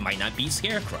example, because it might not beat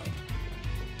Scarecrow.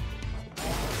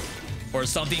 Or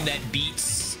something that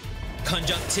beats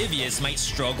Conjunctivius might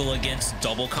struggle against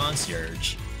double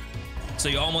Concierge. So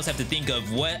you almost have to think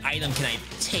of what item can I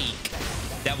take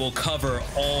that will cover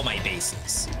all my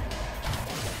bases.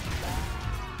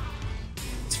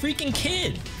 It's freaking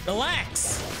kid,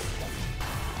 relax.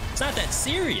 It's not that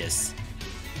serious.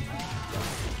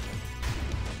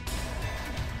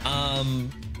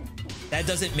 That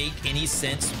doesn't make any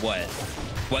sense.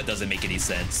 What doesn't make any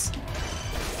sense?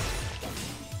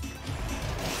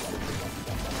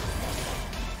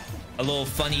 A little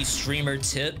funny streamer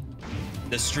tip.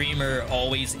 The streamer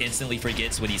always instantly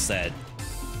forgets what he said.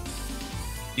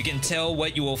 You can tell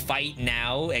what you will fight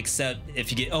now, except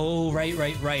if you get, oh, right.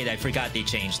 I forgot they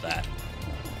changed that.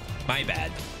 My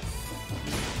bad.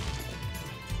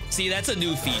 See, that's a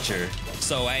new feature.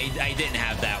 So I didn't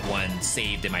have that one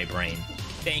saved in my brain.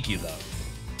 Thank you, though.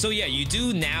 So yeah, you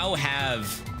do now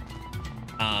have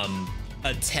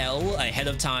a tell ahead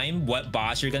of time what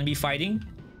boss you're going to be fighting.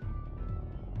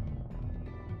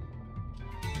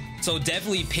 So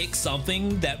definitely pick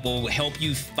something that will help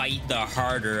you fight the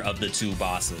harder of the two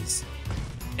bosses.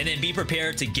 And then be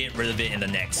prepared to get rid of it in the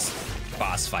next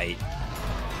boss fight.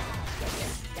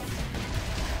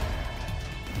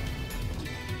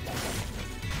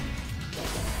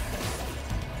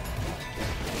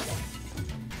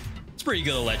 It's pretty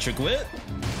good electric whip.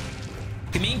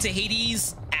 Committing to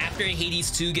Hades after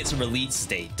Hades 2 gets a release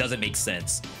state doesn't make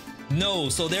sense. No,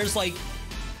 so there's like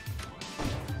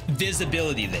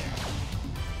visibility there.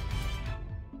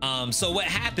 So what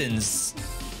happens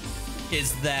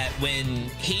is that when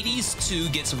Hades 2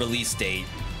 gets a release date,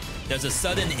 there's a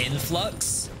sudden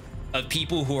influx of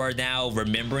people who are now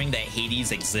remembering that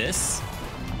Hades exists.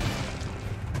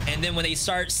 And then when they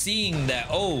start seeing that,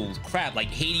 oh crap, like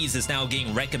Hades is now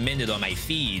getting recommended on my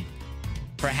feed,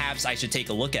 perhaps I should take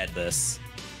a look at this.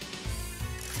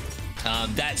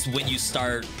 That's when you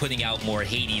start putting out more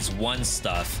Hades 1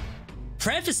 stuff,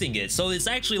 prefacing it. So it's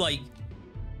actually like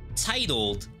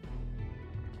titled,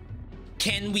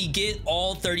 can we get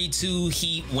all 32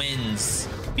 heat wins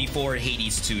before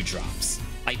Hades 2 drops?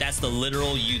 Like that's the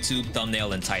literal YouTube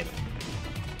thumbnail and title.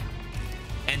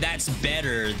 And that's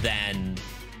better than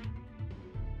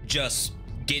just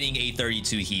getting a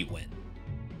 32 heat win.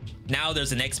 Now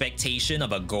there's an expectation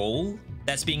of a goal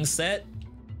that's being set,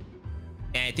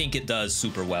 and I think it does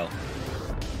super well.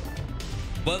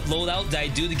 What loadout did I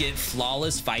do to get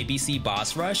flawless 5BC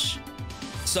boss rush?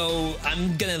 So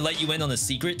I'm gonna let you in on a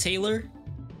secret, Taylor.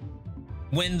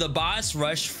 When the boss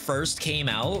rush first came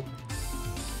out,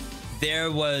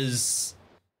 there was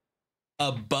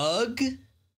a bug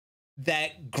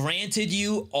that granted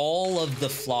you all of the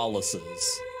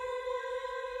flawlesses.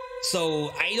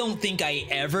 So I don't think I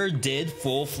ever did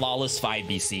full flawless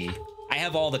 5BC. I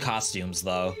have all the costumes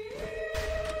though.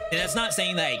 And that's not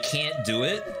saying that I can't do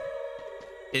it.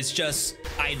 It's just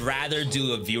I'd rather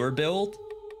do a viewer build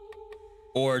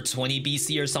or 20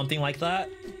 BC or something like that.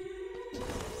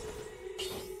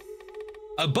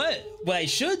 But what I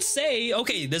should say,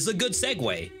 okay, this is a good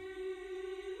segue.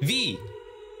 V,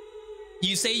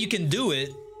 you say you can do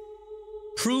it.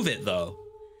 Prove it though.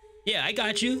 Yeah, I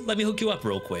got you. Let me hook you up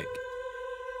real quick.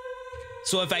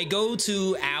 So if I go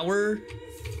to our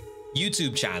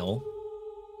YouTube channel,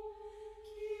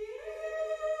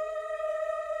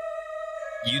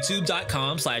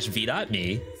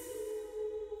 youtube.com/Veedotme,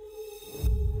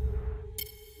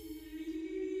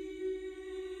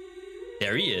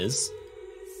 there he is.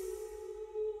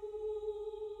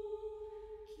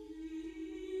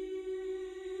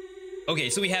 Okay,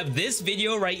 so we have this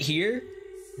video right here.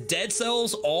 Dead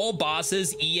Cells, all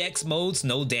bosses, EX modes,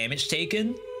 no damage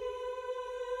taken.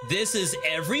 This is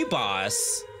every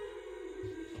boss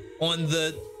on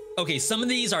the... Okay, some of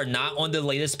these are not on the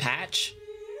latest patch,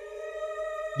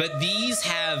 but these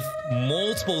have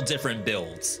multiple different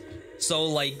builds. So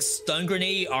like Stun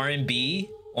Grenade R&B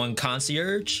on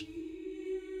Concierge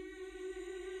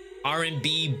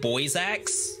R&B Boys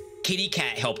Axe. Kitty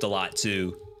Cat helped a lot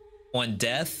too. On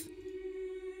Death.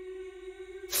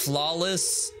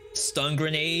 Flawless Stun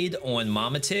Grenade on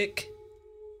Mamatic.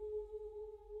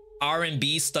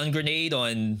 R&B Stun Grenade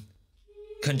on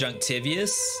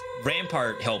Conjunctivius.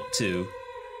 Rampart helped too.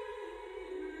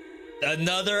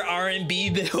 Another R&B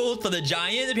build for the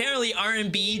Giant. Apparently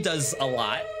R&B does a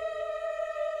lot.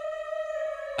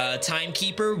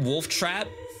 Timekeeper, Wolf Trap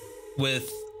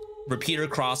with Repeater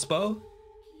Crossbow.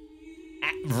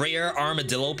 Rare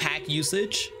Armadillo Pack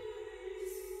usage.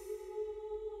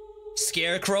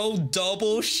 Scarecrow,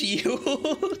 Double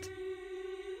Shield.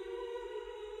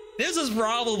 This is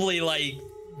probably like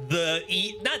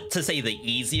not to say the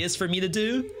easiest for me to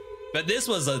do, but this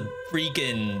was a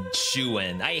freaking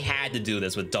shoo-in. I had to do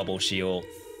this with Double Shield.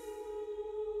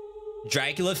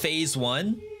 Dracula Phase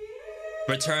 1.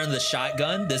 Return the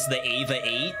Shotgun. This is the Ava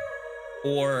 8.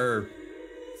 Or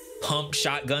Pump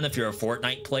Shotgun if you're a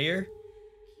Fortnite player.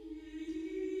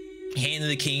 Hand of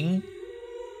the King.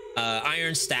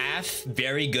 Iron Staff.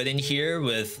 Very good in here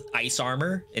with Ice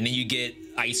Armor. And then you get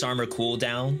Ice Armor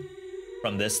cooldown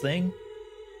from this thing.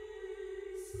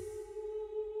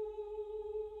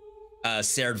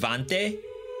 Cervante.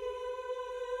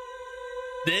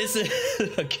 This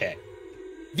is okay.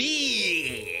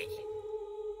 V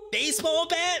baseball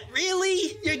bat?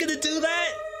 Really? You're gonna do that?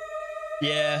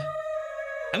 Yeah.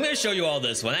 I'm gonna show you all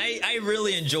this one. I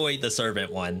really enjoyed the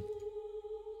Servant one.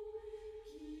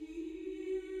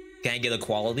 Can I get a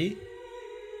quality?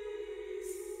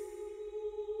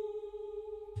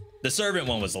 The Servant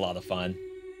one was a lot of fun.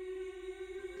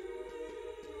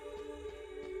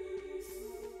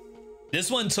 This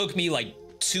one took me like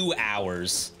 2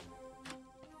 hours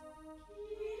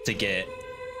to get.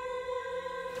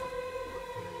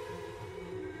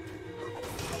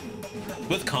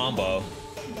 With combo.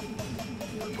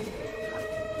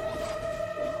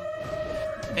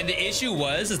 And the issue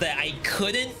is that I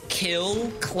couldn't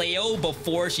kill Cleo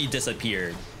before she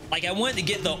disappeared. Like I wanted to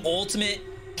get the ultimate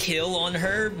kill on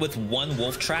her with one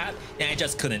wolf trap, and I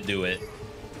just couldn't do it.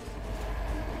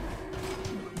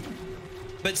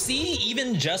 But see,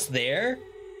 even just there,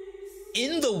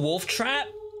 in the wolf trap,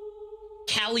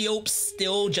 Calliope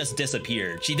still just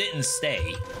disappeared. She didn't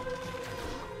stay.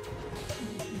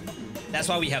 That's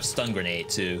why we have Stun Grenade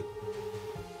too.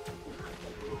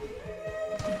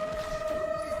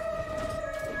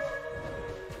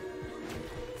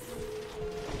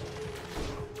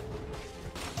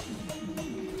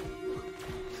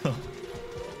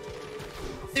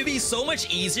 It'd be so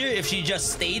much easier if she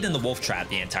just stayed in the wolf trap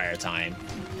the entire time.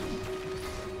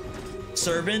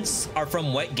 Servants are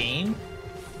from what game?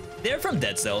 They're from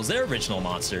Dead Cells. They're original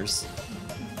monsters.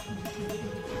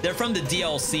 They're from the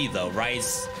DLC though,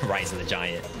 Rise of the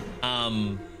Giant.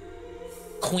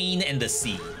 Queen and the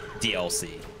Sea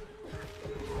DLC.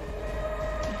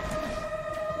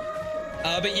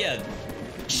 But yeah,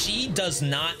 she does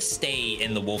not stay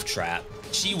in the wolf trap.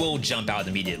 She will jump out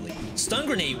immediately. Stun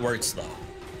Grenade works though.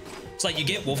 It's like you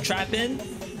get wolf trap in.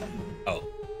 Oh,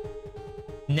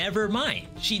 never mind.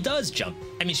 She does jump.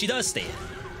 I mean, she does stay in.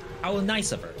 How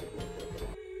nice of her.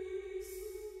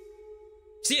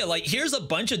 So yeah, like here's a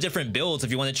bunch of different builds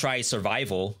if you want to try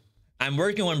survival. I'm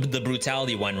working on the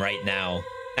brutality one right now.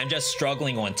 I'm just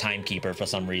struggling on Timekeeper for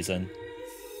some reason.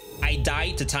 I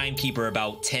died to Timekeeper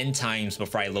about 10 times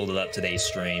before I loaded up today's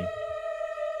stream.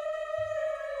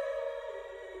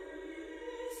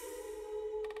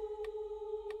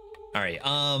 All right,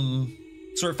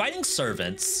 so we're fighting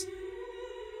servants.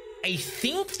 I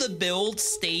think the build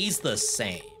stays the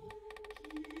same.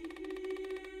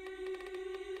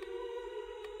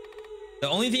 The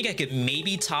only thing I could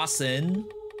maybe toss in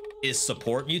is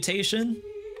support mutation,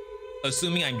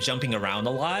 assuming I'm jumping around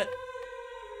a lot.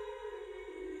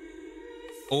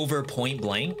 Over point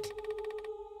blank.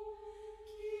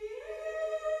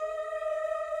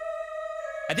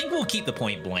 I think we'll keep the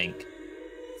point blank.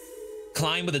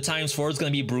 Climb with the ×4 is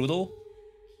going to be brutal.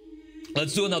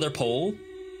 Let's do another poll.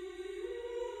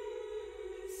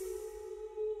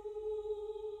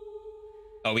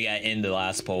 Oh, we got to end the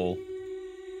last poll.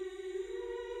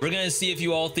 We're going to see if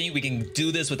you all think we can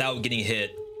do this without getting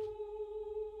hit.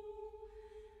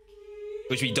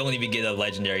 Which we don't even get a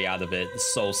legendary out of it.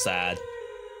 It's so sad.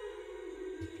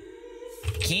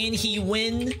 Can he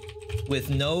win with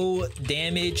no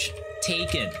damage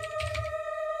taken?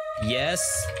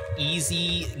 Yes,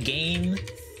 easy game.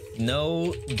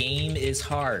 No game is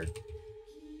hard.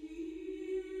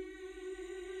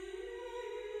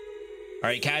 All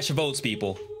right, cast your votes,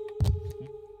 people.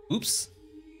 Oops.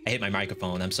 I hit my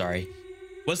microphone, I'm sorry.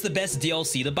 What's the best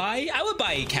DLC to buy? I would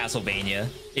buy Castlevania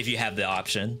if you have the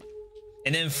option.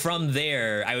 And then from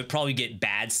there, I would probably get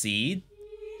bad seed.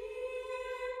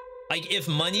 Like, if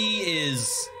money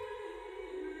is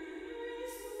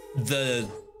the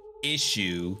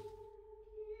issue,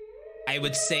 I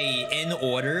would say in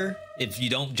order, if you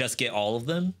don't just get all of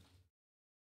them.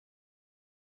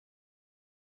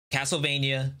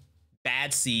 Castlevania,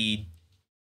 Bad Seed,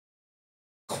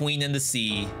 Queen in the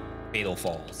Sea, Fatal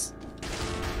Falls.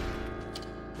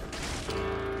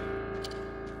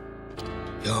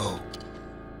 Yo,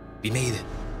 we made it.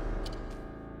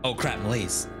 Oh crap,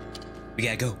 Malaise. We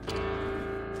gotta go.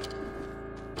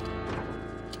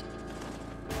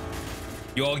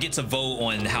 You all get to vote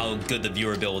on how good the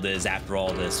viewer build is after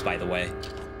all this, by the way.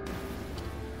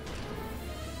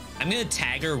 I'm gonna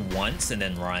tag her once and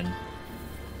then run.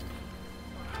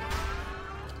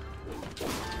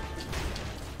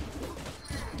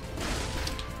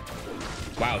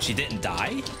 Wow, she didn't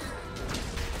die?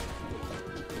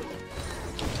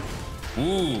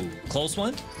 Ooh, close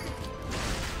one.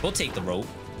 We'll take the rope.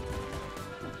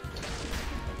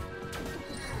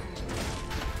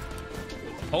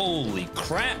 Holy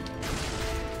crap.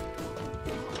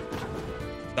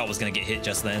 Thought I was gonna get hit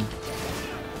just then.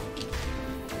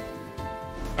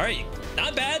 All right,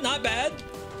 not bad, not bad.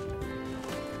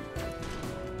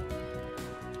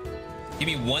 Give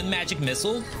me one magic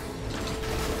missile.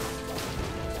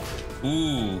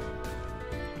 Ooh.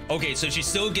 Okay, so she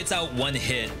still gets out one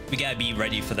hit. We gotta be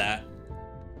ready for that.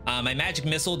 My magic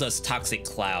missile does toxic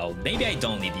cloud. Maybe I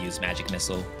don't need to use magic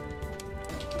missile.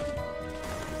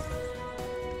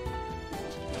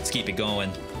 Let's keep it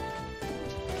going.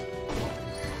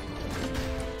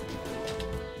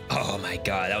 Oh my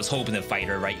god, I was hoping to fight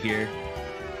her right here.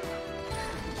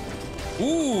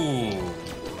 Ooh.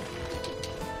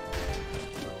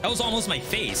 That was almost my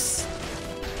face.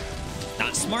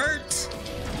 Not smart.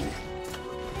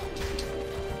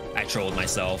 I trolled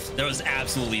myself. There was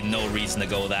absolutely no reason to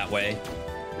go that way.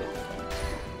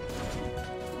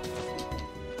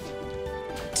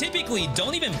 Typically,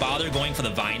 don't even bother going for the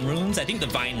vine runes. I think the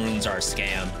vine runes are a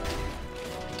scam.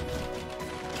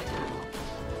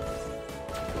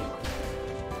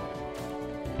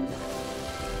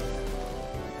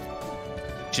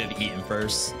 Should have eaten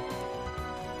first.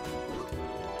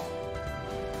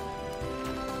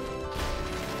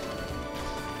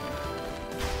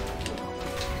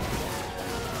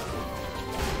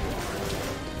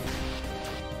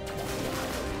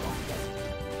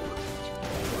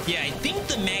 Yeah, I think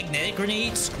the magnetic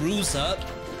grenade screws up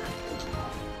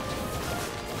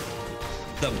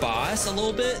the boss a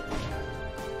little bit.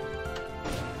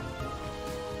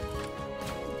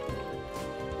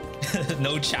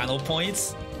 No channel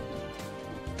points.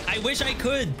 I wish I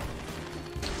could.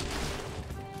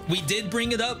 We did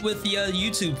bring it up with the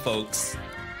YouTube folks.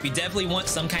 We definitely want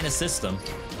some kind of system.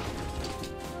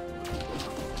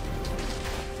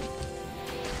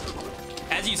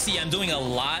 As you see, I'm doing a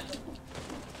lot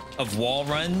of wall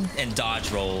run and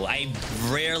dodge roll. I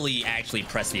rarely actually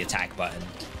press the attack button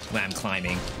when I'm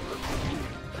climbing.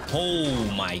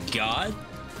 Oh my god.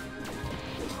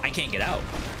 I can't get out.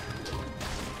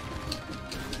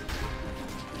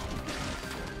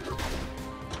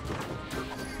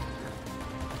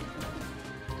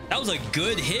 That was a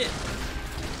good hit.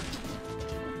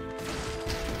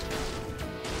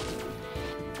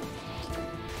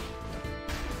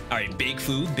 All right, big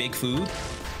food, big food.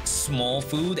 Small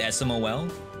food,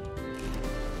 SMOL.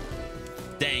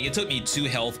 Dang, it took me 2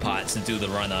 health pots to do the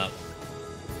run up.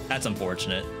 That's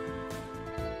unfortunate.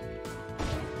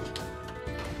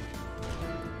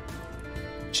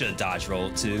 Should have dodge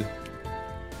rolled too.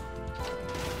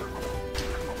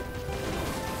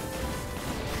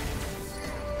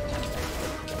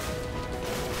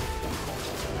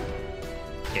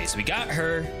 Okay, so we got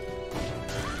her.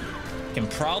 Can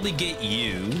probably get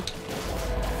you.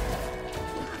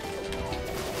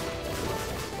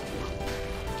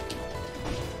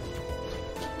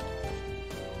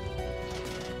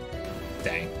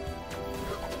 Dang.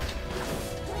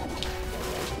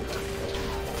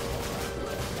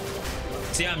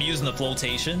 See how I'm using the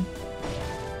flotation?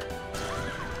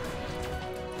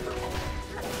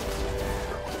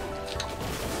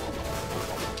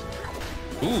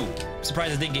 Ooh,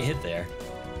 surprised I didn't get hit there.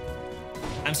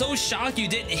 I'm so shocked you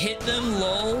didn't hit them,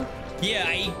 lol. Yeah,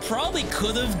 I probably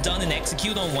could have done an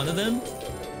execute on one of them,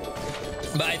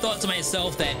 but I thought to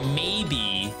myself that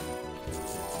maybe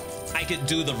I could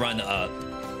do the run up.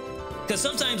 Because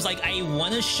sometimes, like, I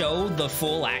want to show the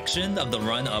full action of the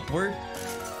run upward,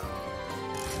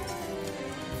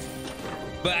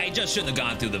 but I just shouldn't have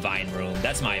gone through the vine room.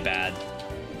 That's my bad.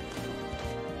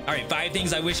 All right, 5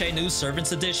 things I wish I knew,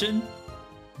 Servants Edition.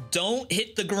 Don't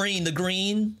hit the green. The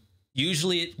green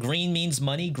Usually green means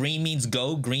money, green means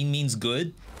go, green means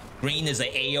good. Green is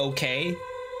a A-okay.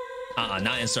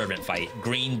 Not in servant fight.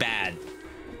 Green bad.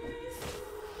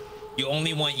 You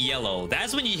only want yellow.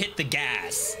 That's when you hit the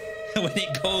gas. When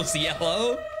it goes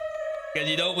yellow. Because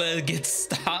you don't want to get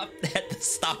stopped at the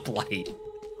stoplight.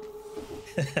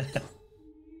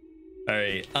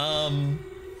 Alright,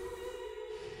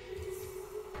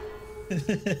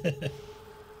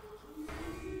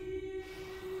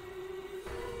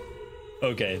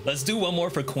 okay, let's do one more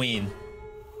for Queen.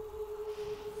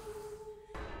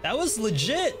 That was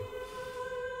legit.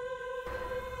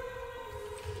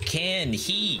 Can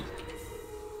he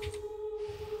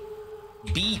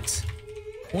beat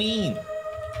Queen?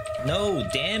 No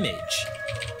damage.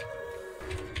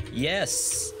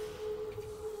 Yes.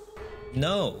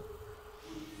 No.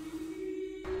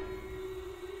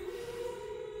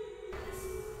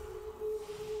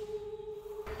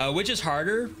 Which is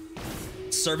harder?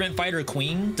 Servant fight or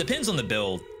Queen? Depends on the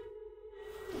build.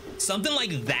 Something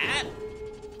like that,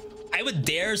 I would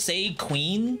dare say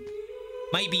Queen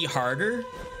might be harder.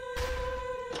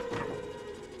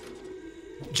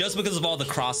 Just because of all the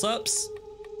cross-ups.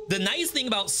 The nice thing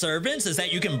about servants is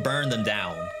that you can burn them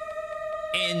down.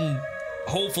 In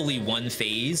hopefully one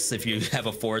phase if you have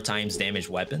a 4 times damage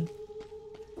weapon.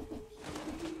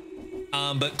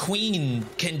 But Queen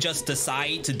can just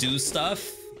decide to do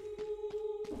stuff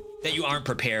that you aren't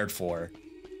prepared for.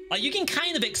 Like, you can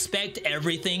kind of expect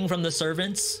everything from the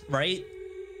servants, right?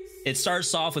 It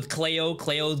starts off with Cleo.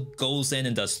 Cleo goes in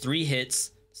and does 3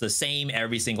 hits. It's the same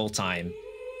every single time.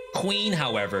 Queen,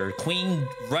 however, Queen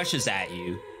rushes at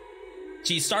you.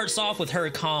 She starts off with her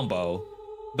combo,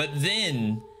 but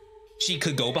then she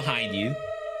could go behind you.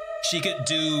 She could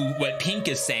do what Pink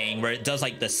is saying, where it does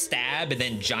like the stab and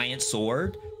then giant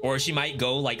sword. Or she might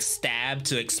go like stab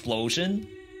to explosion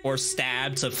or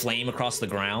stab to flame across the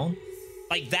ground.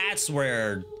 Like, that's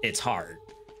where it's hard.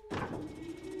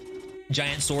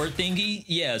 Giant sword thingy?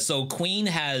 Yeah, so Queen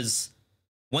has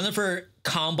one of her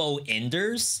combo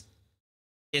enders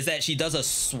is that she does a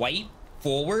swipe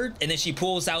forward and then she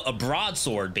pulls out a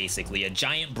broadsword, basically a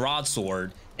giant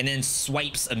broadsword, and then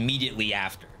swipes immediately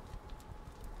after.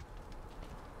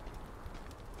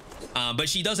 But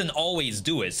she doesn't always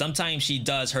do it. Sometimes she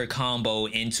does her combo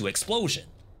into explosion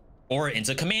or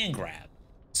into command grab.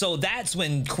 So that's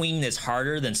when Queen is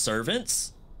harder than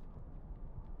servants.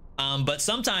 But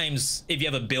sometimes if you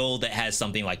have a build that has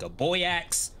something like a boy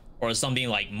axe or something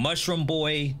like mushroom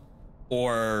boy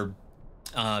or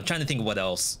trying to think of what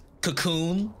else,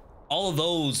 cocoon, all of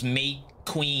those make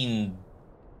Queen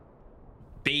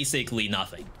basically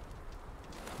nothing.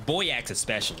 Boy axe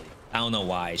especially. I don't know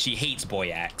why. She hates boy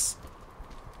axe.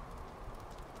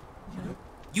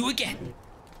 You again.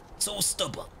 So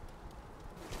stubborn.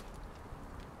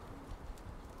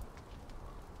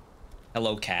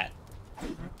 Hello, cat.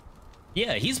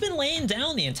 Yeah, he's been laying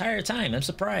down the entire time. I'm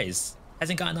surprised.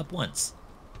 Hasn't gotten up once.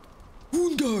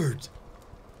 Woundguard.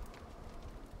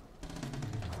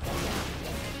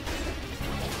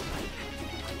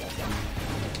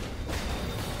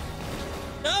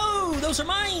 No, those are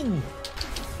mine.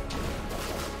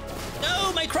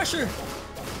 No, my crusher.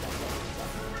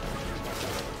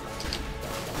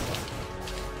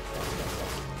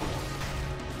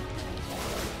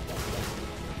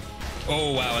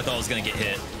 Oh wow, I thought I was gonna get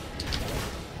hit.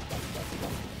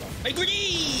 My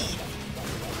grenade!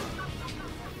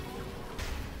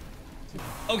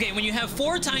 Okay, when you have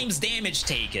 4 times damage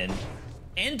taken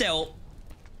and dealt,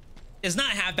 it's not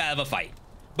half bad of a fight.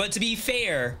 But to be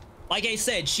fair, like I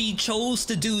said, she chose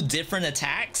to do different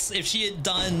attacks. If she had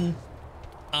done,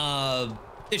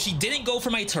 if she didn't go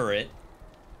for my turret,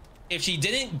 if she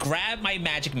didn't grab my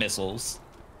magic missiles,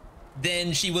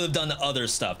 then she would have done other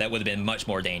stuff that would have been much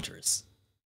more dangerous.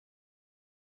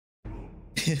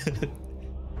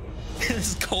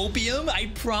 This copium,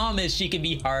 I promise she can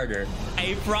be harder.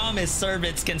 I promise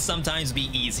servants can sometimes be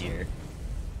easier.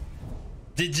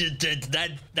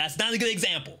 That's not a good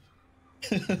example.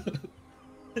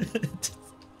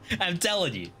 I'm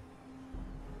telling you.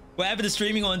 What happened to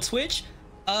streaming on Twitch?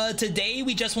 Today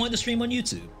we just wanted to stream on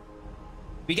YouTube.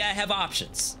 We gotta have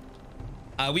options.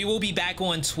 We will be back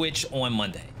on Twitch on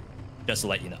Monday, just to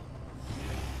let you know.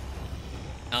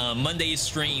 Monday's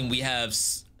stream, we have,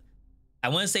 I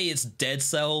want to say it's Dead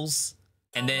Cells,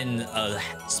 and then a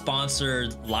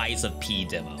sponsored Lies of P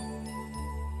demo.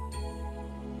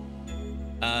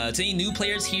 To any new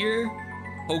players here,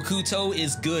 Hokuto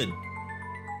is good.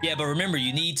 Yeah, but remember,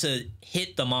 you need to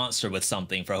hit the monster with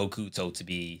something for Hokuto to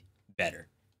be better.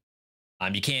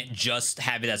 You can't just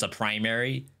have it as a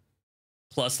primary,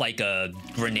 plus like a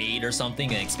grenade or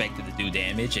something and expect it to do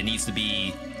damage. It needs to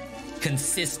be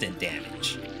consistent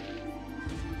damage.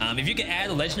 If you could add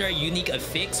a legendary unique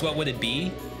affix, what would it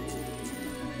be?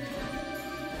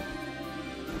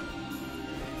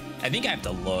 I think I have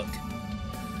to look.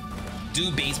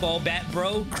 Do baseball bat,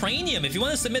 bro. Cranium, if you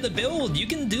want to submit a build, you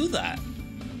can do that.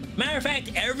 Matter of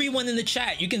fact, everyone in the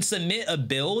chat, you can submit a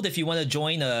build if you want to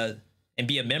join and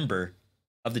be a member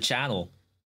of the channel.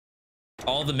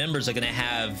 All the members are gonna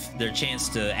have their chance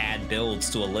to add builds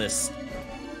to a list.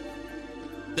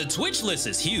 The Twitch list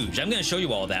is huge. I'm gonna show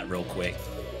you all that real quick.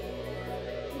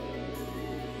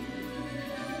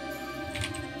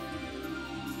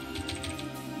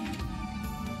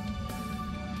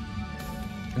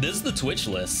 This is the Twitch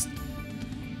list.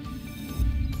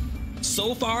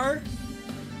 So far,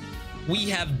 we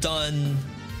have done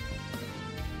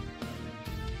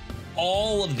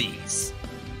all of these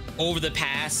over the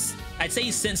past, I'd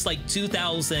say since like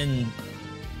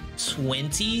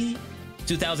 2020,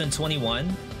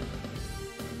 2021.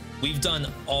 We've done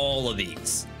all of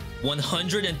these.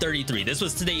 133. This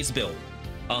was today's build.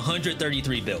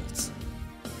 133 builds.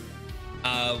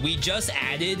 We just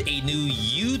added a new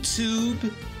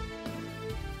YouTube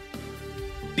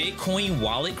Bitcoin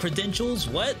wallet credentials.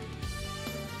 What?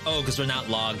 Oh, because we're not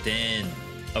logged in.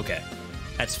 Okay,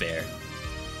 that's fair.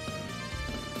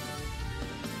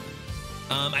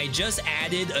 I just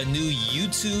added a new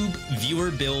YouTube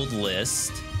viewer build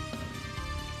list,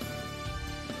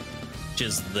 which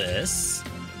is this,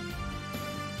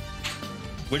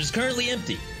 which is currently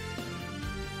empty.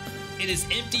 It is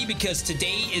empty because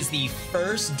today is the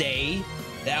first day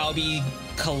that I'll be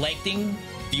collecting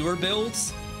viewer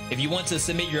builds. If you want to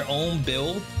submit your own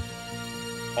build,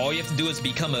 all you have to do is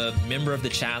become a member of the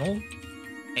channel,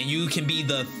 and you can be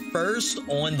the first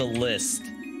on the list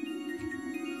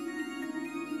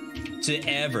to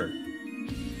ever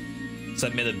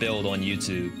submit a build on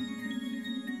YouTube.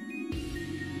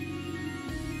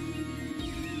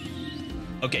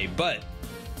 Okay, but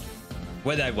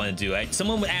what did I want to do?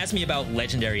 Someone would ask me about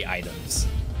legendary items.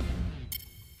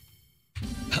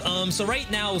 So right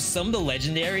now, some of the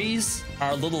legendaries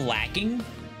are a little lacking.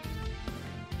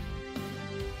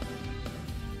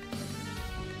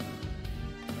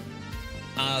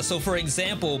 So for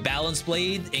example, Balance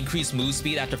Blade increased move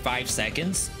speed after 5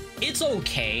 seconds. It's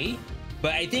okay,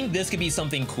 but I think this could be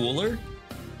something cooler.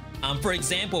 For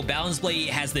example, Balance Blade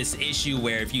has this issue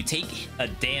where if you take a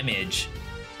damage,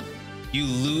 you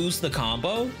lose the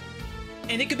combo.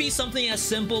 And it could be something as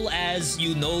simple as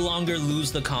you no longer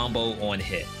lose the combo on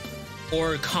hit,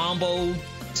 or combo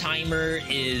timer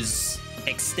is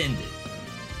extended.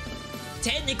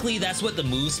 Technically, that's what the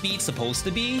move speed's supposed to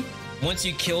be. Once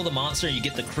you kill the monster and you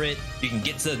get the crit, you can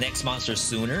get to the next monster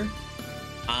sooner.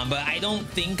 But I don't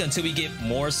think until we get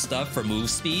more stuff for move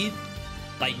speed,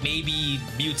 like maybe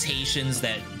mutations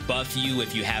that buff you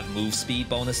if you have move speed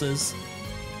bonuses.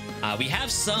 We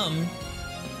have some.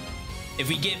 If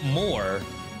we get more,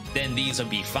 then these will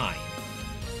be fine.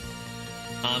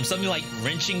 Something like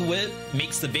Wrenching Whip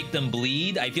makes the victim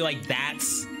bleed. I feel like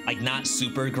that's like not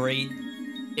super great.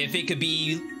 If it could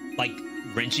be like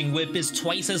Wrenching Whip is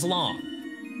twice as long,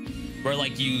 where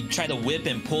like you try to whip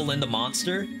and pull in the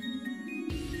monster,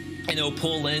 and it'll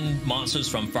pull in monsters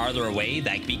from farther away.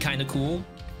 That could be kind of cool.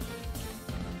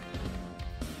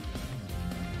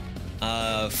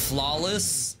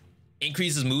 Flawless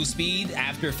increases move speed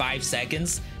after 5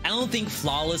 seconds. I don't think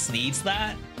Flawless needs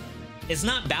that. It's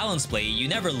not Balance Blade. You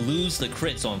never lose the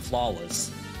crits on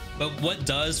Flawless. But what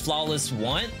does Flawless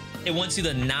want? It wants you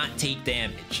to not take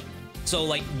damage. So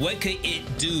like, what could it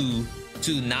do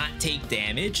to not take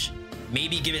damage?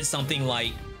 Maybe give it something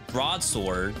like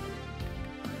Broadsword.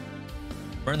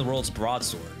 Where in the world's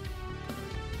Broadsword?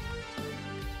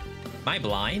 Am I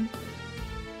blind?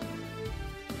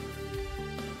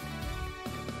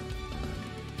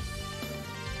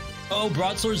 Oh,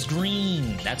 Broadsword's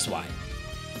green. That's why.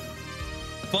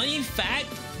 Funny fact,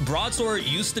 Broadsword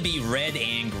used to be red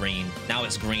and green. Now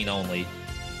it's green only.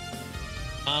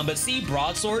 But see,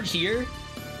 Broadsword here,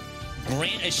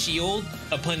 grant a shield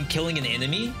upon killing an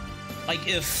enemy. Like,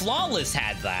 if Flawless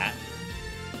had that,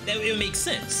 it would make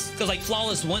sense. Because, like,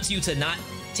 Flawless wants you to not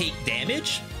take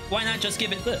damage. Why not just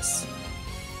give it this?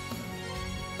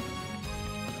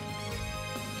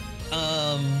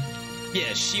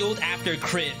 Yeah, shield after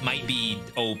crit might be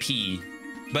OP.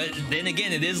 But then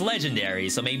again, it is legendary,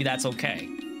 so maybe that's okay.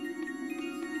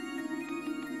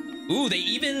 Ooh, they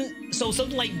even... So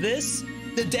something like this,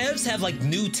 the devs have, like,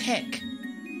 new tech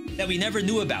that we never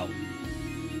knew about.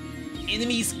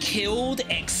 Enemies killed,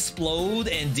 explode,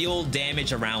 and deal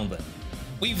damage around them.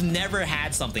 We've never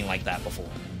had something like that before.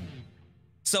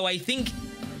 So I think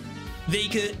they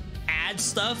could add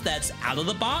stuff that's out of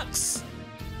the box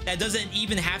that doesn't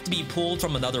even have to be pulled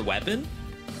from another weapon.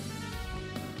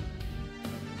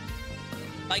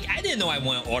 Like, I didn't know I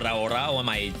want Ora Ora on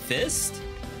my fist.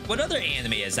 What other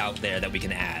anime is out there that we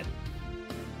can add?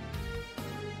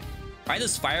 Why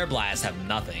does Fire Blast have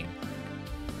nothing?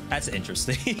 That's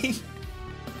interesting.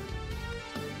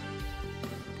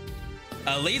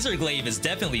 Laser Glaive is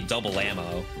definitely double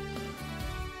ammo.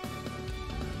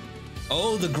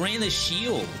 Oh, the Granite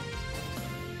Shield.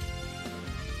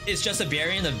 It's just a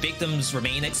variant of Victims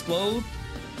Remain Explode?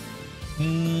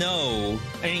 No.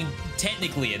 I mean,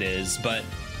 technically it is, but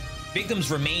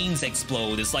Victims Remains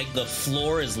Explode is like the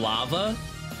floor is lava.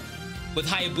 With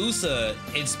Hayabusa,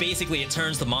 it's basically, it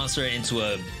turns the monster into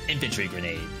a infantry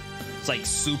grenade. It's like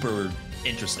super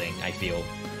interesting, I feel.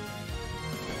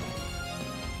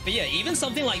 But yeah, even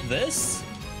something like this,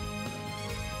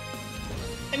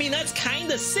 I mean, that's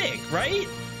kind of sick, right?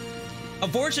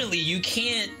 Unfortunately, you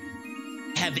can't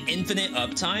have infinite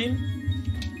uptime.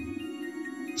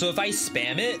 So if I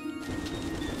spam it,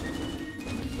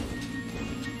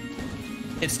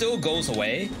 it still goes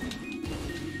away.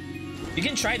 You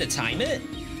can try to time it,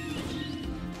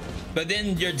 but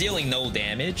then you're dealing no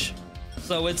damage.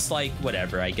 So it's like,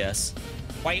 whatever, I guess.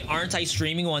 Why aren't I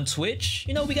streaming on Twitch?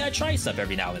 You know, we gotta try stuff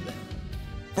every now and then.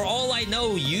 For all I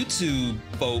know, YouTube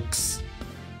folks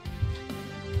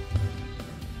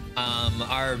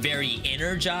are very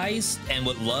energized and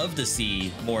would love to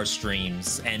see more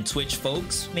streams. And Twitch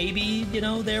folks, maybe, you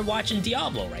know, they're watching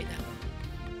Diablo right now.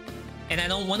 And I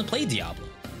don't want to play Diablo.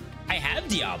 I have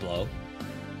Diablo.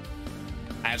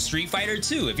 I have Street Fighter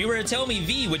 2. If you were to tell me,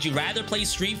 V, would you rather play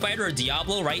Street Fighter or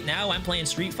Diablo right now? I'm playing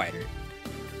Street Fighter.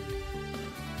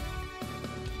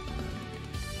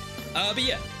 But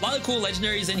yeah, a lot of cool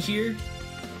legendaries in here.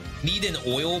 Need an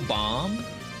oil bomb.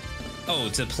 Oh,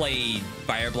 to play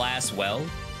Fire Blast well.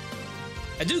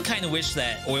 I do kind of wish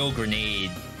that oil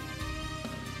grenade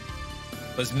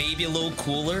was maybe a little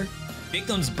cooler.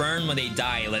 Victims burn when they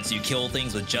die. It lets you kill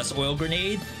things with just oil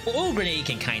grenade. Well, oil grenade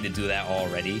can kind of do that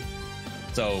already.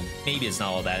 So maybe it's not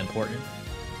all that important.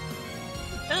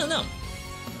 I don't know.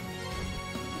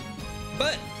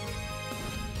 But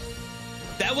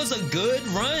that was a good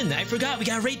run. I forgot we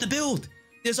gotta rate the build.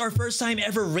 This is our first time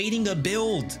ever rating a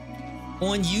build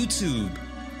on YouTube.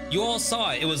 You all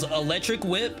saw it. It was Electric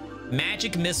Whip,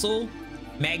 Magic Missile,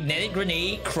 Magnetic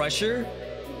Grenade, Crusher,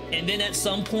 and then at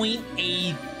some point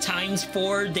a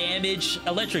 ×4 damage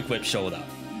Electric Whip showed up.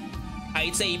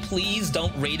 I'd say please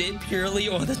don't rate it purely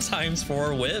on the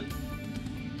 ×4 whip.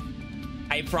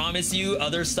 I promise you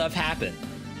other stuff happened.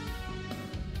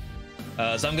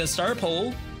 So I'm gonna start a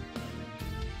poll.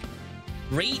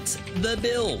 Rate the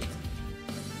build.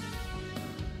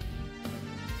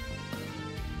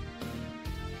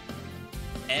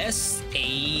 S,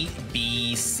 A,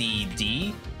 B, C,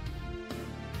 D.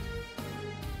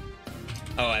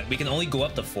 Oh, we can only go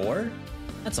up to 4?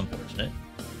 That's unfortunate.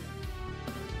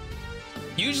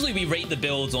 Usually we rate the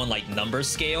builds on like number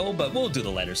scale, but we'll do the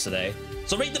letters today.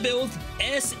 So rate the build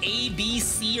S, A, B,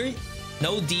 C.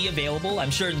 No D available.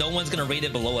 I'm sure no one's gonna rate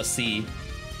it below a C.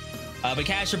 But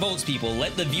cast your votes, people.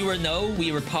 Let the viewer know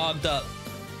we were pogged up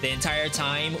the entire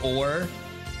time or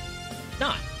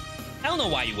not. I don't know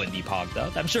why you wouldn't be pogged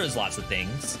up. I'm sure there's lots of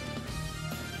things.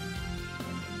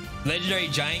 Legendary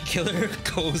Giant Killer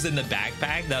goes in the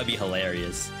backpack. That would be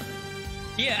hilarious.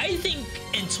 Yeah, I think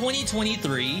in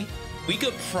 2023, we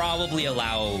could probably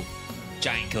allow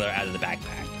Giant Killer out of the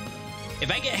backpack.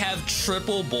 If I could have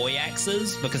triple boy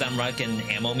axes because I'm rocking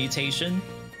ammo mutation,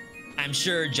 I'm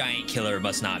sure Giant Killer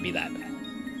must not be that bad.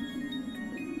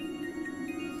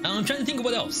 I'm trying to think of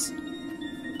what else.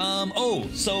 Oh,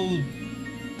 so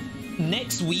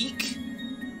next week,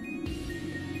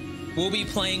 we'll be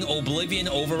playing Oblivion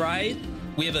Override.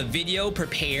 We have a video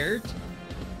prepared.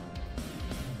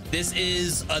 This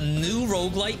is a new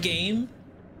roguelike game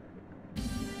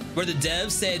where the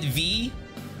dev said, V,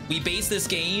 we base this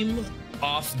game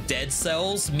off Dead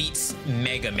Cells meets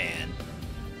Mega Man.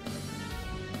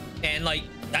 And like,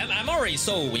 I'm already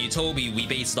sold when you told me we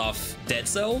based off Dead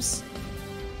Cells.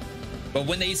 But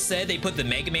when they said they put the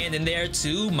Mega Man in there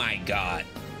too, my God.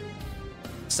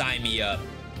 Sign me up.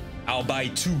 I'll buy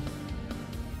 2.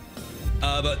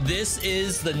 But this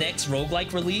is the next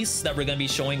roguelike release that we're gonna be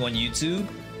showing on YouTube.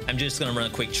 I'm just gonna run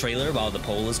a quick trailer while the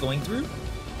poll is going through.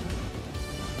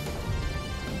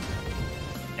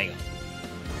 Hang on.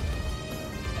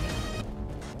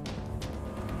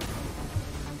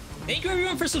 Thank you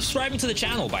everyone for subscribing to the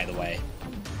channel, by the way.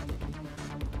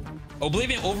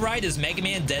 Oblivion Override is Mega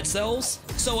Man Dead Cells.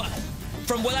 So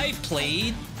from what I've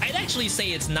played, I'd actually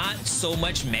say it's not so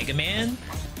much Mega Man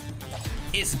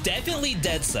It's definitely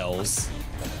Dead Cells.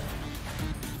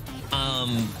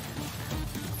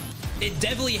 It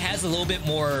definitely has a little bit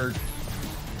more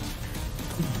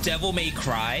Devil May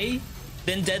Cry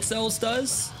than Dead Cells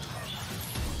does.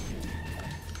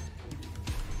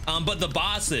 But the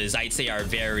bosses, I'd say, are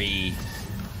very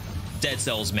Dead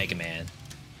Cells Mega Man.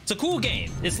 It's a cool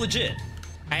game. It's legit.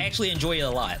 I actually enjoy it a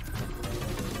lot.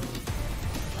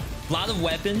 A lot of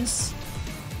weapons.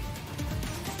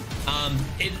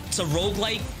 It's a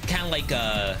roguelike, kind of like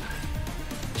a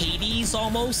Hades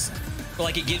almost. But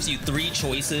like it gives you 3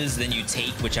 choices, then you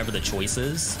take whichever the choice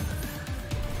is.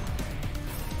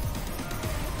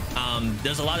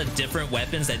 There's a lot of different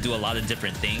weapons that do a lot of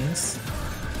different things.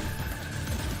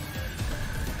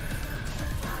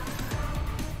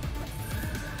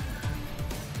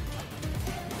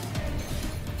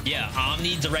 Yeah,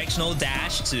 omnidirectional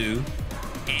dash too,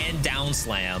 and down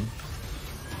slam,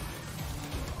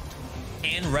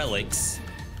 and relics.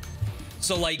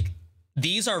 So like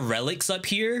these are relics up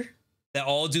here that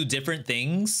all do different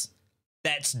things.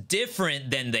 That's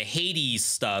different than the Hades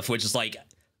stuff, which is like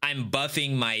I'm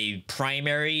buffing my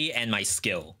primary and my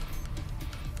skill.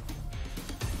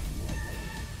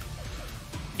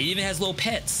 It even has little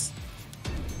pets.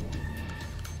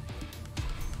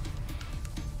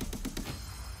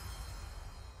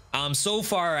 So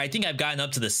far, I think I've gotten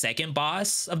up to the 2nd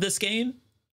boss of this game,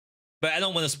 but I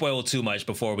don't want to spoil too much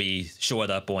before we show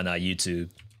it up on YouTube.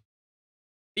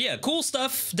 But yeah, cool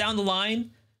stuff down the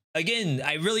line. Again,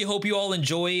 I really hope you all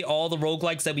enjoy all the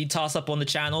roguelikes that we toss up on the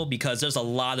channel, because there's a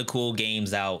lot of cool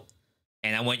games out,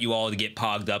 and I want you all to get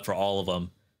pogged up for all of them.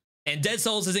 And Dead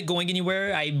Cells isn't going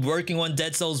anywhere. I'm working on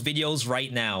Dead Cells videos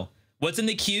right now. What's in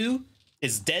the queue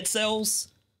is Dead Cells,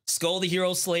 Skull the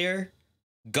Hero Slayer,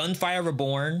 Gunfire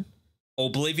Reborn,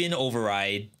 Oblivion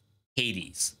Override,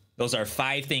 Hades. Those are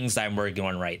 5 things that I'm working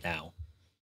on right now.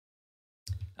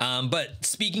 But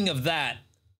speaking of that,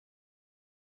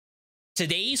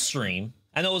 today's stream,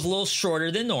 I know it was a little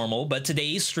shorter than normal, but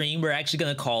today's stream, we're actually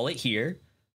going to call it here.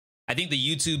 I think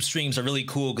the YouTube streams are really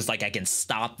cool because like I can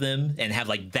stop them and have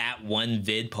like that one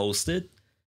vid posted.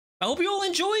 I hope you all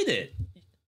enjoyed it.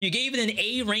 You gave it an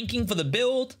A ranking for the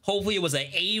build. Hopefully it was an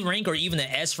A rank or even an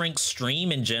S rank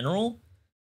stream in general.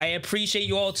 I appreciate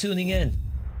you all tuning in.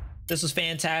 This was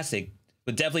fantastic.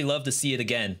 Would definitely love to see it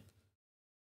again.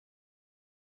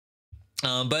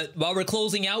 But while we're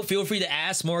closing out, feel free to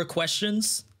ask more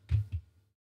questions.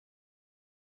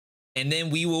 And then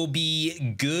we will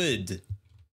be good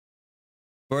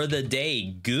for the day.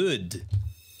 Good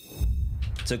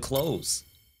to close.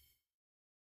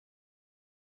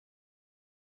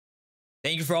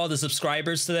 Thank you for all the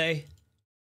subscribers today.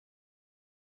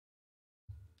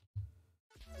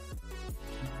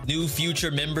 New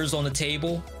future members on the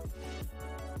table.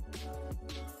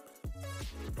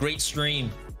 Great stream.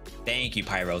 Thank you,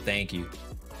 Pyro. Thank you.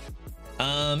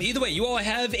 Either way, you all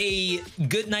have a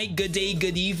good night, good day,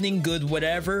 good evening, good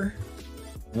whatever,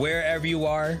 wherever you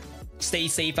are. Stay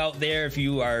safe out there if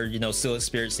you are, you know, still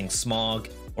experiencing smog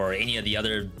or any of the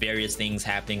other various things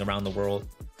happening around the world.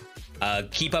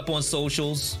 Keep up on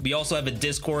socials. We also have a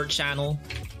Discord channel.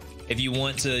 If you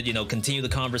want to, you know, continue the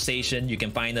conversation, you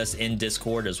can find us in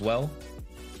Discord as well.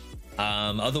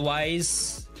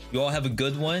 Otherwise, you all have a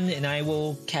good one, and I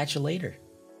will catch you later.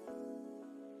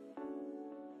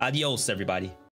 Adios, everybody.